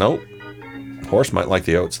mouth. Nope. Horse might like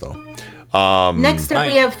the oats though. Next up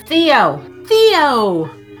we have Theo. Theo.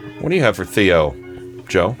 What do you have for Theo,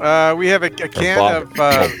 Joe? We have a can of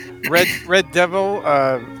Red Devil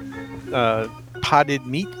potted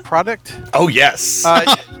meat product. Oh yes.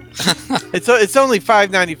 It's only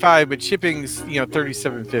 $5.95, but shipping's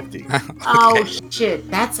 $37.50. Oh shit,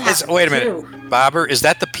 that's wait a minute, Bobber, is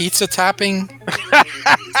that the pizza topping?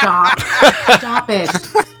 Stop it.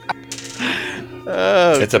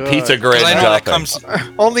 Oh, it's a pizza grade I know topping.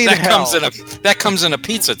 That comes in a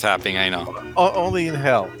pizza topping. I know. Only in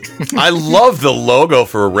hell. I love the logo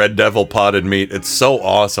for Red Devil potted meat. It's so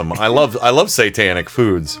awesome. I love Satanic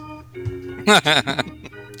Foods.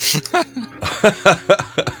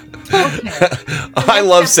 I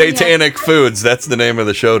love Satanic Foods. That's the name of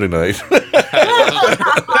the show tonight.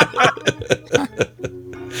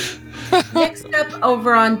 Next up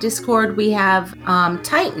over on Discord we have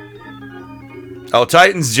Titan. Oh,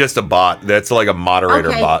 Titan's just a bot. That's like a moderator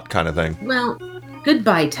Okay. bot kind of thing. Well,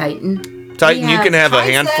 goodbye, Titan. Titan, you can have a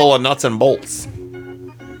Trisec. handful of nuts and bolts.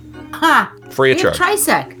 Ha! Free of We have charge.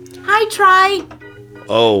 Trisec. Hi, Tri.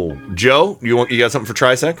 Oh, Joe, you got something for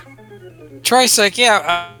Trisec? Trisec,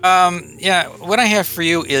 yeah. What I have for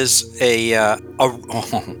you is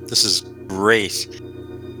this is great.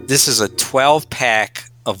 This is a 12-pack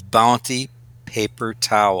of Bounty paper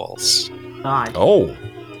towels. God. Oh.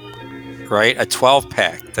 Right? A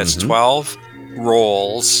 12-pack. That's 12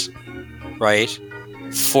 rolls, right?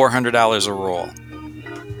 $400 a roll.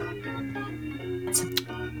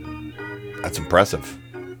 That's impressive.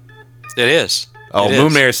 It is. Oh, It is.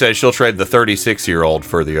 Moonmare says she'll trade the 36-year-old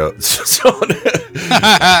for the oats.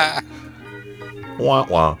 Wah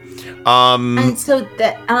wah. And so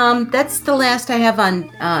that's the last I have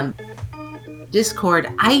on Discord.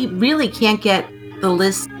 I really can't get the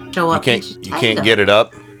list to show up. You can't get it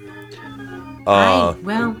up.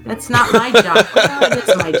 Well, that's not my job. Well,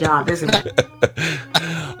 that's my job, isn't it?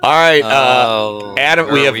 All right,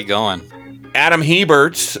 Adam. Where are we going? Adam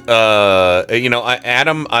Hebert.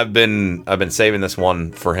 Adam. I've been saving this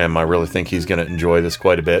one for him. I really think he's going to enjoy this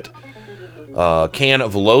quite a bit. Can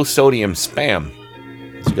of low sodium Spam.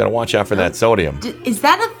 So you got to watch out for that sodium. Is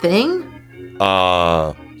that a thing?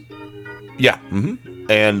 Yeah.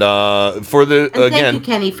 And for the And thank you,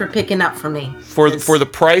 Kenny, for picking up for me. for the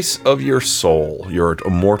price of your soul, your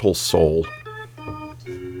immortal soul.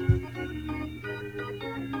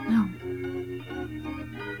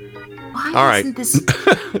 Why isn't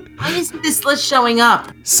this list showing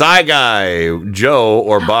up? Sci Guy, Joe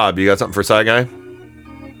or Bob, you got something for Sci Guy?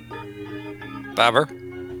 Bobber?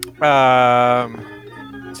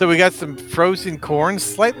 So we got some frozen corn,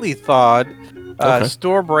 slightly thawed, Okay.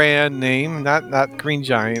 store brand name, not Green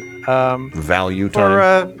Giant. Value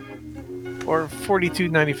time. Or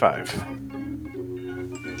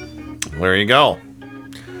 $42.95. There you go.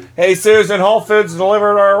 Hey Susan, Whole Foods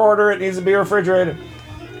delivered our order. It needs to be refrigerated.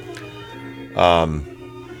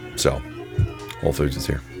 So Whole Foods is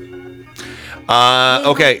here.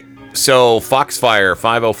 Okay. So Foxfire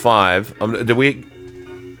 505. Did we?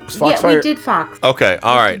 Was Foxfire? Yeah, we did Fox. Okay.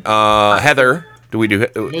 All right. Heather. Do we do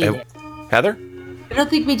Heather? I don't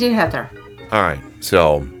think we did Heather. All right.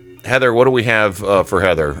 So Heather, what do we have for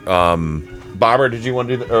Heather? Barbara, did you want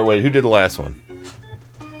to do or wait, who did the last one?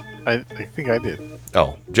 I think I did.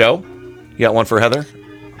 Oh, Joe? You got one for Heather?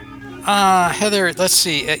 Heather, let's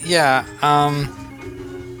see.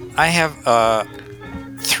 I have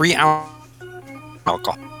 3 ounce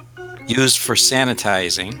alcohol used for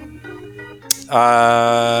sanitizing.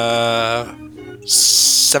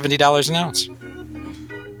 $70 an ounce.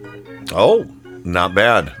 Oh, not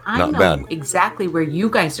bad. I Not know bad. exactly where you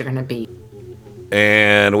guys are going to be.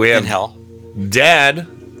 And we have Dad,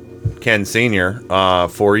 Ken Sr.,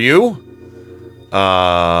 for you.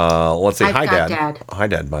 Let's say I've hi, got Dad. Dad. Hi,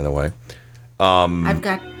 Dad, by the way. I've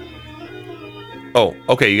got. Oh,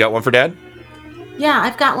 okay. You got one for Dad? Yeah,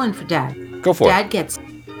 I've got one for Dad. Go for Dad gets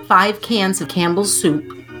 5 cans of Campbell's soup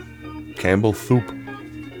Campbell's soup.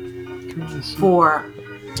 for.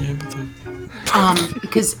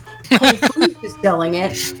 Because Whole Foods is selling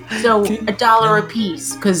it, so $1 a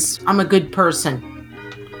piece. Because I'm a good person.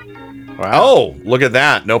 Wow. Oh, look at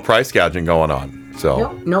that. No price gouging going on.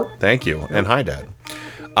 So, Nope. Thank you. And hi, Dad.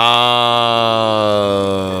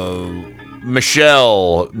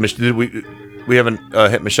 Michelle. Did we haven't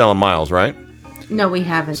hit Michelle and Miles, right? No, we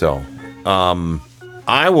haven't. So,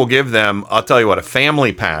 I will give them, I'll tell you what, a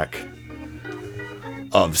family pack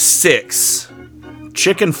of 6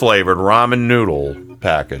 chicken-flavored ramen noodle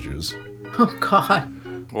packages. Oh, God.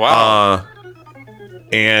 Wow.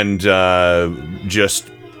 And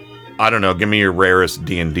just, I don't know, give me your rarest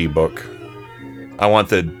D&D book. I want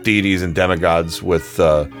the deities and demigods with,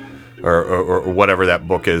 or whatever that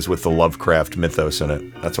book is with the Lovecraft mythos in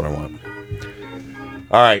it. That's what I want.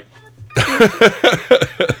 All right.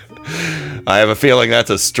 I have a feeling that's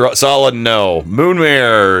a solid no.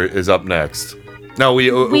 Moonmare is up next. No, we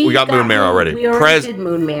got Moonmare already. We already did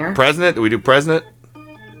Moonmare. President? Did we do President?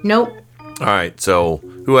 Nope. All right, so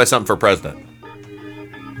who has something for President?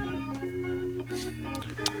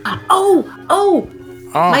 Oh!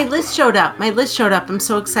 My list showed up. I'm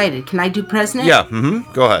so excited. Can I do President? Yeah,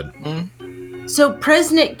 go ahead. So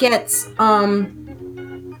President gets a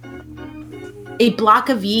block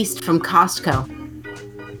of yeast from Costco.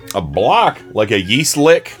 A block? Like a yeast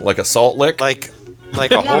lick? Like a salt lick? Like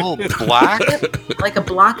a whole block? Like a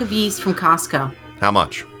block of yeast from Costco. How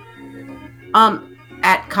much?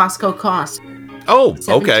 At Costco cost. Oh,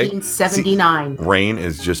 okay. $17.79. Rain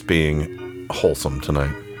is just being wholesome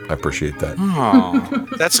tonight. I appreciate that. Oh,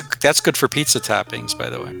 that's good for pizza toppings, by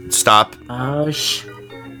the way. Stop. Shh.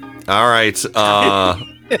 All right.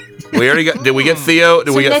 We already got. Did we get Theo?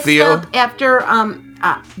 Did we get Theo? Up after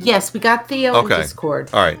yes, we got Theo in Discord.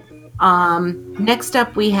 All right. Next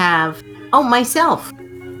up we have myself.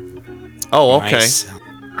 Oh, okay. Nice.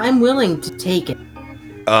 I'm willing to take it.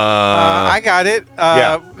 I got it.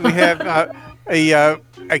 Yeah. We have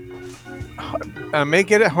a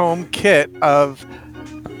make it at home kit of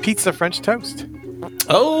pizza French toast.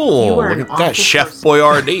 Oh, You are look an at that, awful Chef person.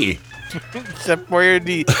 Boyardee. Chef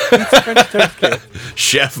Boyardee pizza French toast kit.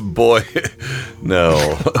 Chef Boy.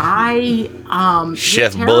 No.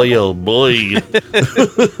 Chef terrible. Boy.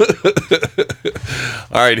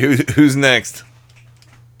 All right, who's next?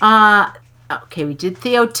 Okay, we did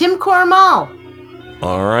Theo. Tim Cormall.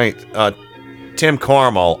 All right, Tim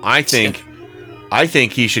Carmel. I think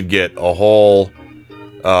he should get a whole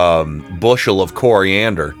bushel of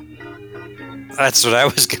coriander. That's what I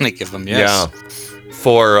was going to give him, yes. Yeah.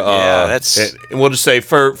 For that's. We'll just say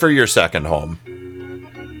for your second home.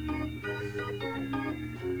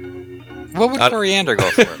 What would coriander go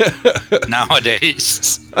for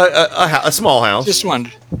nowadays? A small house. Just one.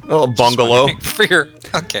 A little bungalow. For your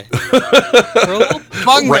okay. For a little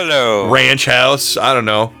bungalow. Ranch house. I don't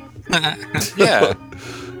know. Yeah.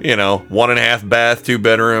 1.5 bath, 2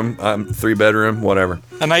 bedroom, 3 bedroom, whatever.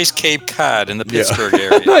 A nice Cape Cod in the Pittsburgh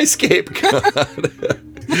area. Nice Cape Cod.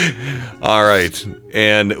 All right.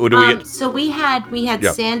 And what do we get? So we had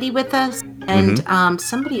Yeah. Sandy with us, and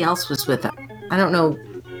somebody else was with us. I don't know.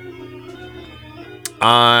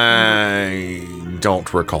 I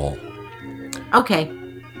don't recall. Okay.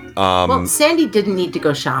 Well, Sandy didn't need to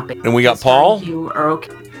go shopping. And we got As far Paul? as You are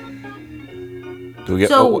okay. Do we get?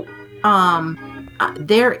 So,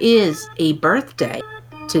 there is a birthday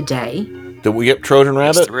today. Did we get Trojan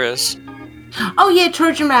Rabbit? Yes, there is. Oh yeah,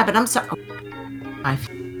 Trojan Rabbit. I'm sorry. I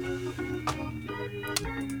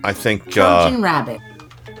think. Trojan Rabbit.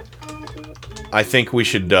 I think we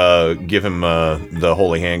should give him the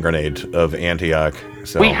holy hand grenade of Antioch.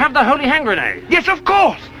 So We have the holy hand grenade. Yes, of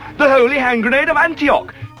course. The holy hand grenade of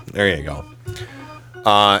Antioch. there you go.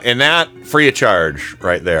 And that free of charge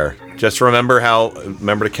right there. Just remember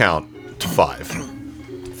to count to 5.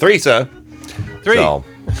 3, sir. 3. So,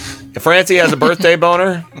 if Francie has a birthday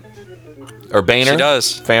boner, Or Boehner? She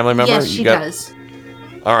does. Family member? Yes, she does.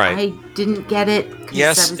 All right. I didn't get it. 'cause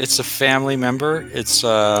Yes, I was- it's a family member. It's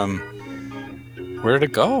where did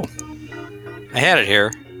it go? I had it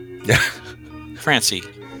here. Francie.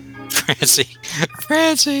 Let's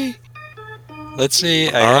see.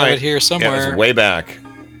 I have it here somewhere. Yeah, it's way back.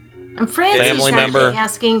 And Francie's Family actually member.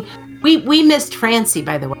 asking. We missed Francie,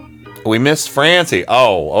 by the way. We missed Francie.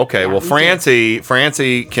 Oh, okay. Well,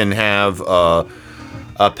 Francie can have a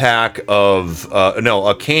pack of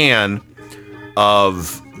a can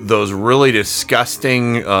of those really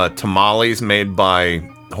disgusting tamales made by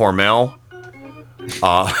Hormel.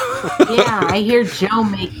 Yeah, I hear Joe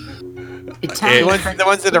make Italian. The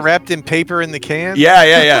ones that are wrapped in paper in the can?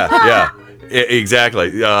 Yeah.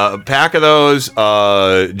 Exactly. A pack of those,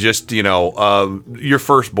 just, your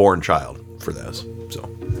firstborn child for this. So.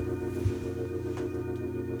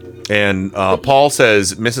 And Paul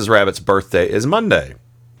says Mrs. Rabbit's birthday is Monday.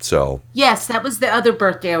 So. Yes, that was the other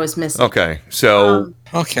birthday I was missing. Okay. So.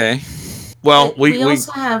 Okay. Well, we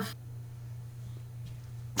also have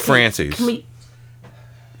Francie's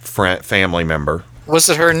family member. Was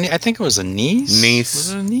it her? I think it was a niece.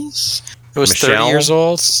 Was it a niece? It was Michelle? 30 years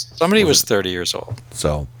old. Somebody was 30 years old.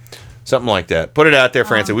 So, something like that. Put it out there,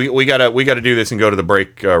 Francie. We gotta do this and go to the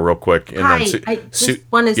break real quick. And Hi, then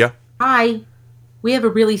hi. We have a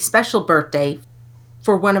really special birthday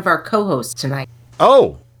for one of our co-hosts tonight.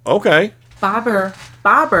 Oh, okay. Bobber.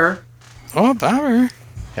 Oh, Bobber.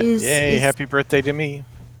 Yay! Happy birthday to me.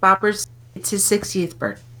 It's his 60th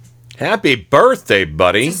birthday. Happy birthday,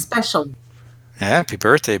 buddy. It's a special. Happy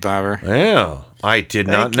birthday, Bobber. Yeah, I did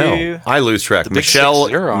not Thank know. you. I lose track. The big Michelle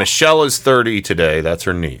 6-0. is 30 today. That's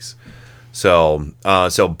her niece. So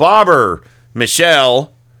Bobber,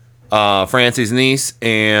 Michelle, Francie's niece,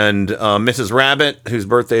 and Mrs. Rabbit, whose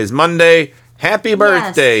birthday is Monday. Happy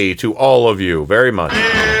birthday to all of you very much.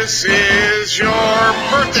 This is your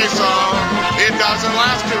birthday song. It doesn't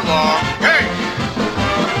last too long. Hey!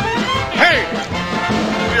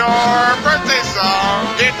 Your birthday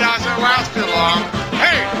song. It doesn't last too long.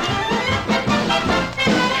 Hey!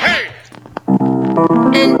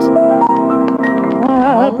 And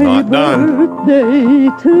Not done. birthday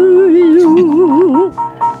to you.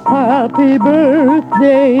 Happy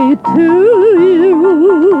birthday to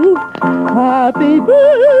you. Happy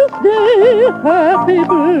birthday, happy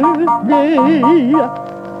birthday.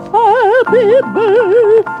 Happy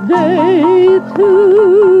birthday to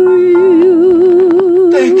you.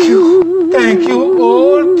 Thank you,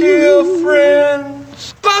 all dear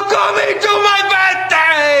friends, for coming to my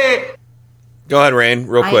birthday! Go ahead, Rain,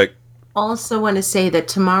 real quick. Also want to say that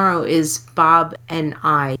tomorrow is Bob and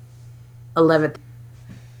I 11th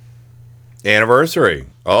Anniversary.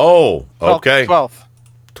 Oh, okay. 12th.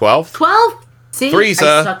 12th? 12. See,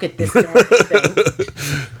 Threesa. I suck at this thing.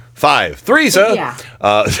 5. Threesa. Yeah.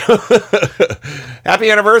 Happy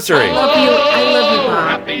anniversary. I love you,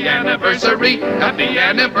 Bob. Happy anniversary, happy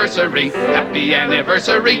anniversary, happy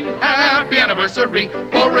anniversary, happy anniversary.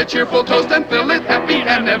 Pour a cheerful toast and fill it, happy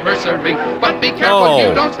anniversary. But be careful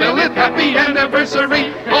you don't spill it, happy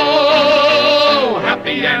anniversary. Oh,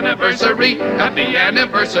 happy anniversary, happy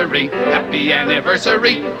anniversary, happy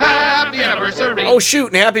anniversary, happy anniversary. Oh, shoot,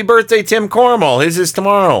 and happy birthday, Tim Cornwall. His is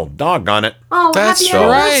tomorrow. Doggone it. Oh, That's happy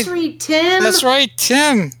right. anniversary, Tim. That's right,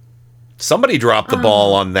 Tim. Somebody dropped the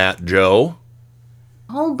ball on that, Joe.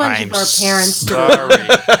 A whole bunch I'm of our parents do. sorry.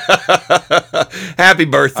 Happy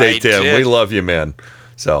birthday, I Tim. did. We love you, man.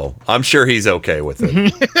 So I'm sure he's okay with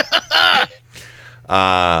it.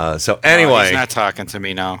 So anyway. He's not talking to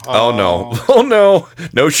me now. Oh no! Oh no!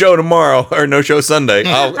 No show tomorrow or no show Sunday.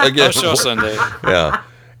 Oh, again. No show Sunday. Yeah.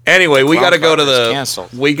 Anyway, we got to go to canceled.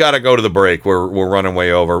 the break. We're running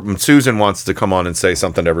way over. And Susan wants to come on and say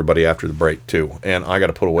something to everybody after the break too, and I got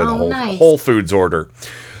to put away the Whole Foods order.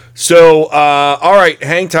 So, all right,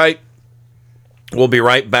 hang tight. We'll be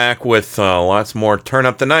right back with lots more Turn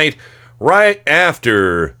Up the Night right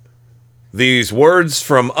after these words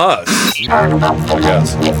from us. I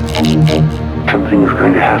guess. Something's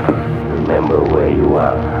going to happen. Remember where you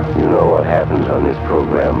are. You know what happens on this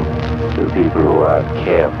program. The people who aren't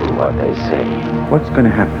careful what they say. What's going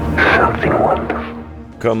to happen? Something wonderful.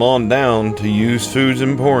 Come on down to Used Foods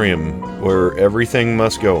Emporium, where everything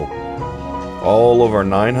must go. All of our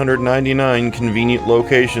 999 convenient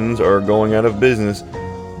locations are going out of business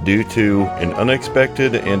due to an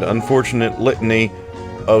unexpected and unfortunate litany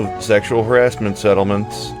of sexual harassment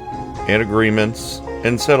settlements and agreements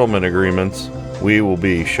and settlement agreements. We will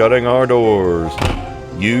be shutting our doors.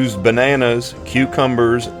 Used bananas,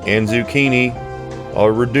 cucumbers, and zucchini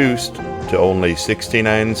are reduced to only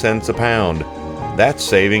 69 cents a pound. That's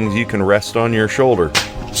savings you can rest on your shoulder.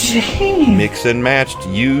 Mix and matched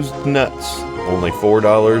used nuts, only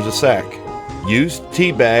 $4 a sack. Used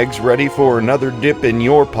tea bags ready for another dip in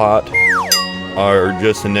your pot are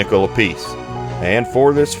just a nickel a piece. And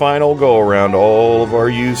for this final go-around, all of our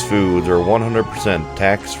used foods are 100%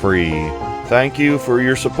 tax-free. Thank you for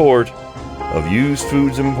your support of Used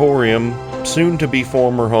Foods Emporium, soon to be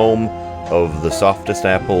former home of the softest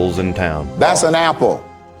apples in town. That's an apple.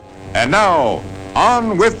 And now,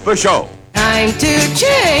 on with the show. Time to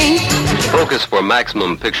change. Focus for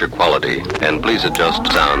maximum picture quality, and please adjust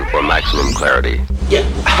sound for maximum clarity. Yeah,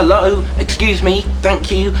 hello, excuse me, thank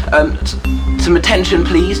you. Some attention,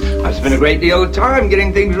 please. I've spent a great deal of time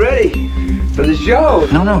getting things ready for the show.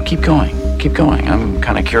 No, keep going. Keep going. I'm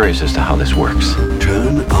kind of curious as to how this works.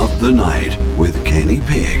 Turn Up the Night with Kenny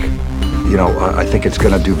Pick. You know, I think it's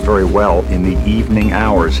going to do very well in the evening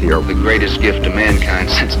hours here. The greatest gift to mankind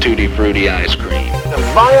since Tutti Frutti ice cream. A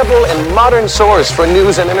viable and modern source for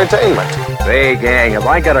news and entertainment. Hey, gang, have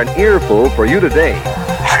I got an earful for you today?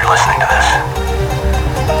 If you're listening to this,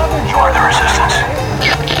 you are the resistance.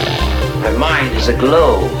 My mind is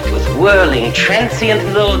aglow with whirling,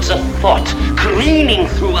 transient loads of thought, careening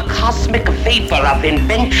through a cosmic vapor of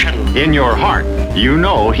invention. In your heart, you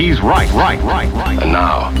know he's right. And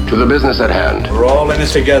now, to the business at hand. We're all in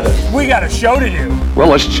this together. We got a show to do. Well,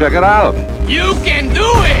 let's check it out. You can do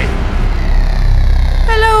it!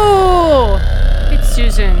 Hello! It's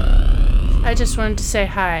Susan. I just wanted to say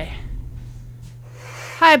hi.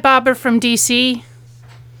 Hi, Bobber from DC.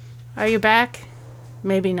 Are you back?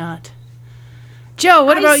 Maybe not. Joe,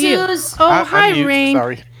 what about you? Oh, hi, Rain.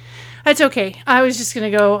 Sorry. That's okay. I'm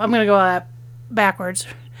gonna go backwards.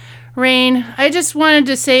 Rain, I just wanted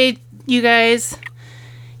to say, you guys,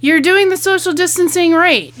 you're doing the social distancing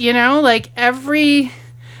right. You know, like every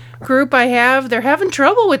group I have, they're having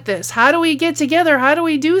trouble with this. How do we get together? How do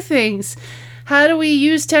we do things? How do we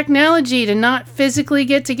use technology to not physically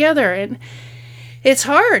get together? And it's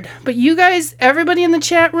hard, but you guys, everybody in the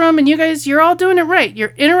chat room, and you guys, you're all doing it right.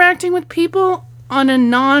 You're interacting with people on a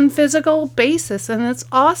non-physical basis, and it's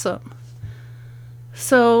awesome.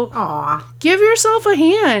 So, give yourself a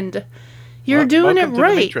hand. You're doing it Welcome to the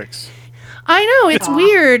right. Matrix. I know, it's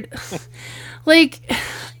weird. Like,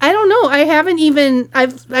 I don't know.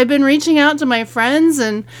 I've been reaching out to my friends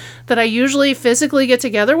and that I usually physically get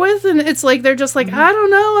together with, and it's like they're just like, I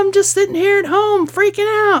don't know, I'm just sitting here at home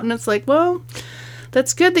freaking out. And it's like, well,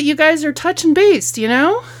 that's good that you guys are touching base, you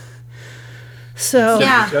know? So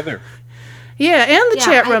yeah, and the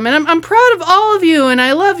chat room, and I'm proud of all of you, and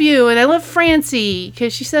I love Francie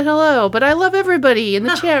because she said hello, but I love everybody in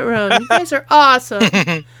the chat room. You guys are awesome.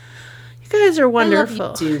 You guys are wonderful. I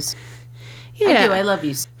love you, Suze. Yeah, I love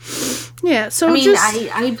you. Yeah, so I mean, just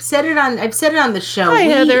I've said it on the show. Hi,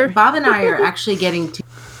 Heather. Bob and I are actually getting to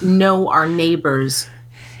know our neighbors.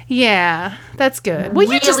 Yeah, that's good. Well,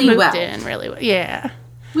 you just really moved well. in really well. Yeah.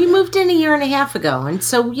 We moved in a year and a half ago, and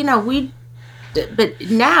so but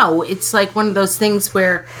now it's like one of those things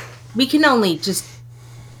where we can't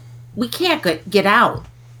get out.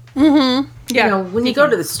 Mm-hmm. Yeah. You know, when you go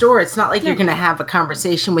to the store, it's not like you're going to have a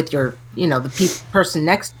conversation with your, the person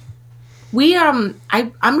next. I'm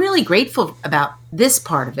really grateful about this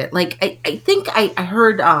part of it. Like, I think I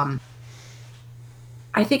heard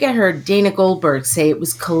Dana Goldberg say it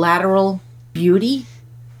was collateral beauty,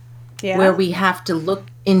 where we have to look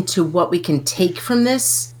into what we can take from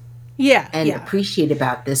this. And appreciate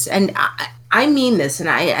about this. And I mean this, and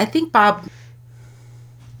I think Bob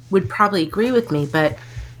would probably agree with me, but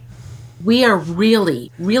we are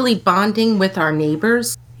really, really bonding with our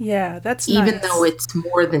neighbors. Yeah, that's even nice. though it's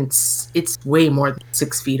way more than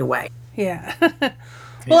 6 feet away. Yeah.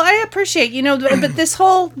 Well, I appreciate, but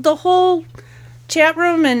the whole chat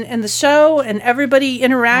room and the show and everybody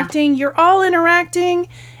interacting, you're all interacting,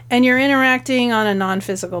 and you're interacting on a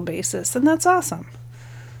non-physical basis, and that's awesome.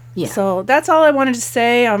 Yeah. So that's all I wanted to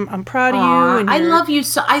say. I'm proud of you. And I love you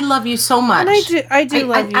so. I love you so much. And I do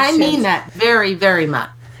love you. I mean that very, very much.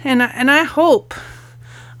 And I hope.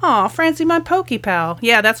 Oh, Francie, my Pokey pal.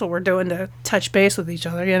 Yeah, that's what we're doing to touch base with each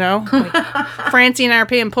other. Like, Francie and I are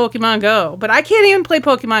playing Pokemon Go, but I can't even play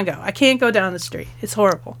Pokemon Go. I can't go down the street. It's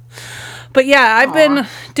horrible. But yeah, I've been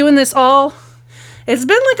doing this all. It's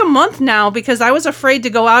been like a month now because I was afraid to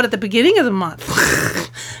go out at the beginning of the month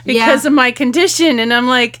because of my condition. And I'm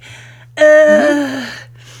like, God,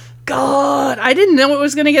 I didn't know it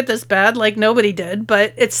was going to get this bad. Like nobody did,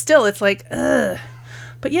 but it's like,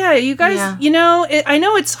 But yeah, you guys, I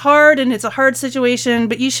know it's hard and it's a hard situation,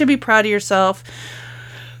 but you should be proud of yourself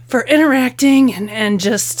for interacting and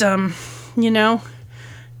just,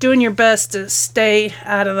 doing your best to stay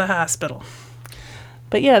out of the hospital.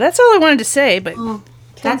 But yeah, that's all I wanted to say. But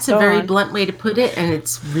That's a very blunt way to put it, and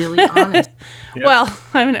it's really honest. Well,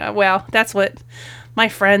 I mean, that's what my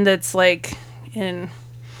friend that's like in,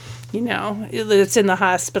 it's in the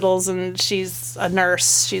hospitals, and she's a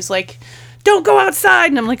nurse. She's like, don't go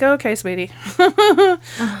outside, and I'm like, okay, sweetie.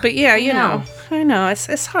 But yeah, I know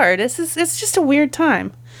it's hard. It's just a weird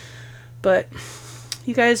time, but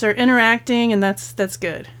you guys are interacting, and that's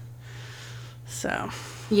good. So.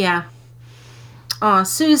 Yeah. Oh,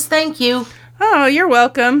 Suze, thank you. Oh, you're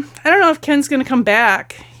welcome. I don't know if Ken's going to come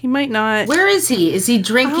back. He might not. Where is he? Is he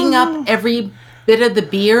drinking up every bit of the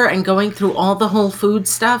beer and going through all the Whole Food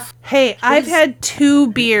stuff? Hey, I've had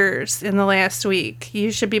 2 beers in the last week.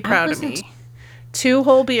 You should be proud of me. 2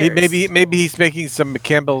 whole beers. Maybe he's making some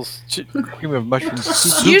Campbell's cream of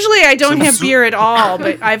mushrooms. Usually I don't have beer at all,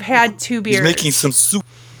 but I've had 2 beers. He's making some soup.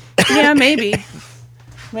 Yeah, maybe.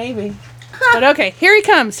 Maybe. But okay, here he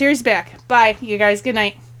comes. Here he's back. Bye, you guys. Good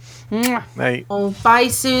night. Mwah. Night. Oh, bye,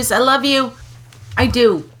 Suze. I love you. I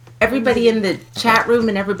do. Everybody in the chat room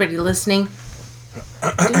and everybody listening.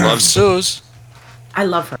 Love Suze. I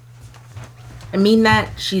love her. I mean that.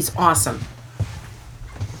 She's awesome.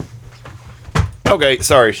 Okay,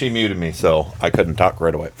 sorry, she muted me, so I couldn't talk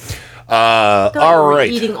right away. All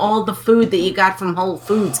right. Eating all the food that you got from Whole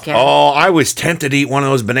Foods, Ken. Oh, I was tempted to eat one of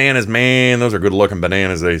those bananas. Man, those are good-looking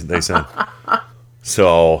bananas they sent.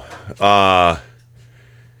 So,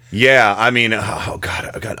 yeah, I mean, oh,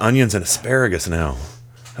 God, I got onions and asparagus now.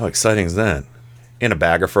 How exciting is that? In a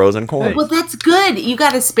bag of frozen corn. Well, that's good. You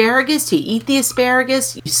got asparagus. You eat the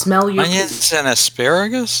asparagus. You smell your... Onions and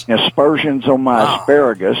asparagus? Aspersions on my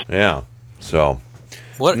asparagus. Yeah, so...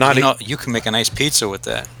 What? You can make a nice pizza with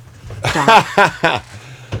that.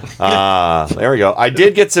 There we go. I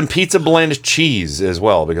did get some pizza blend cheese as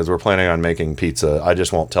well because we're planning on making pizza. I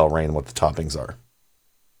just won't tell Rain what the toppings are.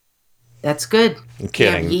 That's good. I'm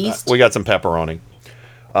kidding. Do you have yeast? We got some pepperoni.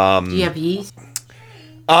 Do you have yeast?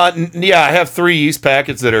 Yeah, I have 3 yeast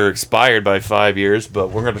packets that are expired by 5 years,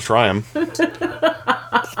 but we're going to try them.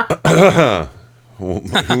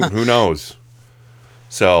 who knows?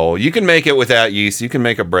 So you can make it without yeast. You can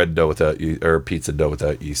make a bread dough without yeast, or pizza dough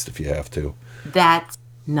without yeast if you have to. That's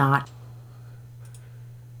not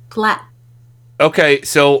flat. Okay,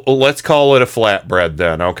 so let's call it a flatbread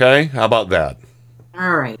then. Okay, how about that?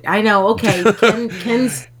 All right, I know. Okay,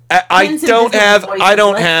 Ken's. I don't have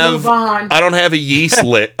a yeast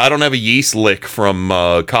lick. I don't have a yeast lick from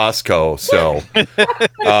Costco. So,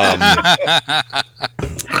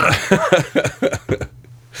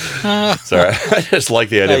 sorry, I just like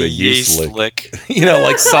the idea of a yeast lick.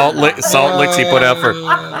 Like salt licks you put out for,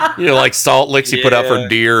 you put out for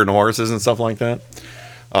deer and horses and stuff like that.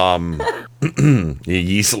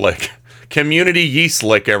 Yeast lick. Community yeast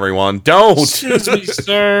lick, everyone. Don't. Excuse me,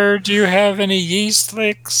 sir. Do you have any yeast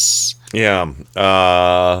licks? Yeah.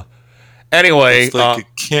 Anyway. It's like a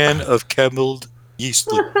can of Campbell yeast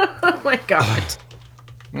lick. Oh, my God.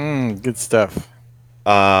 Good stuff.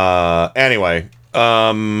 Anyway.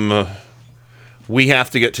 We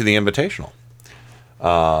have to get to the invitational.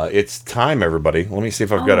 It's time, everybody. Let me see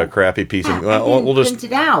if I've got a crappy piece of... we'll just print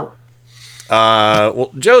it out.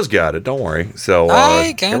 Well, Joe's got it. Don't worry. So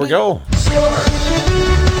here we go.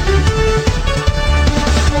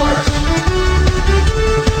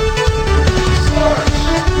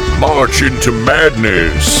 March into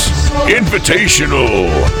Madness. Invitational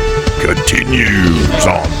continues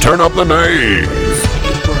on Turn Up the Name.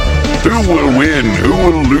 Who will win? Who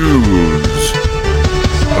will lose?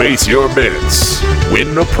 Place your bets.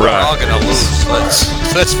 Win the prize. We're all gonna lose.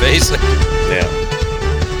 Let's face it. Yeah.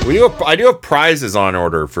 I do have prizes on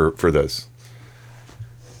order for this.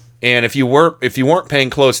 And if you weren't paying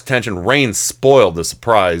close attention, Rain spoiled the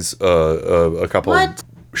surprise a couple of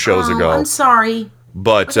shows ago. I'm sorry.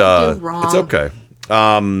 But it's okay.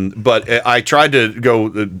 But I tried to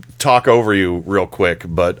go talk over you real quick,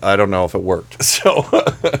 but I don't know if it worked. So,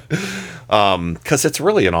 because it's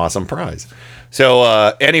really an awesome prize. So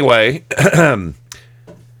anyway,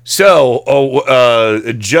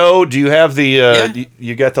 Joe, do you have the?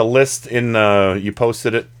 You got the list in? You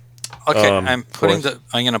posted it. Okay, I'm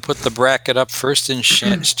going to put the bracket up first in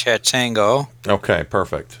Chatango. Okay,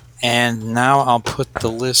 perfect. And now I'll put the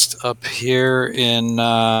list up here in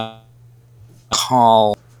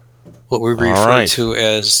call what we refer to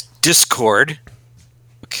as Discord.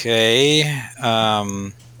 Okay,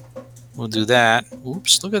 we'll do that.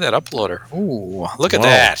 Oops, look at that uploader. Ooh, look at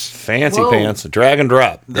that. Fancy pants. Drag and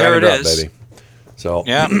drop. There it is. Baby. So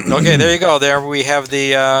yeah. Okay, there you go. There we have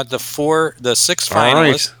the 6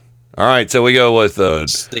 finalists. All right. So we go with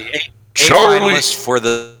Charlie. finalists for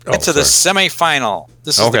the to the semifinal.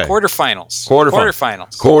 This is the quarterfinals.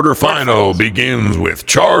 Quarterfinals. Quarterfinal begins with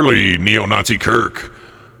Charlie Neo-Nazi Kirk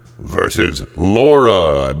versus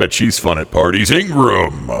Laura. I bet she's fun at parties.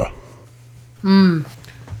 Ingram.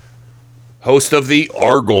 Host of the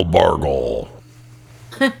Argle Bargle.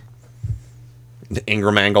 The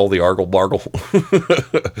Ingram Angle, the Argle Bargle.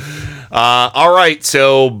 All right,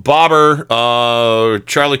 so Bobber,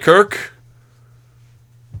 Charlie Kirk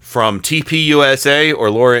from TP USA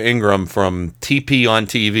or Laura Ingram from TP on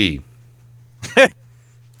TV?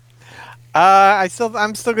 I'm still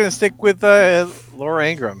gonna stick with Laura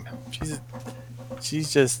Ingram.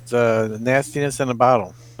 She's just the nastiness in a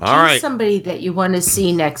bottle. All right. She's somebody that you want to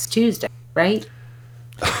see next Tuesday, right?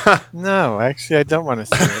 No, actually, I don't want to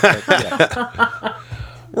see it. But yeah.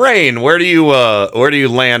 Rain, where do you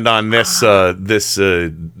land on this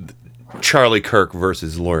Charlie Kirk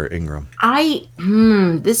versus Laura Ingram?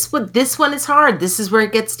 This one is hard. This is where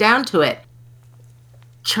it gets down to it.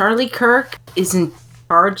 Charlie Kirk is in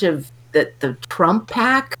charge of the Trump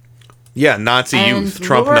pack. Yeah, Nazi And youth,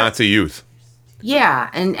 Trump Laura- Nazi youth.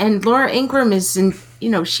 Yeah, and Laura Ingram is in.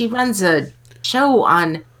 She runs a show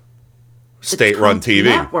on State-run Trump TV.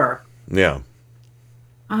 network. Yeah.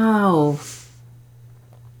 Oh.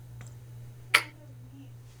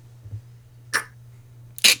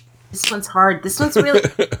 This one's hard. This one's really.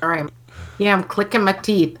 All right. Yeah, I'm clicking my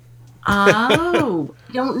teeth. Oh,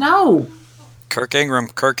 I don't know. Kirk Ingram.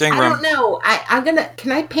 I don't know. I'm gonna.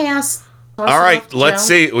 Can I pass? All right, let's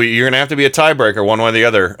see. Well, you're gonna have to be a tiebreaker, one way or the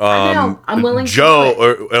other. I know. I'm willing to Joe,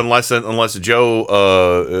 or unless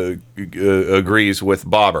Joe agrees with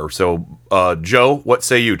Bobber. So, Joe, what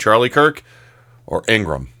say you, Charlie Kirk or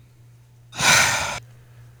Ingram? I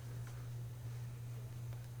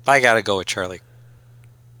gotta go with Charlie.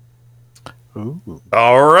 Ooh.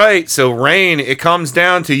 All right, so Rain, it comes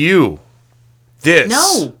down to you.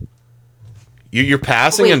 No. You're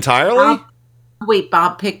passing Wait, entirely?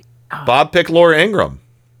 Bob picked. Bob picked Laura Ingram.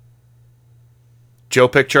 Joe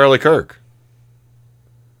picked Charlie Kirk.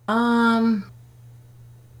 Oh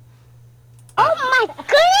my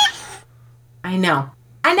goodness! I know.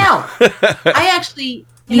 I actually.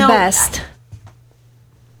 Best.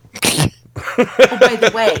 Oh,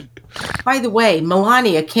 by the way,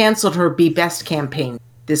 Melania canceled her Be Best campaign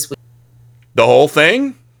this week. The whole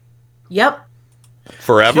thing? Yep.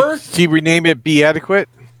 Forever? She renamed it Be Adequate?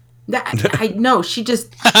 I know. She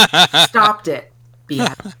just stopped it. Be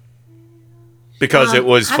Adequate. Because it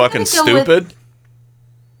was I'm fucking gonna go with- stupid?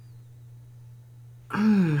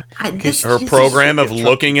 Her program of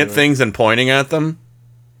looking at things and pointing at them?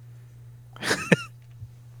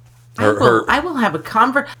 I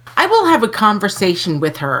will have a conversation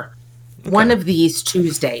with her one of these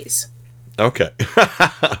Tuesdays. Okay.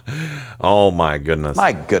 Oh, my goodness.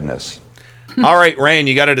 My goodness. All right, Rain,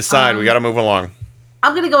 you got to decide. We got to move along.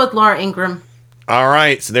 I'm going to go with Laura Ingram. All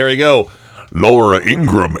right, so there you go. Laura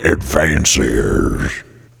Ingram advances.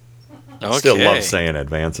 Still love saying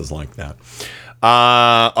advances like that.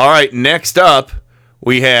 All right, next up,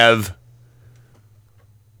 we have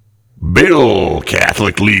Bill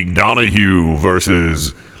Catholic League Donahue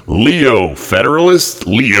versus Leo Federalist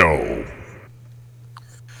Leo.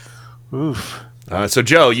 Oof. So,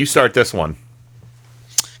 Joe, you start this one.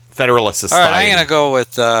 Federalist All Society. right, I'm gonna go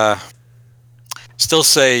with. Still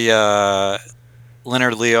say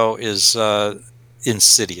Leonard Leo is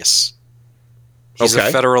insidious. He's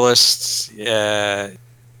a Federalist. The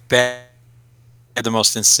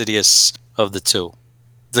most insidious of the two.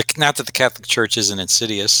 Not that the Catholic Church isn't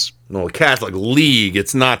insidious. No, Catholic League.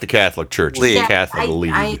 It's not the Catholic Church. It's the Catholic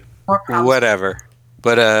League. Whatever.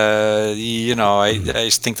 But I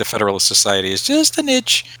think the Federalist Society is just a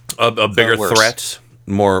niche. A bigger worse. threat.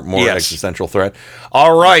 More Yes. existential threat.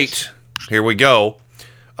 All right. Here we go.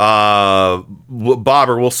 Bobber,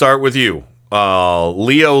 we'll start with you.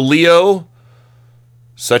 Leo.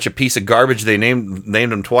 Such a piece of garbage they named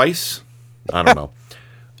him twice. I don't know.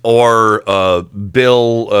 Or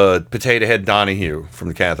Bill Potato Head Donahue from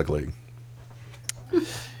the Catholic League.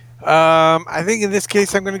 I think in this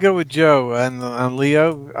case I'm going to go with Joe on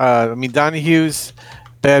Leo. Donahue's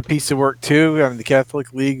bad piece of work too. The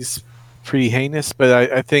Catholic League's pretty heinous,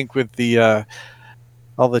 but I think with the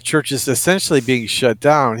all the churches essentially being shut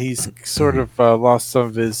down, he's sort of lost some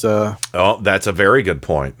of his. Oh, that's a very good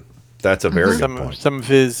point. That's a very good point. Some of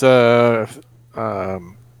his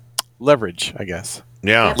leverage, I guess.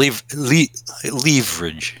 Yeah.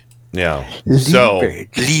 Leverage. Yeah. So leverage.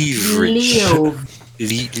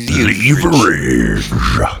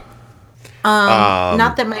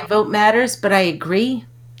 Not that my vote matters, but I agree.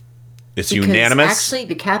 It's Because unanimous. Actually,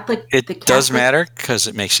 the Catholic. It does matter because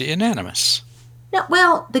it makes it unanimous. No,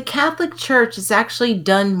 well, the Catholic Church has actually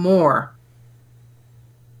done more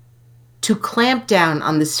to clamp down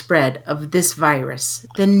on the spread of this virus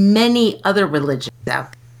than many other religions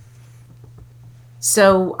out there.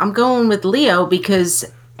 So I'm going with Leo because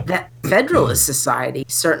that Federalist Society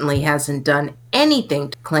certainly hasn't done anything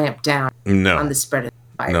to clamp down on the spread of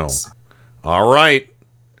the virus. No. All right.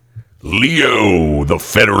 Leo, the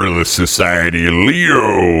Federalist Society.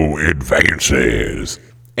 Leo advances.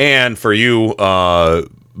 And for you,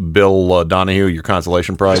 Bill Donahue, your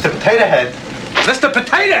consolation prize. Mr. Potato Head. Mr.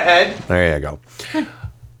 Potato Head. There you go.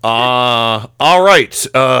 All right.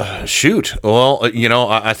 Shoot. Well,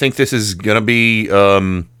 I think this is gonna be.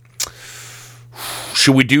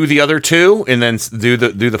 Should we do the other two and then do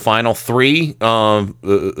the final three? For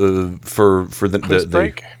the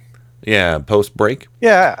break. Yeah, post break.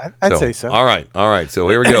 Yeah, I'd say so. All right. So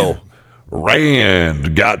here we go.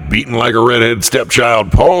 Rand got beaten like a redheaded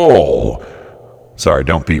stepchild. Paul. Sorry,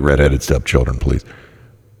 don't beat redheaded stepchildren, please.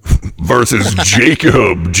 Versus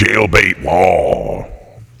Jacob Jailbait Wall.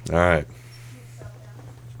 All right.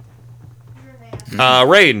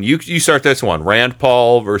 Raiden, you start this one. Rand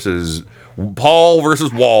Paul versus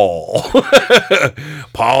Wall.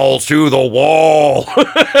 Paul to the wall.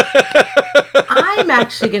 I'm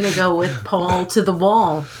actually going to go with Paul to the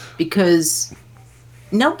wall because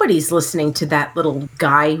nobody's listening to that little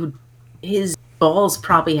guy who his balls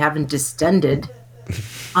probably haven't distended.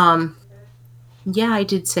 Yeah, I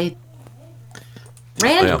did say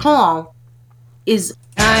Rand Paul is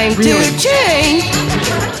time really, to change.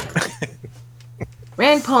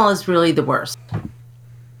 Rand Paul is really the worst.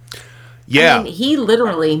 Yeah. I mean, he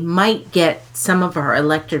literally might get some of our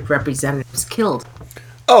elected representatives killed.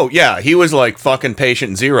 Oh, yeah. He was like fucking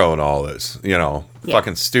patient zero and all this,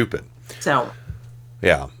 fucking stupid. So,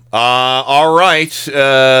 yeah. All right.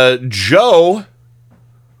 Joe,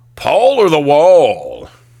 Paul or the wall?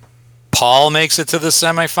 Paul makes it to the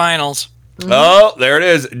semifinals. Oh, there it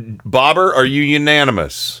is. Bobber, are you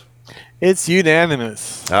unanimous? It's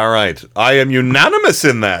unanimous. All right. I am unanimous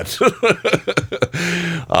in that.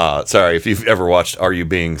 Sorry, if you've ever watched Are You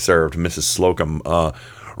Being Served, Mrs. Slocum.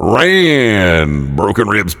 Rand, broken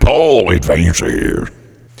ribs, Paul advances.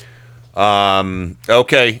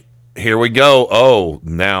 Okay, here we go. Oh,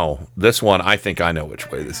 now this one, I think I know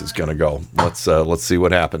which way this is going to go. Let's see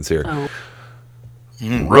what happens here. Oh.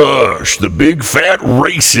 Rush, the big fat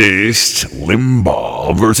racist,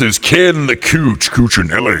 Limbaugh versus Ken the Cooch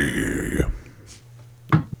Cuccinelli.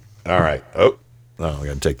 All right. Oh, I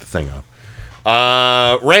got to take the thing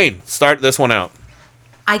off. Rain, start this one out.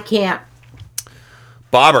 I can't.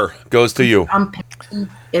 Bobber goes to you. I'm picking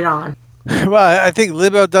it on. Well, I think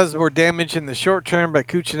Limbaugh does more damage in the short term, but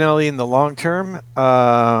Cuccinelli in the long term.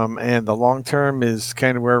 And the long term is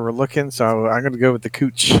kind of where we're looking, so I'm going to go with the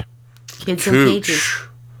Cooch. Kids in cages.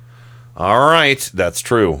 All right, that's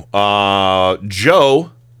true.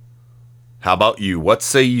 Joe, how about you? What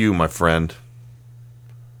say you, my friend?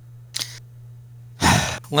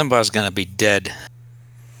 Limbaugh's gonna be dead.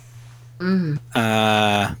 Mm.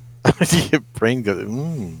 Your brain goes.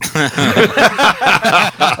 She's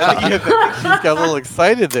got a little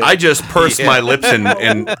excited there. I just pursed my lips and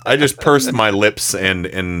I just pursed my lips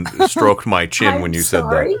and stroked my chin when you said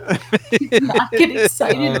that. Did not get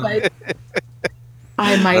excited by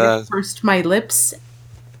I might have pursed my lips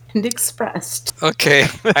and expressed. Okay,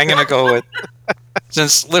 I'm gonna go with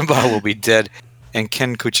since Limbaugh will be dead and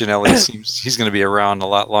Ken Cuccinelli seems he's gonna be around a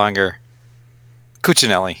lot longer.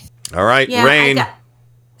 Cuccinelli. All right, Yeah, Rain.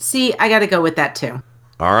 I got to go with that too.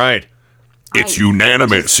 All right. It's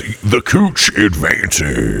unanimous. The Cooch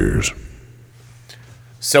advances.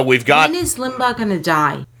 So we've got When is Limbaugh going to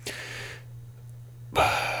die?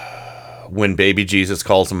 when baby Jesus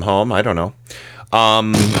calls him home. I don't know.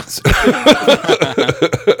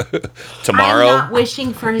 Tomorrow. I'm not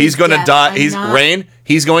wishing for his He's going to death. die. I'm not- Rain.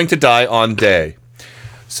 He's going to die on day.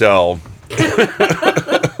 So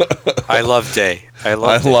I love Day. I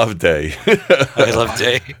love Day. I love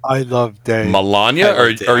Day. I love Day. Melania, I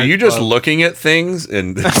love Day. are you just I love- looking at things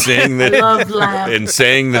and saying that Love laugh. and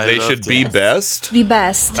saying that I they love should be Day. best? Be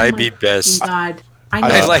best. I be best. God.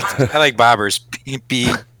 I like Bobber's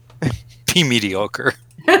be mediocre.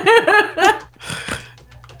 I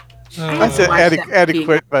said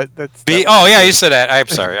adequate, but that's Oh yeah, you said that. I'm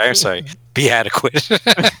sorry. Be adequate.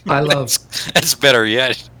 I love. That's better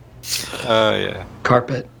yet. Yeah.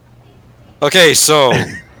 Carpet. Okay, so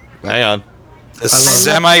hang on. The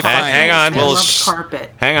semifinals. Hang on. I love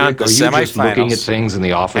carpet. Hang on. Rick, are you just looking at things in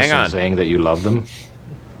the office Hang on. and saying that you love them?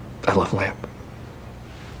 I love lamp.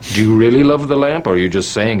 Do you really love the lamp, or are you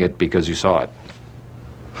just saying it because you saw it?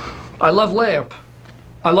 I love lamp.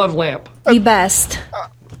 I love lamp. The best.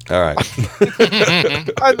 All right.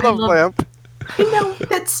 I love lamp. You know,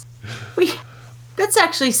 that's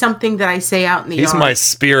actually something that I say out in the He's yard. my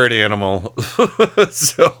spirit animal.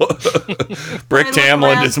 So Brick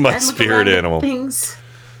Tamlin is my spirit animal.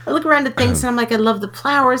 I look around at things and I'm like, I love the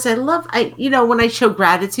flowers. When I show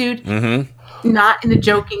gratitude, not in a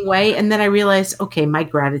joking way. And then I realize, okay, my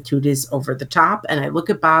gratitude is over the top. And I look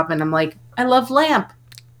at Bob and I'm like, I love lamp.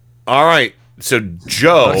 All right. So,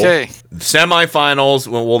 Joe, Okay. semifinals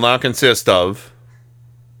will now consist of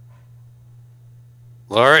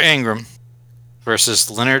Laura Ingram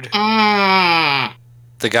versus Leonard, the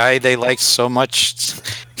guy they liked so much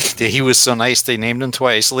that he was so nice they named him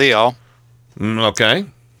twice, Leo. Okay.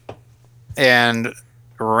 And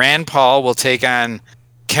Rand Paul will take on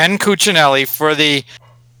Ken Cuccinelli for the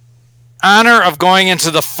honor of going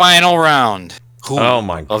into the final round. Who Oh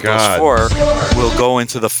my of God. those four will go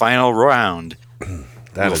into the final round?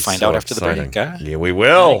 We'll is find so out after exciting. the break. Huh? Yeah, we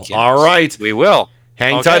will. All right. We will.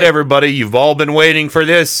 Hang Okay. tight, everybody. You've all been waiting for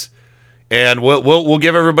this. And we'll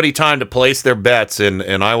give everybody time to place their bets,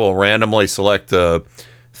 and I will randomly select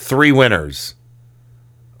 3 winners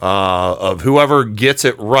of whoever gets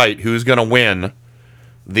it right, who's going to win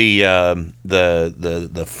the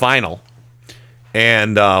final.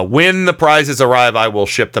 And when the prizes arrive, I will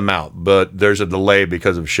ship them out. But there's a delay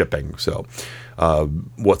because of shipping. So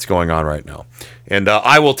what's going on right now? And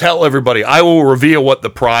I will tell everybody. I will reveal what the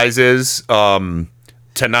prize is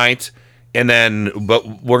tonight. But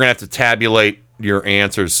we're gonna have to tabulate your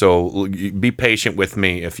answers. So be patient with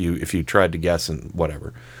me if you tried to guess and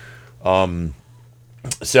whatever.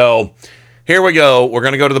 So here we go. We're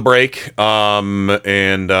gonna go to the break. And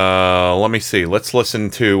let me see. Let's listen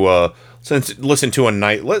to. Listen to a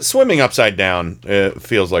night. Swimming Upside Down. It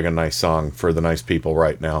feels like a nice song for the nice people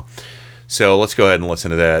right now. So let's go ahead and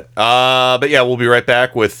listen to that. But yeah, we'll be right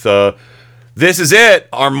back with This Is It,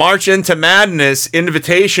 our March into Madness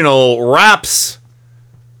Invitational wraps.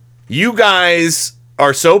 You guys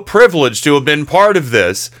are so privileged to have been part of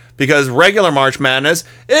this because regular March Madness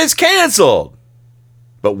is canceled.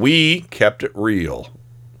 But we kept it real.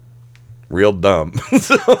 Real dumb.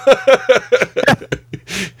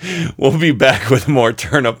 We'll be back with more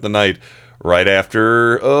Turn Up the Night right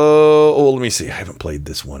after. Let me see. I haven't played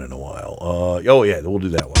this one in a while. Yeah, we'll do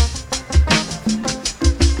that one.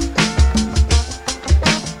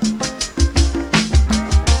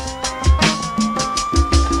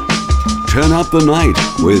 Turn Up the Night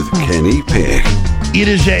with Kenny Pick. It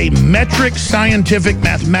is a metric, scientific,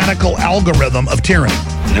 mathematical algorithm of tyranny.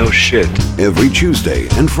 No shit. Every Tuesday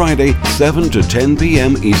and Friday, 7 to 10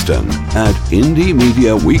 p.m. Eastern at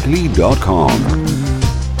IndieMediaWeekly.com.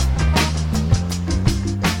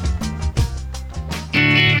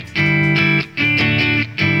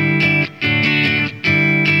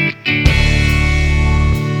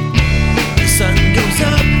 The sun goes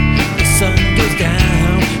up, the sun goes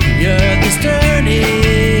down, the earth is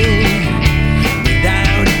turning.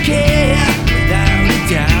 Without a care, without a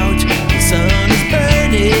doubt, the sun is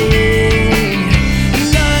burning.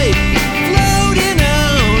 Light floating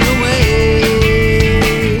on a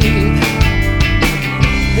wave.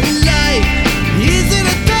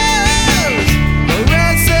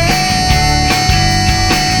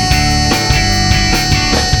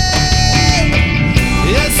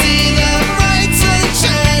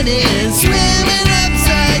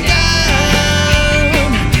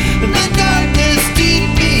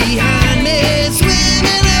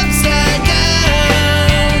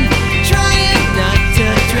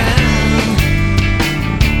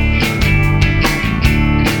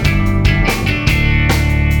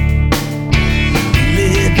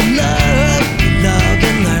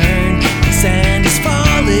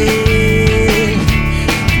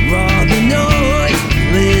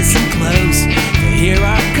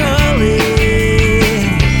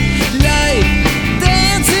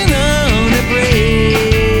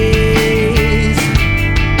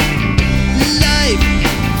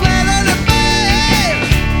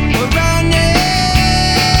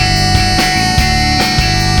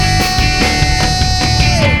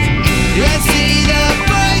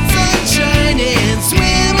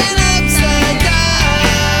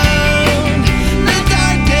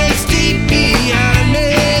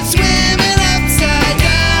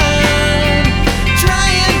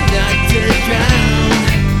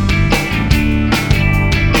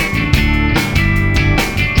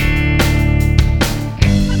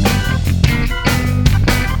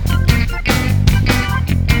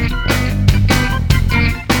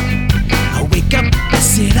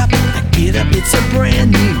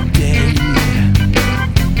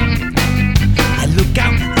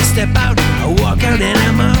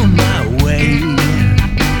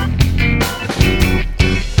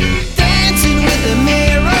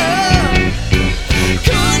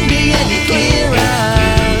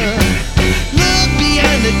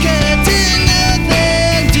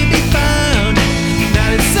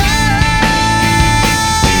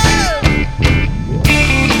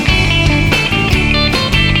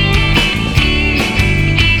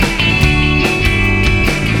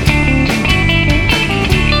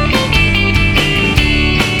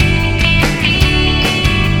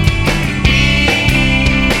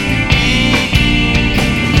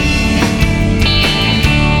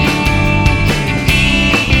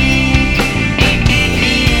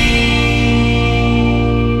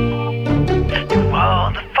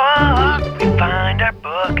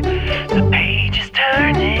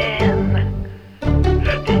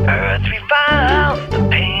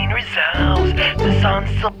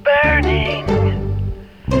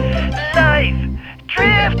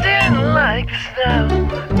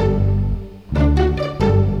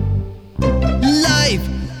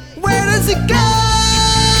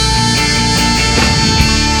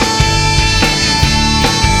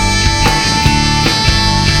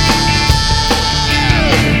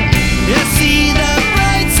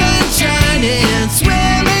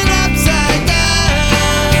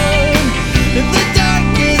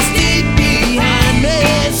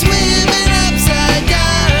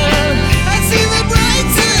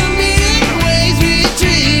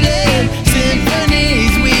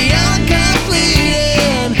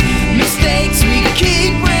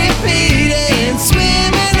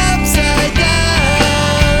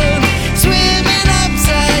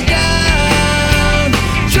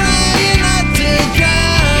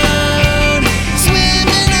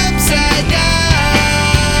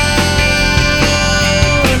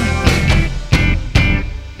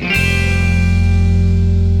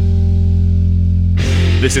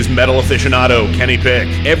 This is metal aficionado Kenny Pick.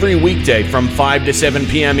 Every weekday from 5 to 7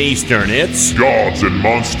 p.m. Eastern, it's Gods and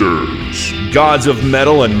Monsters. Gods of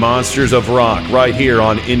Metal and Monsters of Rock, right here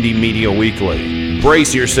on Indie Media Weekly.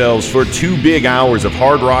 Brace yourselves for 2 big hours of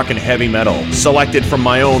hard rock and heavy metal, selected from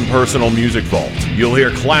my own personal music vault. You'll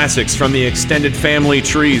hear classics from the extended family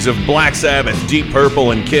trees of Black Sabbath, Deep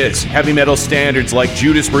Purple, and Kiss, heavy metal standards like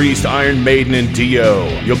Judas Priest, Iron Maiden, and Dio.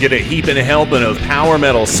 You'll get a heap and a helping of power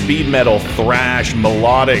metal, speed metal, thrash,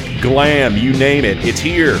 melodic, glam, you name it, it's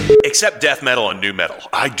here. Except death metal and nu metal.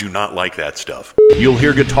 I do not like that stuff. You'll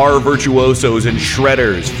hear guitar virtuosos and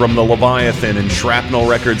shredders from the Leviathan and Shrapnel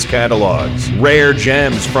Records catalogs. Rare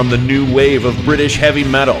gems from the new wave of British heavy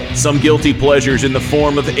metal. Some guilty pleasures in the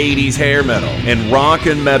form of 80s hair metal. And rock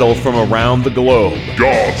and metal from around the globe.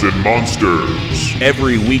 Gods and Monsters.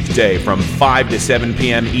 Every weekday from 5 to 7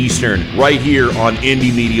 p.m. Eastern, right here on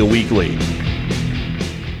Indie Media Weekly.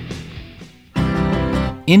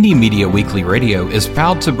 Indie Media Weekly Radio is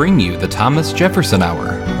proud to bring you the Thomas Jefferson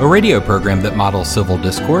Hour, a radio program that models civil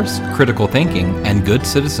discourse, critical thinking, and good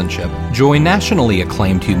citizenship. Join nationally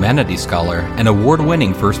acclaimed humanities scholar and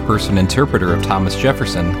award-winning first-person interpreter of Thomas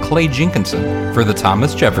Jefferson, Clay Jenkinson, for the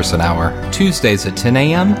Thomas Jefferson Hour, Tuesdays at 10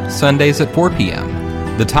 a.m., Sundays at 4 p.m.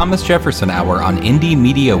 The Thomas Jefferson Hour on Indie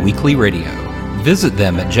Media Weekly Radio. Visit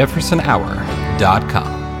them at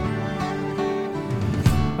jeffersonhour.com.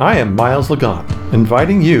 I am Miles Lagon,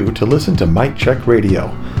 inviting you to listen to Mic Check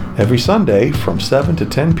Radio every Sunday from 7 to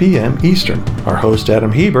 10 p.m. Eastern. Our host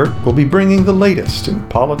Adam Hebert will be bringing the latest in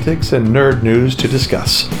politics and nerd news to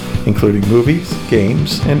discuss, including movies,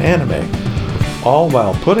 games, and anime, all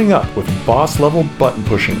while putting up with boss-level button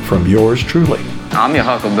pushing from yours truly. I'm your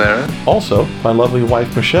Huckleberry. Also, my lovely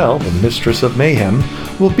wife Michelle, the mistress of mayhem,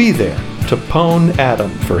 will be there to pwn Adam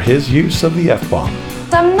for his use of the F-bomb.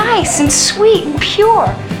 I'm nice and sweet and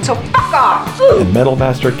pure, so fuck off! And Metal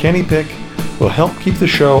Master Kenny Pick will help keep the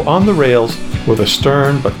show on the rails with a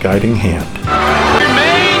stern but guiding hand.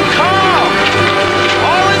 Remain calm!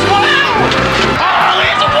 All is well! All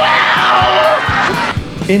is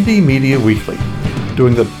well! Indie Media Weekly,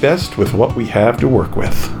 doing the best with what we have to work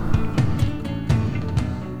with.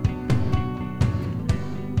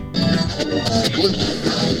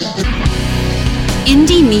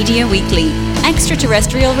 Indie Media Weekly,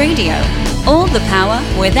 extraterrestrial radio. All the power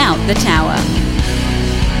without the tower.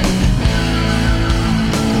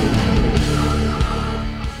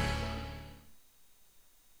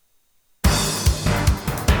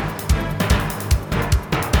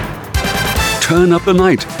 Turn up the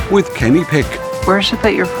night with Kenny Pick. Where's it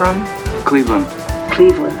that you're from? Cleveland.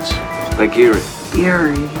 Cleveland. Like Erie.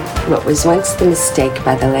 Erie. What was once the mistake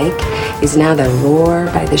by the lake is now the roar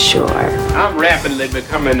by the shore. I'm rapidly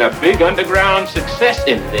becoming a big underground success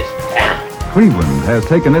in this town. Cleveland has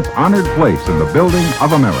taken its honored place in the building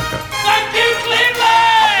of America. Thank you, Cleveland!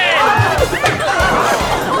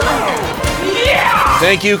 Yeah!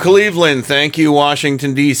 Thank you, Cleveland. Thank you,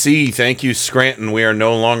 Washington, D.C. Thank you, Scranton. We are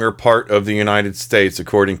no longer part of the United States,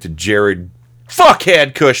 according to Jared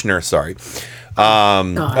Fuckhead Kushner. Sorry.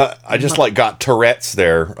 I just got Tourette's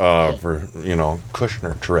there for,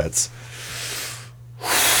 Kushner Tourette's.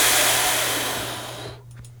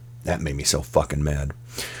 That made me so fucking mad.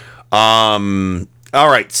 All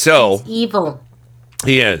right, so He's evil.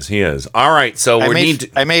 He is. All right, so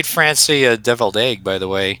I made Francie a deviled egg, by the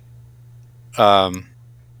way. So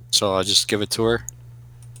I'll just give it to her.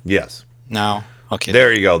 Yes. No. Okay.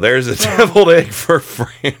 There you go. There's a deviled egg for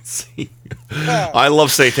Francie. I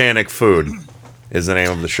love satanic food. Is the name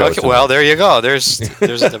of the show. Okay, well, there you go. There's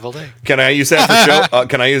a deviled egg. Can I use that for show?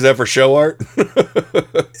 Can I use that for show art?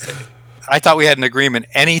 I thought we had an agreement.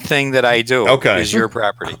 Anything that I do is your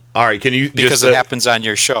property. All right. Can you because it happens on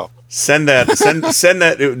your show? Send that. Send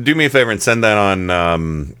that. Do me a favor and send that on.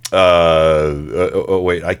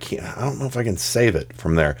 Wait, I can't. I don't know if I can save it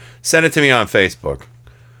from there. Send it to me on Facebook.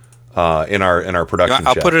 In our production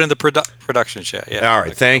I'll chat. put it in the production chat. Yeah. All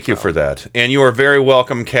right. Thank you for that. And you are very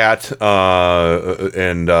welcome, Kat.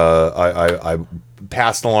 I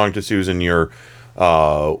passed along to Susan your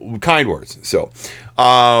kind words. So,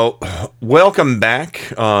 welcome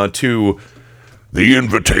back to the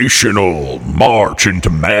Invitational March into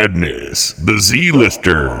Madness. The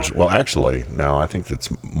Z-listers. Well, actually, no, I think that's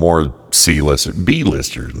more C-listers,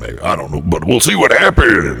 B-listers, maybe. I don't know, but we'll see what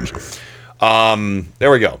happens.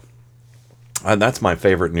 There we go. And that's my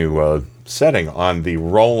favorite new setting on the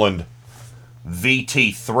Roland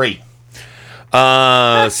VT3.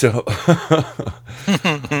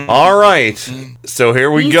 All right. So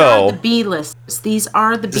here we go. These are the B lists. These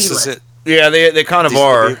are the B lists. Yeah, they kind of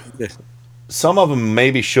are. Some of them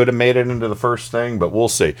maybe should have made it into the first thing, but we'll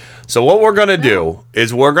see. So what we're going to do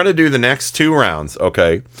is we're going to do the next 2 rounds,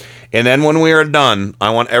 okay? And then when we are done, I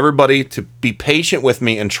want everybody to be patient with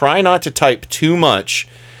me and try not to type too much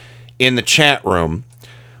in the chat room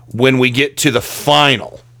when we get to the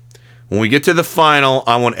final. When we get to the final,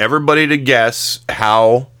 I want everybody to guess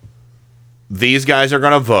how these guys are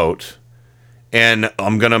going to vote. And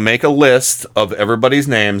I'm going to make a list of everybody's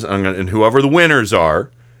names, and whoever the winners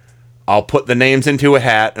are, I'll put the names into a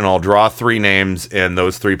hat, and I'll draw 3 names, and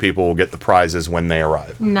those 3 people will get the prizes when they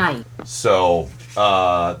arrive. Nice. So,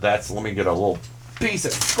 let me get a little piece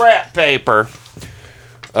of scrap paper.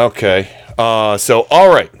 Okay. So, all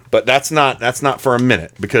right. But that's not for a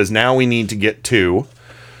minute, because now we need to get to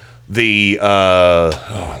the,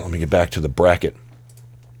 let me get back to the bracket.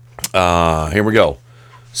 Here we go.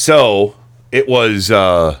 So, it was,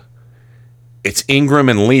 it's Ingram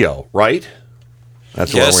and Leo, right?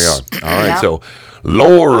 That's where we are. All right, so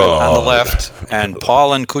Laura on the left and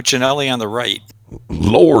Paul and Cuccinelli on the right.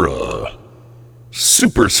 Laura,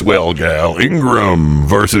 super swell gal, Ingram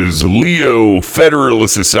versus Leo,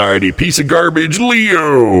 Federalist Society, piece of garbage,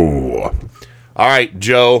 Leo. All right,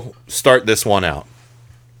 Joe, start this one out.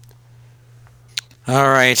 All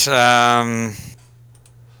right.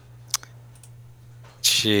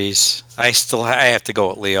 Jeez, I have to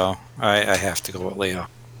go with Leo. I have to go with Leo.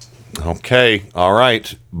 Okay, all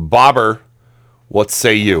right. Bobber, what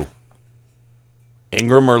say you?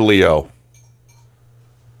 Ingram or Leo?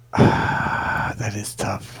 That is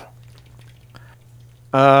tough.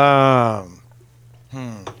 And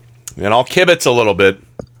I'll kibitz a little bit.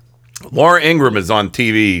 Laura Ingram is on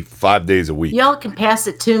TV 5 days a week. Y'all can pass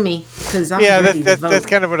it to me because I'm ready to vote. That's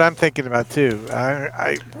kind of what I'm thinking about too.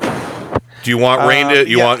 Do you want Rain to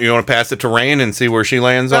you want to pass it to Rain and see where she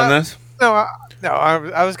lands on this? No,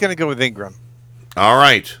 I was going to go with Ingram. All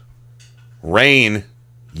right. Rain,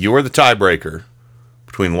 you are the tiebreaker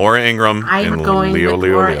between Laura Ingram I'm and going Leo. with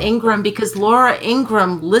Laura Ingram because Laura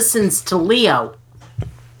Ingram listens to Leo.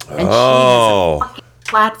 And she has a fucking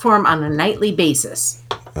platform on a nightly basis.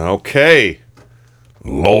 Okay.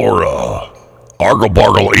 Laura.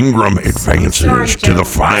 Argle Ingram advances to the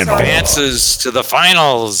final. Advances to the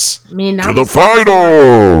finals. I mean, to the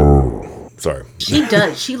final. Sorry. She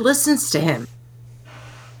does. She listens to him.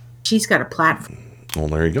 She's got a platform. Well,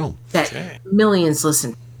 there you go. That millions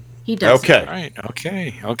listen. He does. Okay.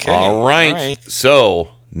 Okay. All right.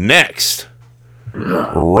 So, next.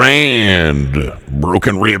 Rand.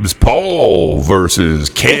 Broken Ribs Paul versus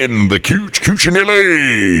Ken the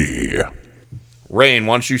Cuccinelli. Rain,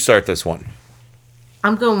 why don't you start this one?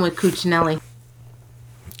 I'm going with Cuccinelli.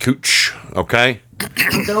 Cooch, okay.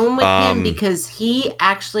 I'm going with him because he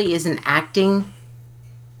actually is an acting.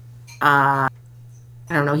 I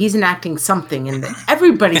don't know. He's enacting something in the.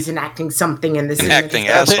 Everybody's enacting something in this. Acting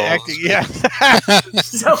asshole. Yeah.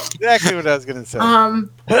 So exactly what I was going to say. I'm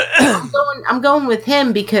going with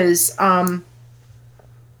him because Rand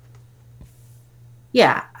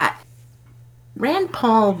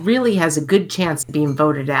Paul really has a good chance of being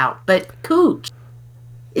voted out, but Cooch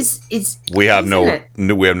is we have no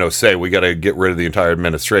say. We got to get rid of the entire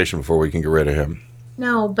administration before we can get rid of him.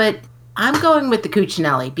 No, but I'm going with the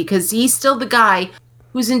Cuccinelli because he's still the guy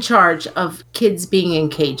who's in charge of kids being in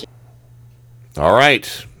cages. All right.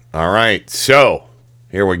 So,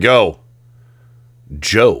 here we go.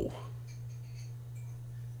 Joe.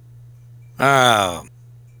 Oh.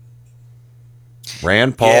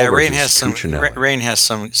 Rand Paul yeah, versus Cuccinelli. Rain has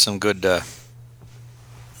some good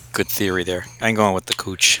theory there. I'm going with the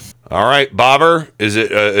Cooch. All right, Bobber, is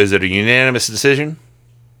it a unanimous decision?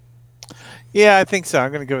 Yeah, I think so.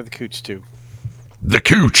 I'm going to go with the Cooch too. The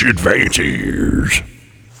Cooch advances.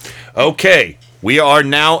 Okay, we are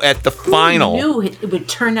now at the final. Who knew it would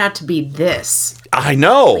turn out to be this? I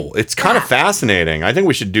know. It's kind of fascinating. I think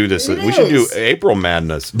we should do this. We should do April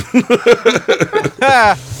Madness.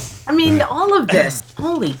 I mean, all of this.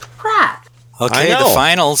 Holy crap. Okay, the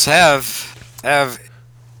finals have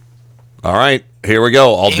all right, here we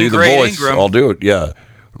go. I'll do the voice. Ingram. I'll do it, yeah.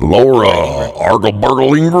 Laura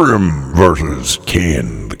Argle Ingram versus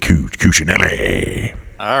Ken the Cuccinelli.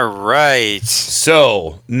 All right.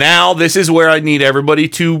 So, now this is where I need everybody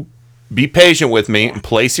to be patient with me and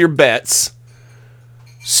place your bets.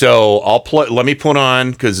 So, let me put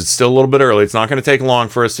on, because it's still a little bit early. It's not going to take long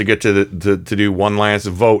for us to get to do one last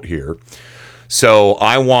vote here. So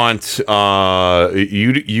I want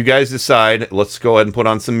you guys decide. Let's go ahead and put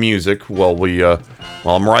on some music while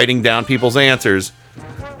I'm writing down people's answers.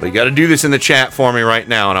 But you got to do this in the chat for me right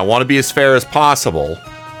now, and I want to be as fair as possible.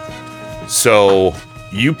 So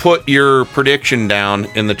you put your prediction down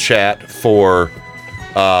in the chat for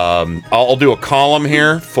I'll do a column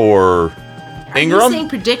here for Are you Ingram. saying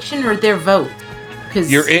prediction or their vote? Because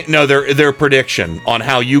Their prediction on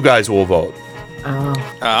how you guys will vote.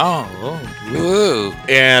 Woo.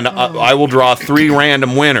 And I will draw 3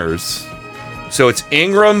 random winners. So it's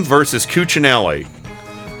Ingram versus Cuccinelli.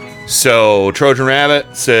 So Trojan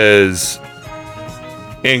Rabbit says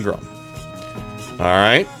Ingram. All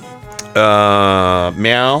right.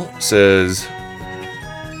 Meow says.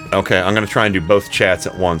 Okay, I'm gonna try and do both chats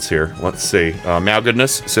at once here. Let's see. Meow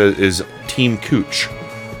Goodness says is Team Cooch.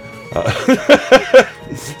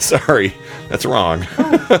 Sorry, that's wrong.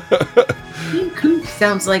 Team Coop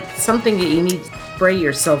sounds like something that you need to spray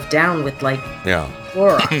yourself down with, like Yeah.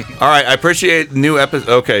 Flora. All right, I appreciate new episode.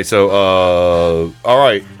 Okay, so all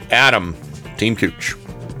right, Adam, Team Cooch.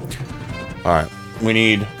 All right, we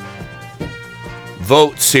need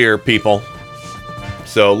votes here, people.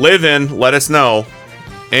 So live in, let us know,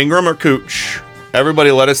 Ingram or Cooch.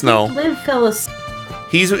 Everybody, let us know. Liv fellas.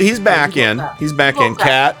 He's back in. He's back in.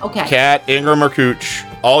 Cat, Okay. Cat, Ingram or Cooch.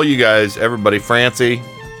 All you guys, everybody, Francie,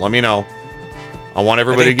 let me know. I want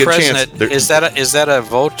everybody to get a chance. President, is that a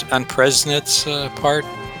vote on President's part?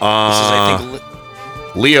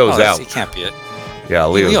 Leo's out. He can't be it. Yeah,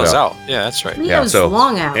 Leo's out. Yeah, that's right. Leo's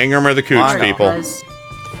long out. Ingram or the Cooch, Long out. people. Guys.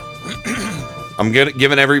 I'm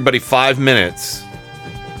giving everybody 5 minutes.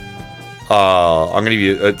 I'm gonna give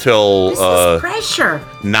you until This is pressure.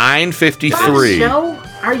 9:53. Joe,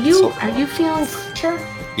 are you feeling pressure?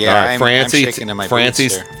 Yeah, All right, I'm shaking in my boots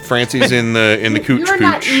there. Francie's in the Cooch. You're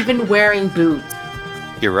not even wearing boots.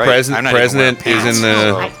 You're right. President is in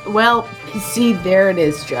the Well, see, there it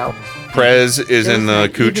is, Joe. Prez is in the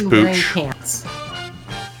Cooch Even wearing Pooch. pants.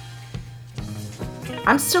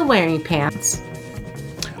 I'm still wearing pants.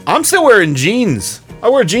 I'm still wearing jeans. I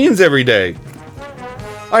wear jeans every day.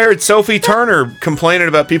 I heard Sophie Turner complaining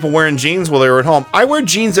about people wearing jeans while they were at home. I wear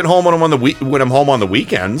jeans at home when I'm home on the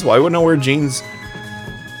weekends. Why wouldn't I wear jeans?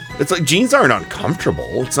 It's like jeans aren't uncomfortable.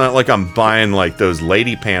 It's not like I'm buying like those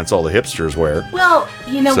lady pants all the hipsters wear. Well,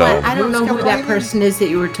 you know So- what? I don't know who that person is that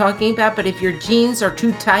you were talking about, but if your jeans are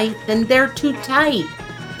too tight, then they're too tight.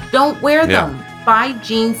 Don't wear Yeah. them. Buy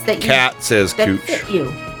jeans that Cat says that Cooch. fit you.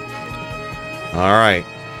 All right.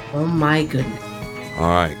 Oh my goodness. All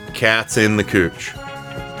right. Cat's in the Cooch.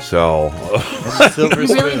 So. You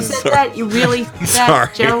really said that? You really said that, Sorry.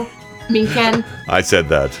 Joe? I mean, Ken? I said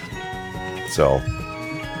that. So.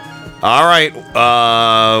 All right.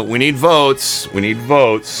 We need votes.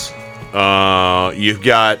 You've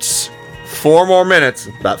got 4 more minutes,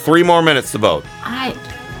 about 3 more minutes to vote.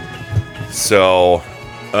 So,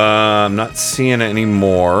 I'm not seeing any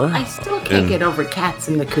more. I still can't get over cats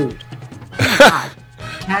in the cooch. Oh, God.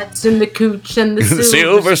 Cats in the cooch and the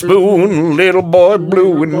Silver spoon, little boy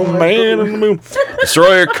blue, and the man in the moon.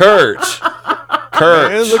 Destroyer Kurt.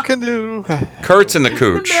 Man in the canoe. Kurt's in the The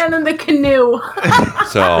Cooch. man in the canoe.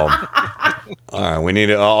 So, all right, we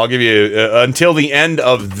need. I'll give you until the end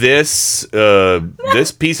of this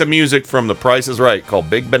this piece of music from The Price Is Right called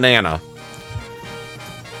 "Big Banana."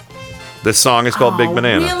 This song is called "Big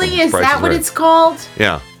Banana." from Really? The Is Price that what Right. it's called?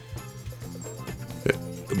 Yeah.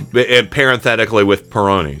 And parenthetically with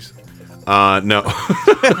Peronis. No.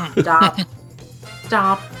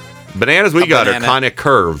 Stop. Bananas we A got banana. are kind of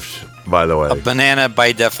curved, by the way. A banana,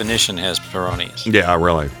 by definition, has peronis. Yeah,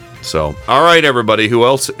 really. So, all right, everybody. Who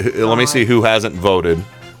else? Let me see who hasn't voted.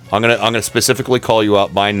 I'm gonna specifically call you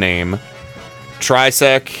out by name.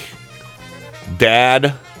 Trisec,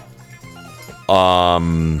 Dad. Let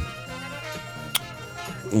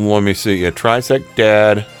me see. Yeah, Trisec,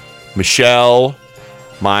 Dad, Michelle,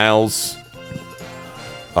 Miles.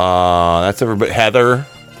 That's everybody. Heather.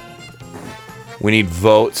 We need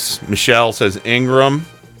votes. Michelle says Ingram.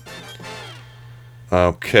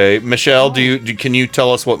 Okay, Michelle, can you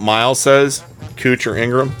tell us what Miles says? Cooch or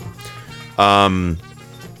Ingram? And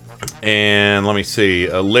let me see.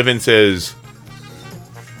 Livin says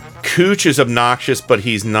Cooch is obnoxious, but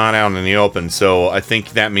he's not out in the open, so I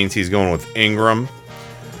think that means he's going with Ingram.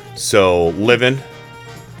 So Livin,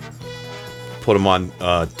 put him on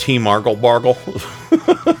Team Argle Bargle.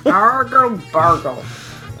 Argle Bargle.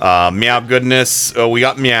 Meow Goodness. Oh, we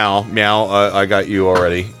got Meow. Meow, I got you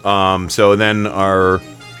already. So then our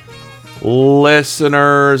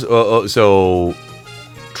listeners. So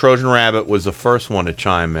Trojan Rabbit was the first one to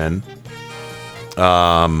chime in.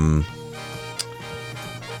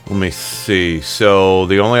 Let me see. So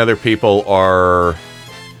the only other people are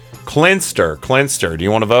Clinster. Clinster, do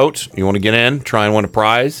you want to vote? You want to get in? Try and win a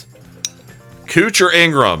prize? Cooch or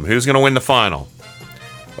Ingram? Who's going to win the final?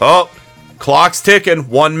 Oh, clock's ticking.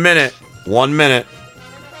 1 minute. 1 minute.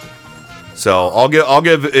 So I'll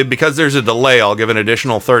give because there's a delay. I'll give an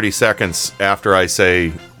additional 30 seconds after I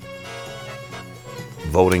say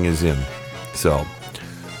voting is in. So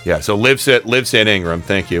yeah. So Liv said Ingram.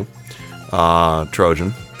 Thank you,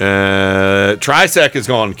 Trojan. Trisec is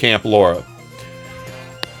going to Camp Laura.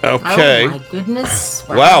 Okay. Oh my goodness!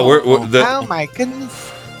 Wow. Oh my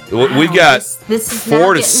goodness! We've got this is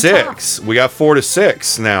 4 to not 6. We got 4 to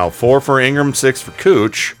 6 now. 4 for Ingram, 6 for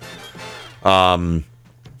Cooch.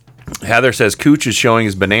 Heather says Cooch is showing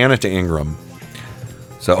his banana to Ingram.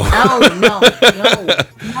 So. Oh no!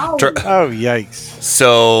 Oh yikes!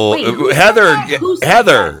 So Wait, who said Heather, that? Who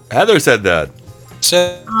said Heather said that.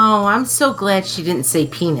 Oh, I'm so glad she didn't say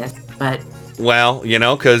penis, but. Well,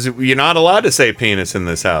 because you're not allowed to say penis in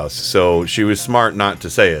this house, so she was smart not to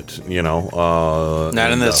say it.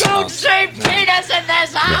 Not in this Don't house. say penis in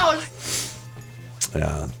this house!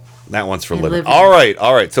 Yeah, that one's for living. All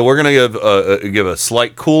right. So we're gonna give a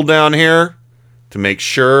slight cool down here to make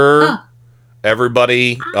sure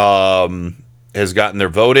everybody has gotten their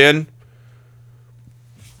vote in.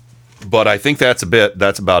 But I think that's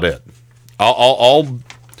about it.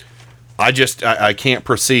 I can't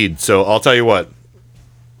proceed. So I'll tell you what.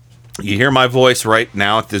 You hear my voice right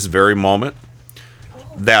now at this very moment.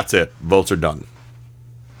 That's it. Votes are done.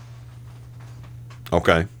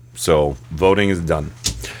 Okay. So voting is done.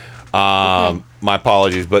 My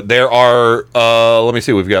apologies, but there are let me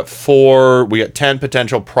see, we got 10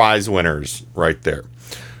 potential prize winners right there.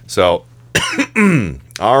 So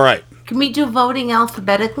all right. Can we do voting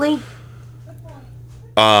alphabetically?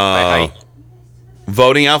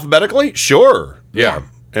 Voting alphabetically? Sure. Yeah.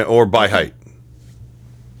 Or by height.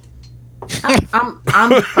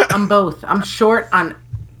 I'm both. I'm short on.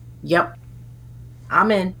 Yep.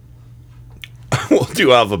 I'm in. We'll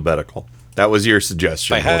do alphabetical. That was your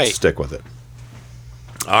suggestion. By height. Let's stick with it.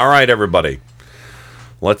 All right, everybody.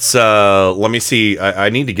 Let's let me see. I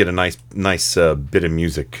need to get a nice bit of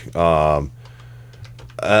music. Do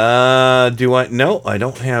I? No, I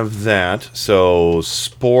don't have that. So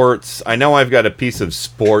sports. I know I've got a piece of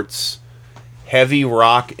sports. Heavy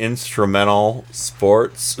rock instrumental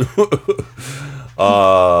sports. Can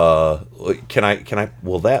I?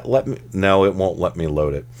 Will that let me? No, it won't let me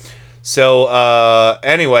load it. So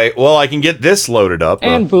anyway, well, I can get this loaded up.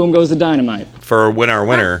 And boom goes the dynamite. For when our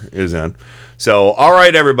winner is in. So, all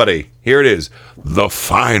right, everybody, here it is. The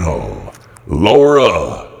final.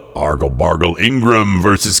 Laura Argle Bargle Ingram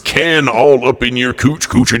versus Ken, all up in your Cooch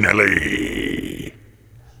Cuccinelli.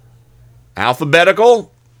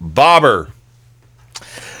 Alphabetical, Bobber.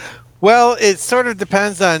 Well, it sort of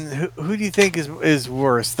depends on who do you think is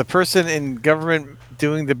worse, the person in government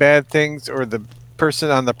doing the bad things or the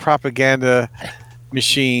person on the propaganda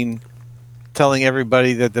machine telling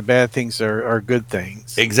everybody that the bad things are good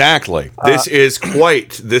things. Exactly. This is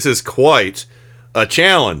quite a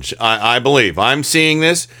challenge. I believe I'm seeing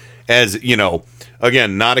this as,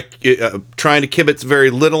 again, not trying to kibitz very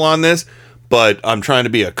little on this, but I'm trying to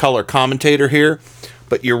be a color commentator here.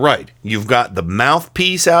 But you're right. You've got the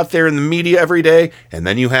mouthpiece out there in the media every day, and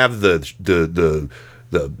then you have the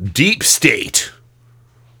deep state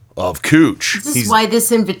of Cooch. This is why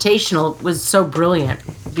this invitational was so brilliant.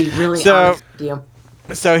 To be really honest with you.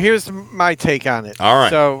 So here's my take on it. All right.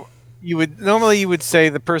 So you would say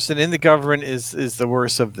the person in the government is the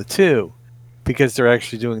worst of the two because they're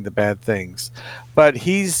actually doing the bad things. But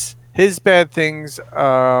his bad things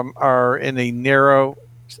are in a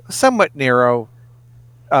somewhat narrow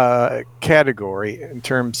category in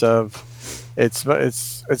terms of it's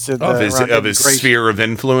of his sphere of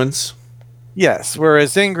influence. Yes,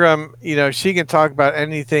 whereas Ingram, she can talk about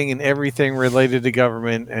anything and everything related to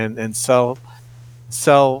government and sell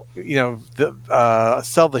the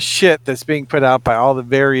shit that's being put out by all the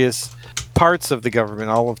various parts of the government,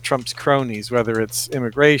 all of Trump's cronies, whether it's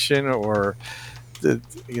immigration or the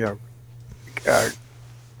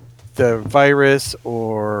virus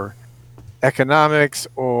or economics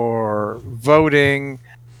or voting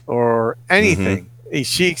or anything. Mm-hmm.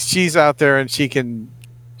 She's out there and she can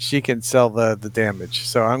sell the damage.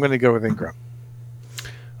 So I'm going to go with Ingram.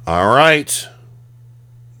 All right.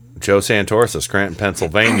 Joe Santorsa, Scranton,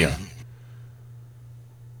 Pennsylvania.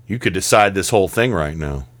 You could decide this whole thing right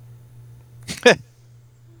now.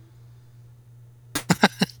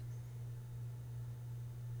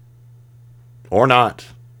 Or not.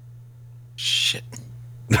 Shit.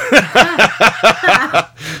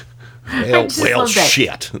 Well,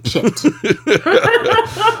 shit.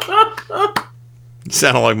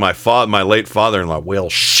 Sounded like my late father-in-law. Well,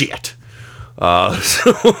 shit.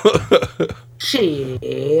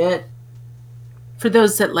 Shit. For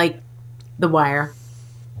those that like The Wire.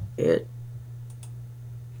 Yeah.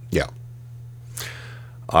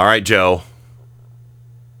 All right, Joe.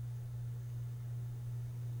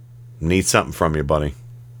 Need something from you, buddy.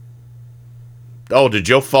 Oh, did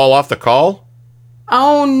Joe fall off the call?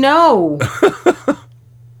 Oh no.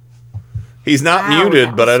 He's not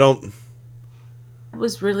muted, but I don't. It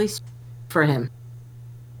was really for him.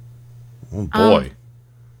 Oh boy.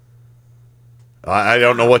 I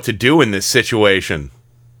don't know what to do in this situation.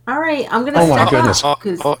 All right, I'm gonna. Oh my goodness.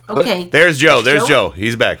 Okay. There's Joe. There's Joe.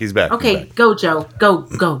 He's back. He's back. Okay, He's back. go, Joe.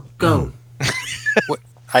 Go.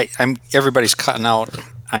 I'm. Everybody's cutting out.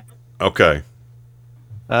 Okay.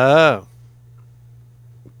 Oh.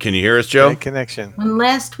 Can you hear us, Joe? Great connection. When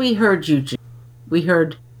last we heard you, we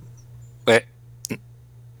heard. Wait.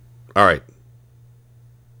 All right.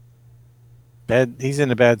 He's in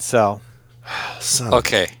a bad cell.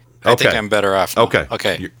 Okay. I think I'm better off now. Okay.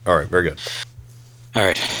 Okay. All right. Very good. All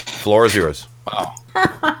right. Floor is yours. Wow.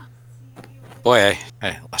 Boy,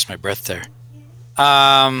 I lost my breath there.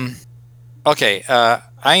 Okay.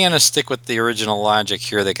 I'm going to stick with the original logic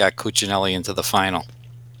here that got Cuccinelli into the final.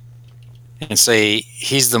 And say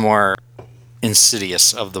he's the more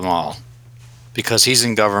insidious of them all. Because he's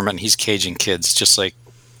in government, he's caging kids, just like...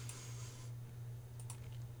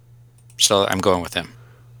 So I'm going with him.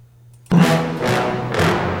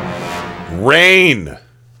 Rain.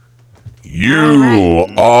 You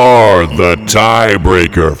are the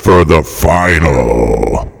tiebreaker for the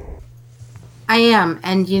final. I am,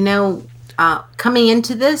 and coming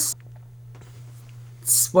into this,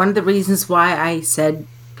 it's one of the reasons why I said,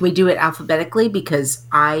 can we do it alphabetically? Because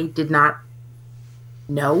I did not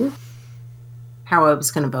know how I was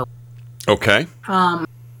going to vote. Okay. You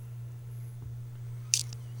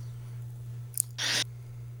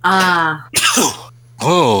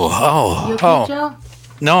okay, Joe?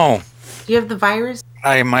 No. Do you have the virus?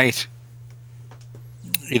 I might.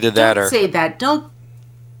 Either that Don't or... say that. Don't.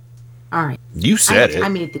 All right. You said it. I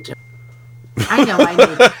made the joke. I know. I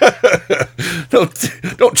made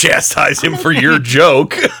it. Don't chastise him for your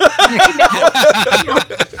joke.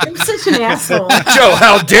 I'm such an asshole. Joe,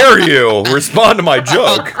 how dare you respond to my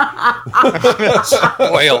joke?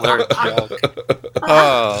 Spoiler joke.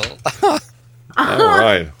 Oh. All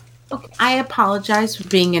right. Okay, I apologize for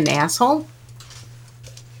being an asshole.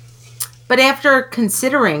 But after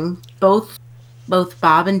considering both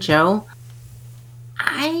Bob and Joe,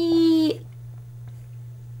 I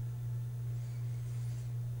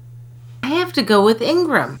have to go with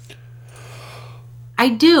Ingram. I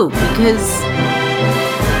do, because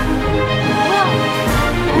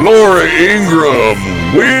Laura Ingram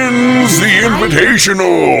wins the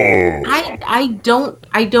Invitational.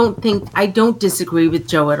 I don't disagree with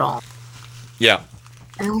Joe at all. Yeah.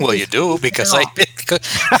 Well, you do, because I picked...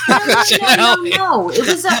 No. It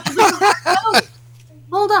was no.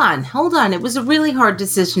 Hold on. It was a really hard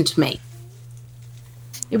decision to make.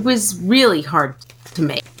 It was really hard to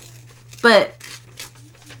make. But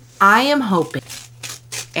I am hoping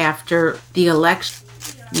after the election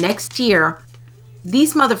next year,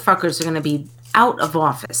 these motherfuckers are going to be out of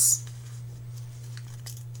office.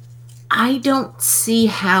 I don't see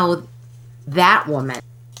how that woman,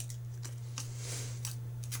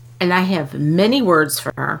 and I have many words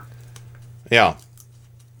for her. Yeah.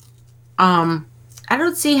 I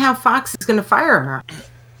don't see how Fox is going to fire her.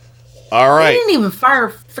 All right. They didn't even fire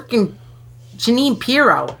freaking Janine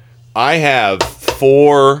Pirro. I have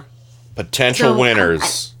 4 potential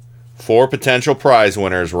winners. 4 potential prize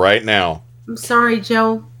winners right now. I'm sorry,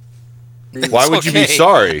 Joe. Why would you be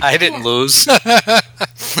sorry? I didn't lose. I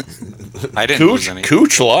didn't lose any.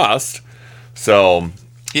 Cooch lost. So,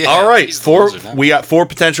 Yeah, all right. he's the loser now. We got 4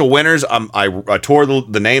 potential winners. I tore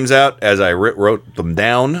the names out as I wrote them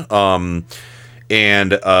down. I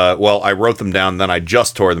wrote them down, then I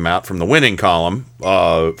just tore them out from the winning column,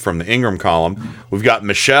 from the Ingram column. We've got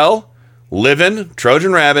Michelle, Livin,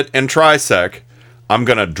 Trojan Rabbit, and Trisec. I'm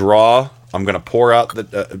going to pour out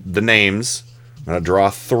the names. I'm going to draw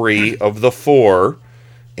 3 of the 4.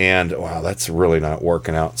 And, wow, that's really not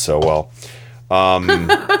working out so well.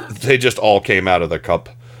 They just all came out of the cup.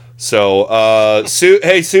 So,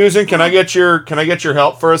 hey, Susan, can I get your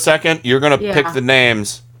help for a second? You're going to pick the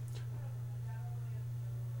names.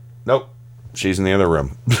 Nope. She's in the other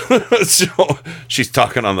room. So she's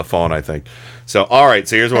talking on the phone, I think. So all right,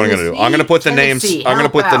 so here's what I'm going to do. I'm going to put the names I'm going to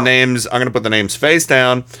put the names face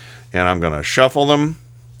down, and I'm going to shuffle them.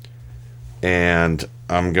 And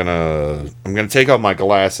I'm going to take out my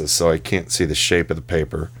glasses so I can't see the shape of the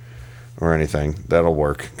paper or anything. That'll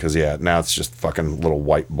work cuz now it's just fucking little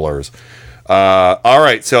white blurs. All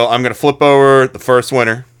right, so I'm going to flip over the first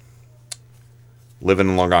winner. Living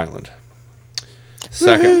in Long Island.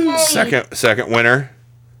 Second winner,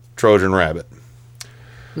 Trojan Rabbit.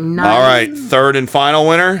 Nice. All right, third and final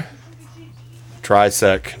winner.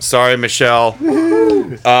 Trisec. Sorry, Michelle.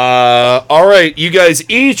 All right, you guys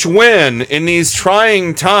each win in these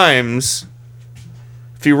trying times.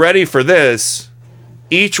 If you're ready for this,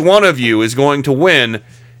 each one of you is going to win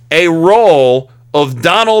a roll of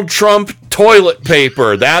Donald Trump toilet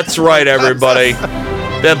paper. That's right, everybody.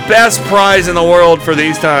 The best prize in the world for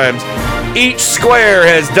these times. Each square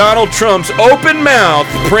has Donald Trump's open mouth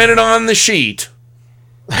printed on the sheet.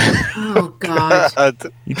 Oh,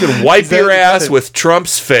 God. You can wipe your ass with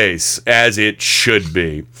Trump's face, as it should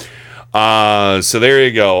be. So there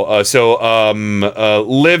you go.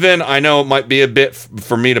 Livin', I know it might be a bit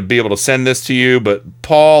for me to be able to send this to you, but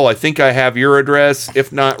Paul, I think I have your address.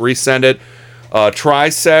 If not, resend it.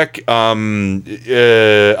 Trisec, I'm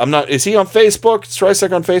not, is he on Facebook? Is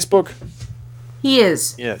Trisec on Facebook? He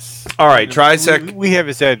is. Yes. All right, Trisec. We have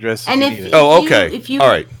his address. And All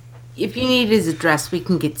right. If you need his address, we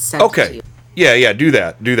can get sent to you. Yeah, do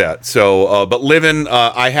that. So, but Livin',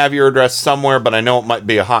 I have your address somewhere, but I know it might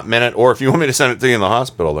be a hot minute, or if you want me to send it to you in the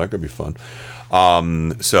hospital, that could be fun.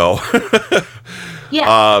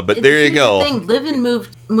 Yeah. But there you go. The thing,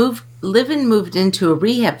 Livin moved into a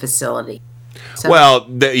rehab facility. So, Well,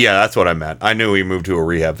 that's what I meant. I knew he moved to a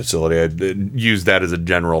rehab facility. I used that as a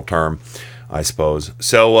general term, I suppose.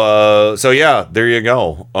 So yeah, there you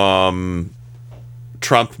go.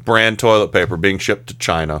 Trump brand toilet paper being shipped to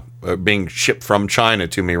China, being shipped from China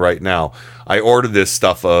to me right now. I ordered this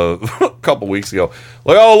stuff a couple weeks ago.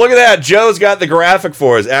 Look at that! Joe's got the graphic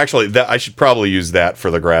for us. Actually, I should probably use that for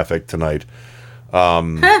the graphic tonight. No,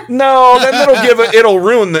 then it'll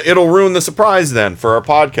ruin the surprise then for our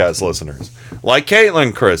podcast listeners, like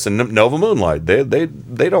Caitlin, Chris, and Nova Moonlight. They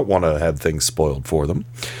don't want to have things spoiled for them.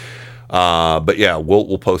 But yeah,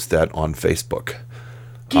 we'll post that on Facebook.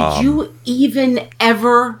 Did you even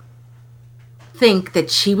ever think that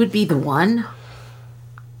she would be the one?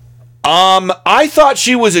 I thought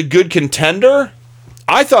she was a good contender.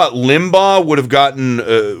 I thought Limbaugh would have gotten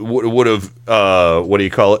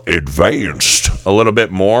advanced a little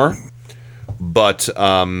bit more. But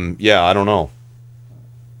yeah, I don't know.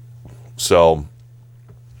 So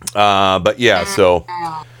but yeah, so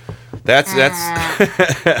that's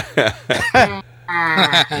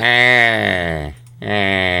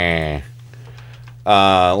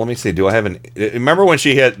let me see. Do I have remember when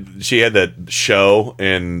she had that show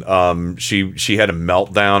and she had a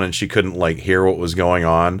meltdown and she couldn't like hear what was going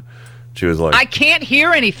on? She was like, I can't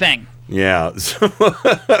hear anything. Yeah.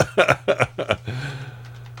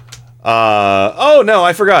 Oh no,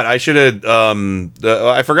 I forgot. I should have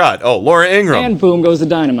I forgot. Oh, Laura Ingraham. And boom goes the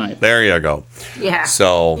dynamite. There you go. Yeah.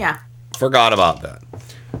 So yeah. Forgot about that.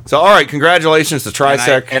 So all right, congratulations to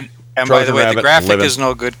Trisec. And by the way, Rabbit, the graphic Livin'. is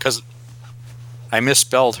no good because I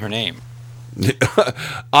misspelled her name.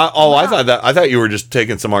 I thought you were just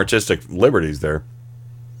taking some artistic liberties there.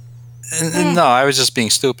 No, I was just being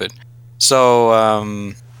stupid. So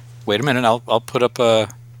wait a minute, I'll put up a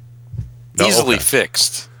easily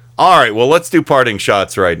fixed. All right, well, let's do parting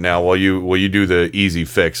shots right now while you do the easy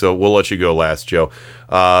fix. So we'll let you go last, Joe.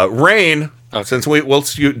 Rain, since we'll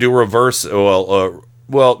do reverse.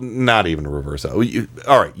 Well, not even a reverse. All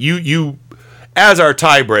right, you as our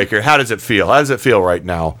tiebreaker, how does it feel? How does it feel right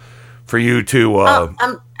now for you to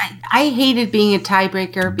I hated being a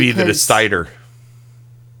tiebreaker. Be the decider?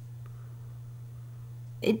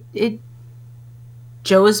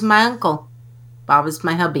 Joe is my uncle. Bob is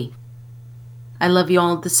my hubby. I love you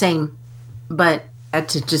all the same, but I had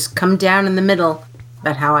to just come down in the middle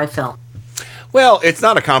about how I felt. Well, it's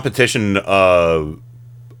not a competition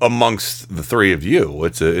amongst the three of you.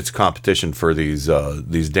 It's a competition for these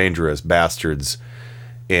dangerous bastards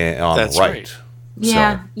on That's the right. right.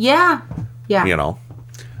 Yeah, So, yeah. you know.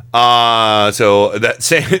 So that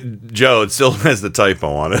same Joe, it still has the typo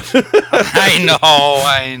on it. I know.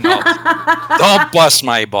 Don't bust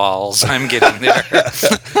my balls. I'm getting there.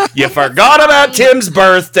 You forgot about Tim's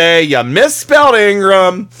birthday. You misspelled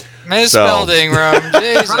Ingram. Misspelled Ingram.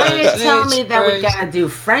 Jesus, Trying to tell me that we Christ. gotta do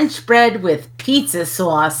French bread with pizza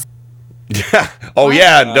sauce. Oh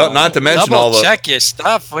yeah, not to mention all the. Check your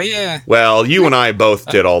stuff, will you? Well, you and I both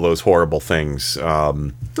did all those horrible things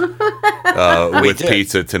with did.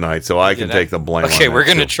 pizza tonight, so I can take the blame. Okay, on we're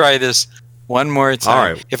that, gonna too. try this one more time. All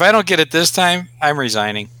right. If I don't get it this time, I'm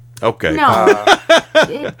resigning. Okay. No.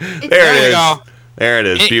 There it is. go. There it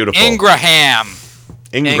is. Beautiful. Ingraham.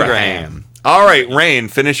 Ingraham. All right, Rain,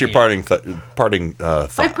 finish your parting thoughts.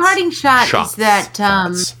 My parting shot Shots. is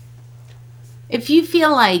that if you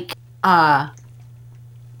feel like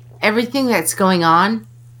everything that's going on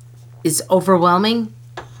is overwhelming,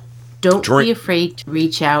 don't be afraid to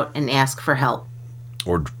reach out and ask for help.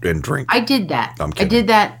 and drink. I did that. I'm I kidding. did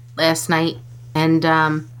that last night, and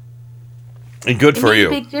And good for it made you.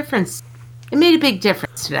 a big difference. It made a big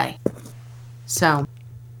difference today. So,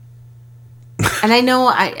 and I know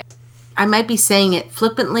I might be saying it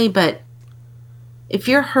flippantly, but if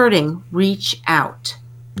you're hurting, reach out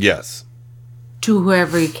Yes. to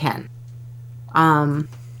whoever you can.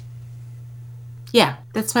 Yeah,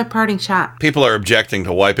 that's my parting shot. People are objecting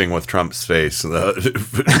to wiping with Trump's face.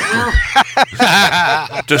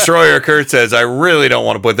 Destroyer Kurt says, I really don't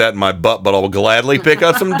want to put that in my butt, but I'll gladly pick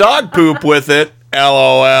up some dog poop with it.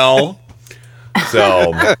 LOL.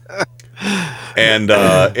 So, and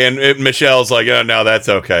Michelle's like, oh, no, that's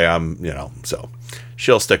okay. So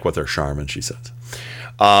she'll stick with her Charmin, she says.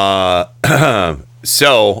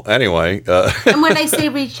 So anyway. And when I say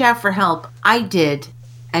reach out for help, I did,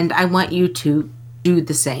 and I want you to do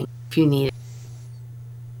the same if you need it.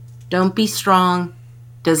 Don't be strong.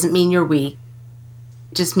 Doesn't mean you're weak.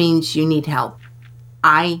 It just means you need help.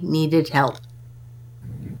 I needed help.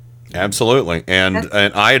 Absolutely. And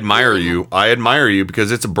I admire you. I admire you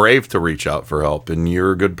because it's brave to reach out for help, and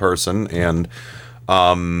you're a good person, and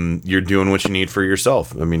you're doing what you need for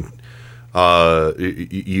yourself. I mean,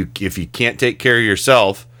 if you can't take care of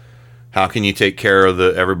yourself, how can you take care of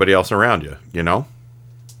everybody else around you, you know?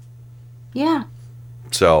 Yeah.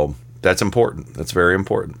 So that's important. That's very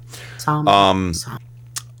important.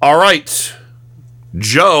 All right.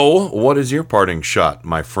 Joe, what is your parting shot,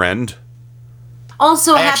 my friend?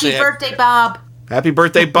 Also, happy birthday, Bob. Happy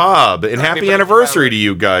birthday, Bob. And happy anniversary to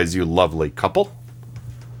you guys, you lovely couple.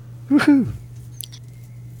 Woohoo.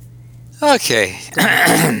 Okay.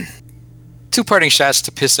 2 parting shots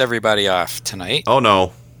to piss everybody off tonight. Oh,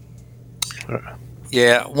 no.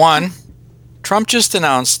 Yeah. 1, Trump just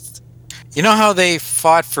announced, you know how they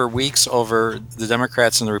fought for weeks over, the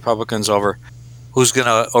Democrats and the Republicans, over who's going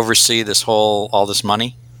to oversee all this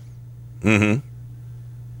money? Mm-hmm.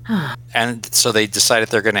 And so they decided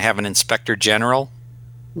they're going to have an inspector general.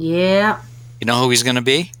 Yeah. You know who he's going to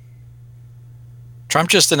be? Trump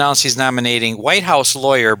just announced he's nominating White House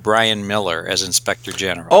lawyer Brian Miller as inspector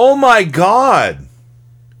general. Oh, my God.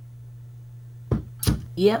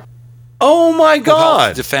 Yep. Oh, my Who helped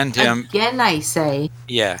God. defend him. Again, I say,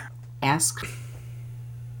 Yeah. ask.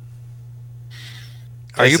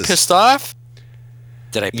 Are you pissed off?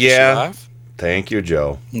 Did I piss you off? Thank you,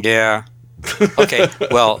 Joe. Yeah. Okay.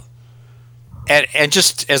 Well, and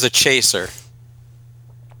just as a chaser,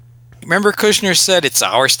 remember Kushner said it's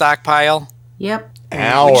our stockpile? Yep.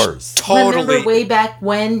 Ours. Remember way back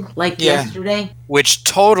when, yesterday? Which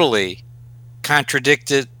totally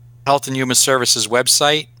contradicted Health and Human Services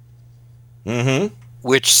website. Mm-hmm.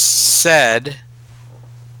 Which said,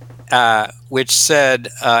 and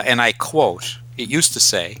I quote, it used to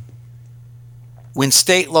say, when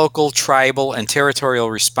state, local, tribal, and territorial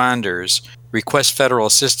responders request federal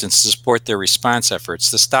assistance to support their response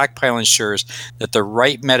efforts, the stockpile ensures that the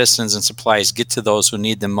right medicines and supplies get to those who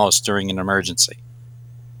need them most during an emergency.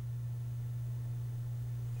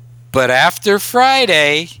 But after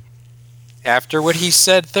Friday, after what he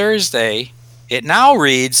said Thursday, it now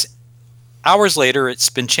reads, hours later, it's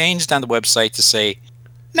been changed on the website to say,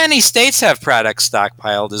 many states have products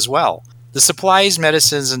stockpiled as well. The supplies,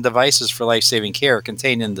 medicines, and devices for life-saving care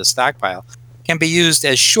contained in the stockpile can be used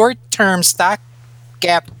as short-term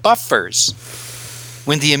stopgap buffers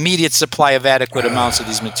when the immediate supply of adequate amounts of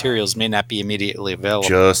these materials may not be immediately available.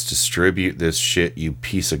 Just distribute this shit, you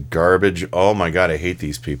piece of garbage. Oh, my God, I hate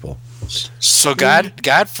these people. So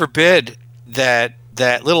God forbid that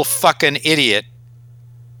little fucking idiot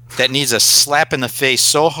that needs a slap in the face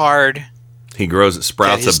so hard He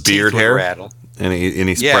sprouts a beard hair, rattle. and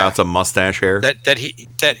he sprouts a mustache hair.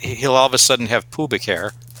 That he'll all of a sudden have pubic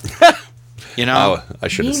hair. You know, I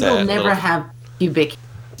should have He said will that. never have pubic.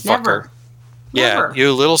 Never. Yeah, Never.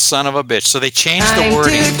 you little son of a bitch. So they changed Time the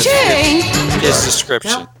wording to to change. his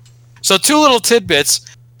description. So 2 little tidbits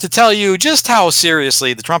to tell you just how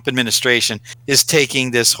seriously the Trump administration is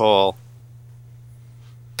taking this whole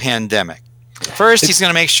pandemic. First, he's going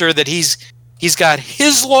to make sure that he's got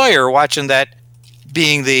his lawyer watching that,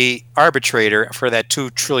 being the arbitrator for that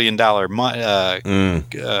 $2 trillion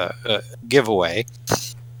giveaway.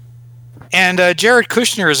 And Jared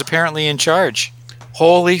Kushner is apparently in charge.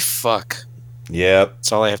 Holy fuck. Yep.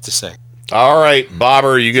 That's all I have to say. All right,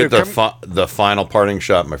 Bobber, you get the final parting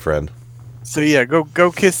shot, my friend. So yeah,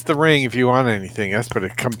 go kiss the ring if you want anything. That's what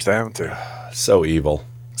it comes down to. So evil.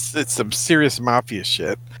 It's some serious mafia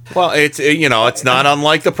shit. Well, it's not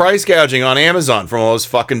unlike the price gouging on Amazon from all those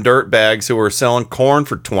fucking dirtbags who are selling corn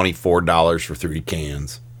for $24 for 3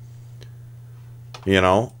 cans. You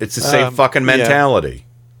know, it's the same fucking mentality.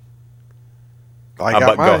 I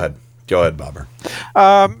got mine. Go ahead, Bobber.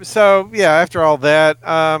 So yeah, after all that,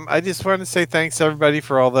 I just want to say thanks to everybody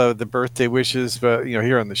for all the birthday wishes, but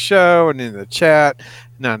here on the show and in the chat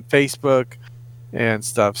and on Facebook and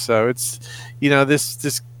stuff. So it's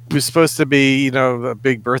this was supposed to be a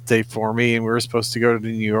big birthday for me, and we were supposed to go to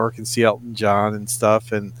New York and see Elton John and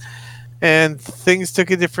stuff, and things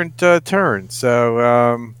took a different turn.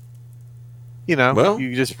 So you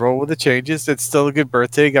just roll with the changes. It's still a good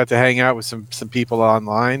birthday. Got to hang out with some people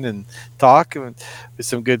online and talk with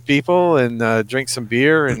some good people and drink some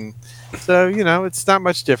beer. And so, it's not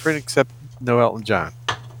much different except no Elton John.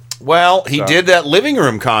 Well, he did that living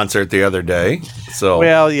room concert the other day. So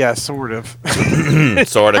well, yeah, sort of.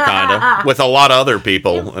 Sort of, kind of. With a lot of other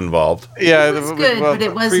people involved. Yeah, it was good, but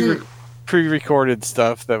it wasn't... Pre-recorded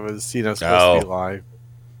stuff that was, supposed to be live.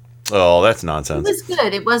 Oh, that's nonsense. It was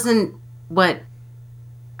good. It wasn't what...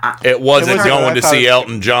 It wasn't going to see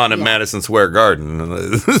Elton John at Madison Square Garden.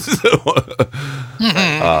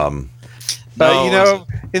 But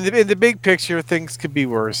in the big picture, things could be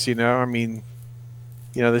worse. I mean,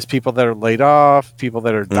 there's people that are laid off, people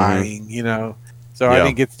that are dying. So I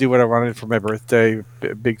didn't get to do what I wanted for my birthday.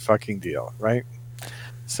 Big fucking deal, right?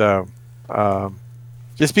 So,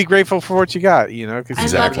 just be grateful for what you got.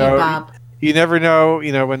 Because I love you, Bob. You never know.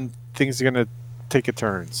 When things are gonna take a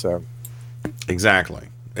turn. So, exactly.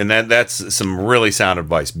 And that's some really sound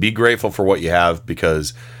advice. Be grateful for what you have,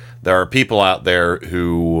 because there are people out there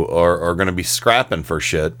who are going to be scrapping for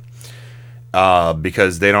shit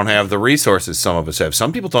because they don't have the resources some of us have.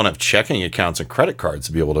 Some people don't have checking accounts and credit cards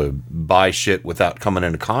to be able to buy shit without coming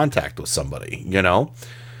into contact with somebody,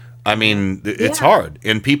 I mean, it's hard.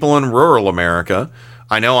 And people in rural America,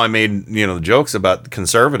 I know I made, jokes about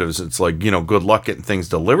conservatives. It's like, good luck getting things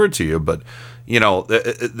delivered to you, but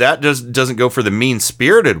that just doesn't go for the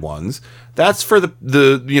mean-spirited ones. That's for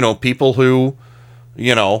the people who,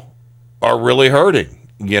 are really hurting.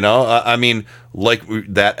 I mean, like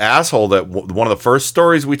that asshole that one of the first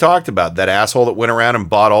stories we talked about, that asshole that went around and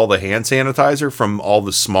bought all the hand sanitizer from all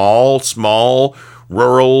the small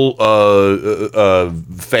rural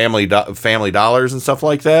family dollars and stuff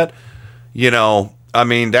like that. I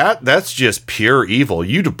mean, that's just pure evil.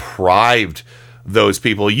 You deprived those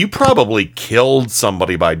people. You probably killed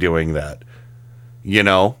somebody by doing that.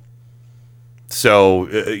 So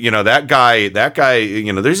that guy,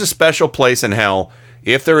 there's a special place in hell,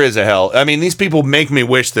 if there is a hell. I mean, these people make me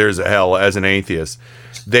wish there's a hell as an atheist.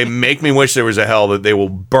 They make me wish there was a hell that they will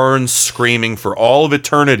burn screaming for all of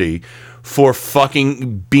eternity for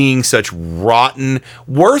fucking being such rotten,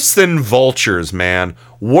 worse than vultures, man.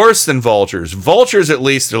 Worse than vultures. Vultures, at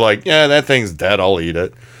least, are like, yeah, that thing's dead, I'll eat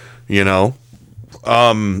it.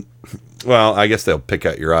 Well, I guess they'll pick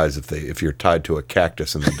out your eyes if you're tied to a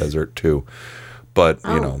cactus in the desert too. But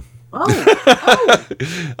I'm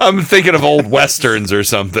thinking of old westerns or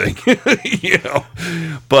something.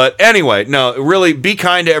 But anyway, no, really, be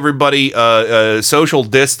kind to everybody. Social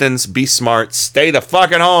distance. Be smart. Stay the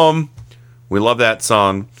fucking home. We love that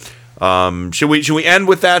song. Should we end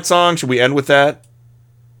with that song? Should we end with that?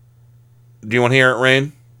 Do you want to hear it,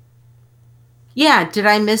 Rain? Yeah, did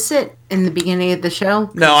I miss it in the beginning of the show?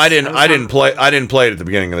 No, I didn't. I didn't play it at the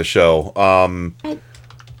beginning of the show.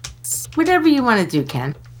 Whatever you want to do,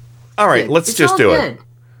 Ken. All right, let's just do it.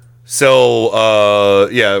 So,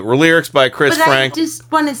 lyrics by Chris Frank. I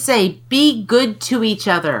just want to say, be good to each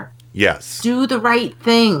other. Yes. Do the right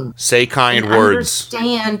thing. Say kind words.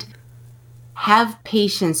 Understand. Have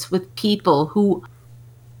patience with people who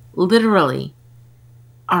literally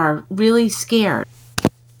are really scared.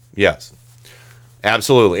 Yes.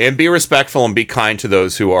 Absolutely. And be respectful and be kind to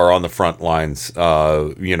those who are on the front lines, who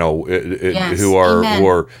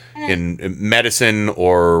are in medicine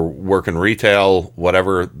or work in retail,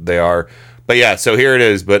 whatever they are. But yeah, so here it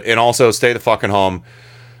is. And also stay the fucking home.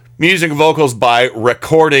 Music and vocals by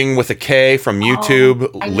Recording with a K from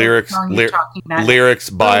YouTube.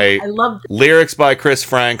 Lyrics by Chris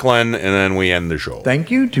Franklin, and then we end the show.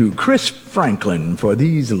 Thank you to Chris Franklin for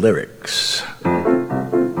these lyrics.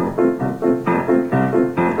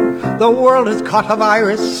 The world has caught a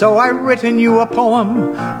virus, so I've written you a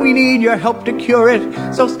poem. We need your help to cure it,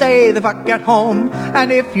 so stay the fuck at home.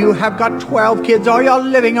 And if you have got 12 kids or you're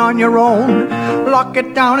living on your own, lock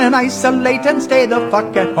it down and isolate and stay the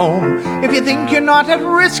fuck at home. If you think you're not at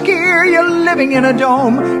risk here, you're living in a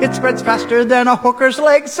dome. It spreads faster than a hooker's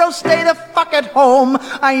leg, so stay the fuck at home.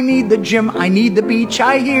 I need the gym, I need the beach,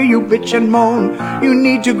 I hear you bitch and moan. You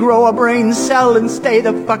need to grow a brain cell and stay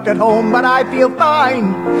the fuck at home. But I feel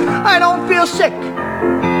fine, I don't feel sick.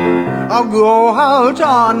 I'll go out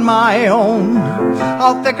on my own.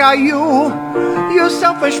 How thick are you, you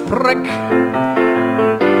selfish prick?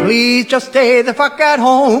 Please just stay the fuck at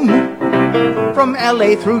home. From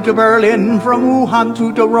LA through to Berlin, from Wuhan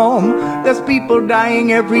through to Rome, there's people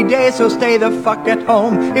dying every day, so stay the fuck at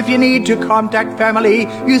home. If you need to contact family,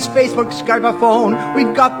 use Facebook, Skype, or phone.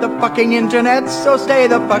 We've got the fucking internet, so stay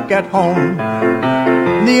the fuck at home.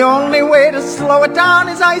 The only way to slow it down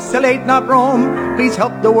is isolate, not roam. Please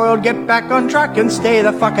help the world get back on track and stay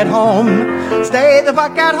the fuck at home. Stay the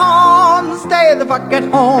fuck at home, stay the fuck at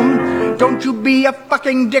home. Don't you be a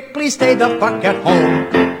fucking dick, please stay the fuck at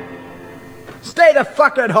home. Stay the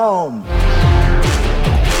fuck at home.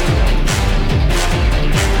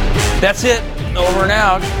 That's it. Over and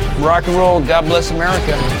out. Rock and roll. God bless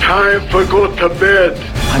America. Time to go to bed.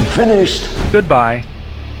 I'm finished. Goodbye.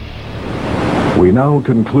 We now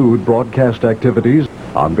conclude broadcast activities.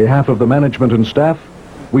 On behalf of the management and staff,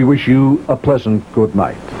 we wish you a pleasant good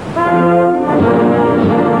night.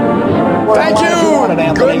 Thank you.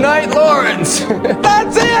 Good night, Lawrence.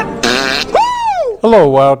 That's it. Hello,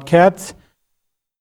 Wildcats.